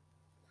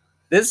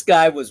 This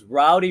guy was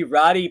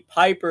Roddy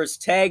Piper's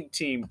tag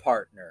team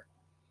partner.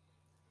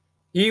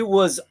 He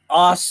was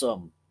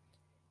awesome.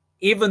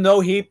 Even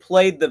though he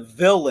played the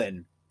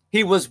villain,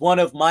 he was one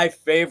of my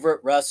favorite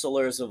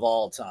wrestlers of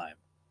all time.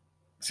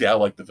 See, I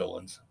like the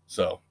villains.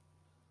 So,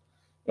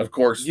 of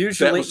course,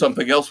 that was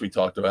something else we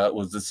talked about.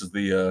 This is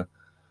the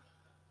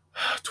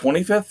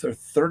 25th or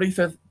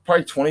 35th,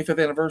 probably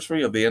 25th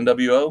anniversary of the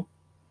NWO.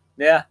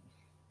 Yeah.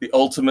 The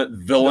ultimate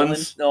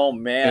villains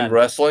in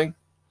wrestling.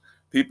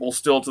 People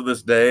still to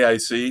this day, I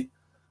see,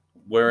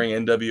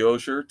 wearing NWO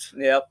shirts.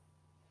 Yep.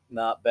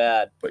 Not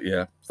bad. But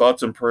yeah,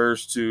 thoughts and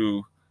prayers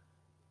to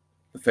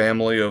the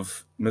family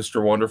of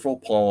Mr. Wonderful,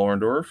 Paul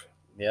Orndorff.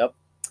 Yep.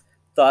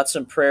 Thoughts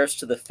and prayers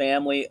to the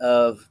family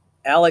of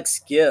Alex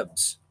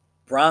Gibbs,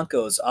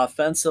 Broncos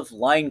offensive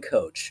line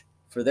coach,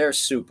 for their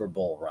Super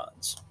Bowl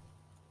runs.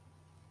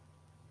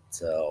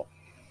 So,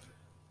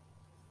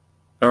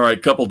 all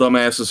right, couple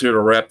dumbasses here to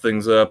wrap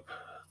things up.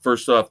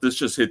 First off, this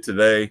just hit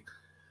today.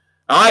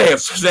 I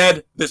have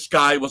said this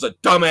guy was a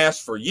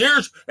dumbass for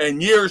years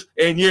and years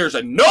and years,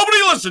 and nobody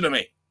listened to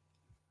me.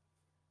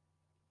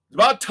 It's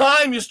about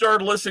time you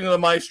started listening to the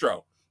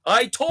maestro.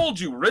 I told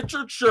you,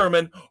 Richard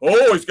Sherman,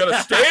 he's got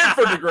a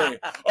Stanford degree.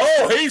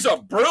 He's a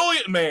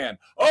brilliant man.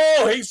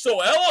 He's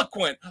so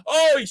eloquent.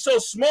 He's so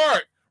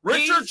smart.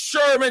 Richard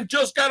Sherman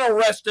just got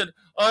arrested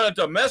on a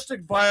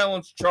domestic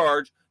violence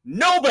charge.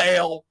 No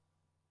bail.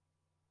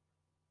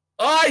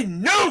 I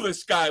knew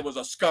this guy was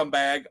a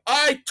scumbag.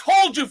 I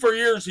told you for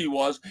years he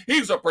was.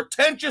 He's a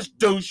pretentious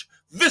douche.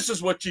 This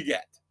is what you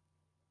get.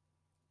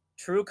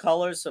 True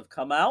colors have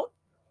come out?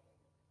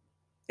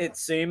 It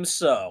seems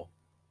so.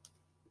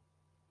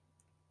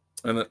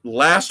 And the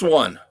last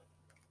one,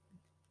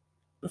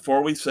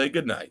 before we say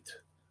goodnight.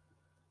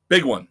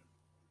 Big one.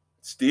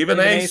 Stephen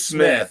A.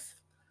 Smith.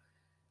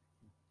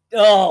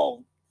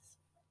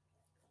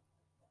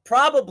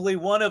 Probably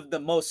one of the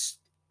most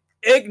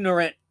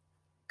ignorant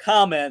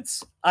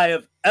comments I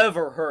have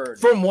ever heard.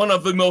 From one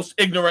of the most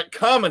ignorant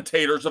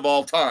commentators of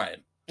all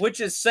time. Which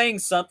is saying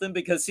something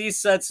because he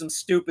said some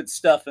stupid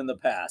stuff in the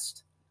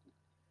past.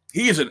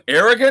 He is an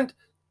arrogant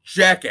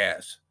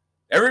jackass.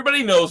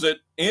 Everybody knows it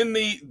in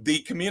the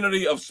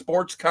community of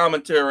sports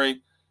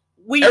commentary.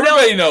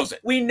 Everybody knows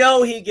it. We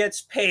know he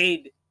gets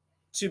paid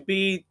to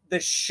be the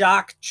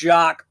shock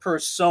jock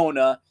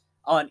persona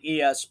on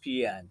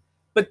ESPN.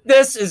 But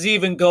this is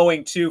even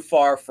going too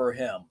far for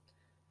him.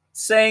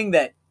 Saying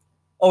that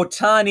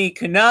Ohtani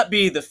cannot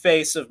be the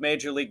face of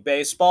Major League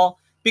Baseball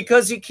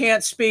because he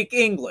can't speak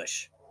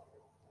English.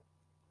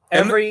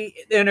 Every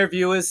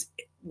interview is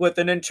with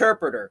an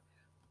interpreter.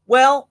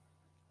 Well,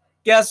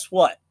 guess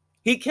what?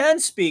 He can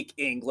speak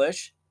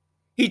English.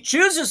 He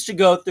chooses to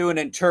go through an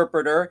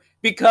interpreter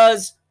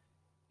because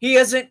he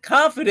isn't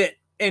confident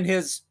in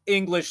his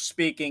English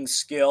speaking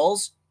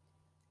skills,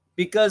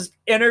 because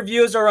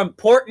interviews are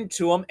important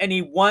to him and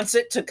he wants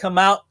it to come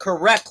out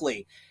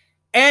correctly.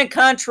 And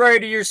contrary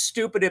to your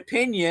stupid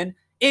opinion,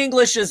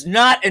 English is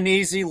not an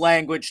easy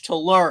language to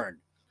learn.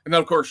 And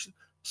then, of course,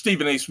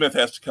 Stephen A. Smith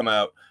has to come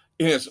out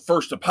in his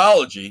first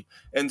apology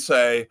and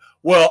say,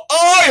 well,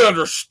 I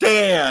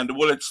understand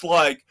what it's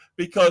like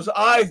because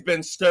I've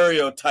been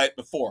stereotyped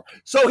before.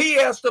 So he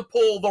has to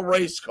pull the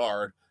race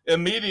card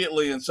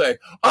immediately and say,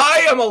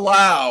 I am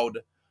allowed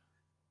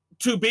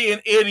to be an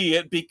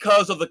idiot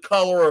because of the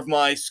color of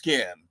my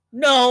skin.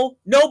 No,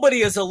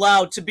 nobody is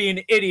allowed to be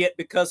an idiot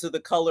because of the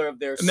color of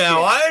their skin.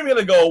 Now, I'm going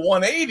to go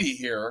 180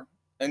 here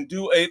and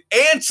do an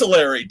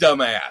ancillary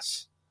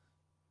dumbass,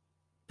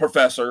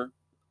 Professor.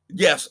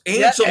 Yes,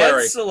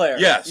 ancillary.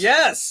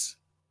 Yes.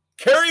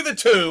 Carry the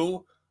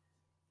 2,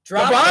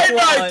 divide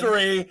by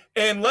 3,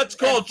 and let's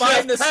call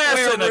Jeff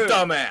Passan a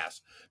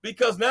dumbass.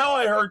 Because now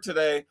I heard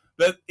today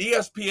that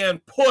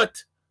ESPN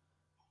put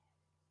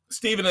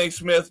Stephen A.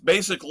 Smith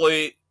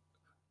basically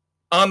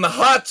on the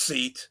hot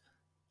seat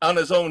on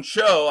his own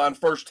show on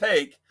First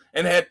Take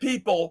and had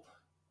people,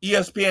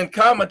 ESPN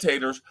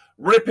commentators,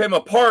 rip him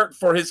apart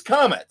for his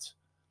comments.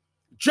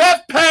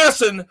 Jeff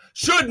Passan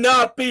should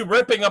not be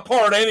ripping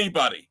apart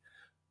anybody.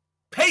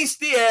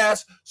 Pasty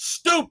ass,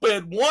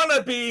 stupid,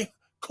 wannabe,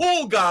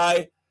 cool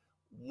guy,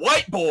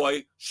 white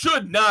boy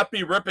should not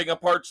be ripping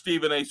apart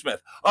Stephen A.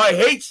 Smith. I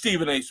hate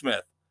Stephen A.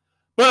 Smith,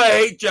 but I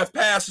hate Jeff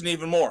Passan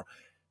even more.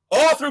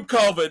 All through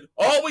COVID,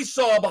 all we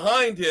saw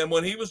behind him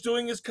when he was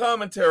doing his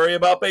commentary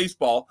about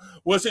baseball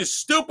was his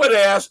stupid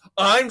ass,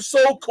 I'm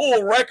so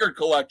cool record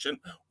collection,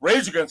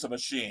 Rage Against the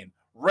Machine,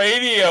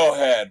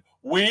 Radiohead,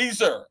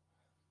 Weezer.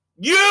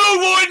 You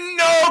wouldn't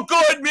know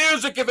good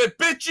music if it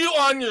bit you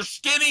on your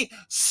skinny,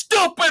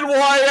 stupid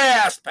white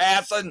ass,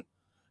 Passan.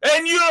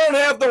 And you don't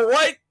have the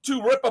right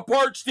to rip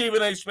apart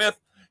Stephen A. Smith.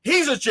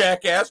 He's a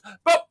jackass,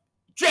 but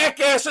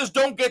jackasses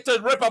don't get to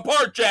rip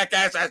apart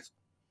jackasses.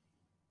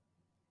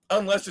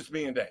 Unless it's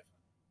me and Dave.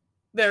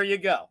 There you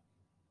go.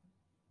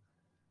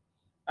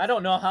 I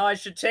don't know how I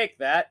should take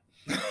that.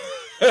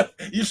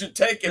 You should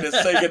take it and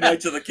say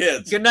goodnight to the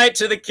kids. Good night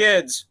to the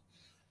kids.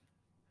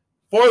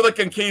 For the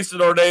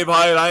Conquistador Dave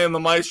Hyatt, I am the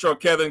Maestro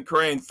Kevin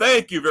Crane.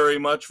 Thank you very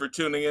much for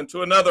tuning in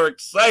to another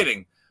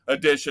exciting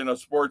edition of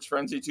Sports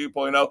Frenzy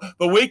 2.0.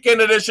 The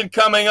weekend edition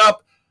coming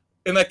up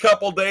in a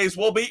couple days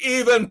will be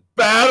even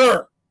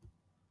better.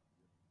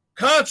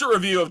 Concert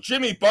review of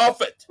Jimmy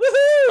Buffett.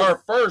 Woohoo!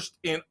 Our first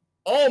in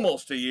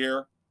almost a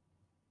year.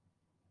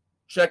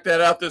 Check that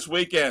out this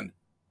weekend.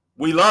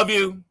 We love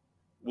you.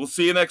 We'll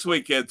see you next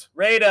week, kids.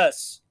 Rate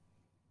us.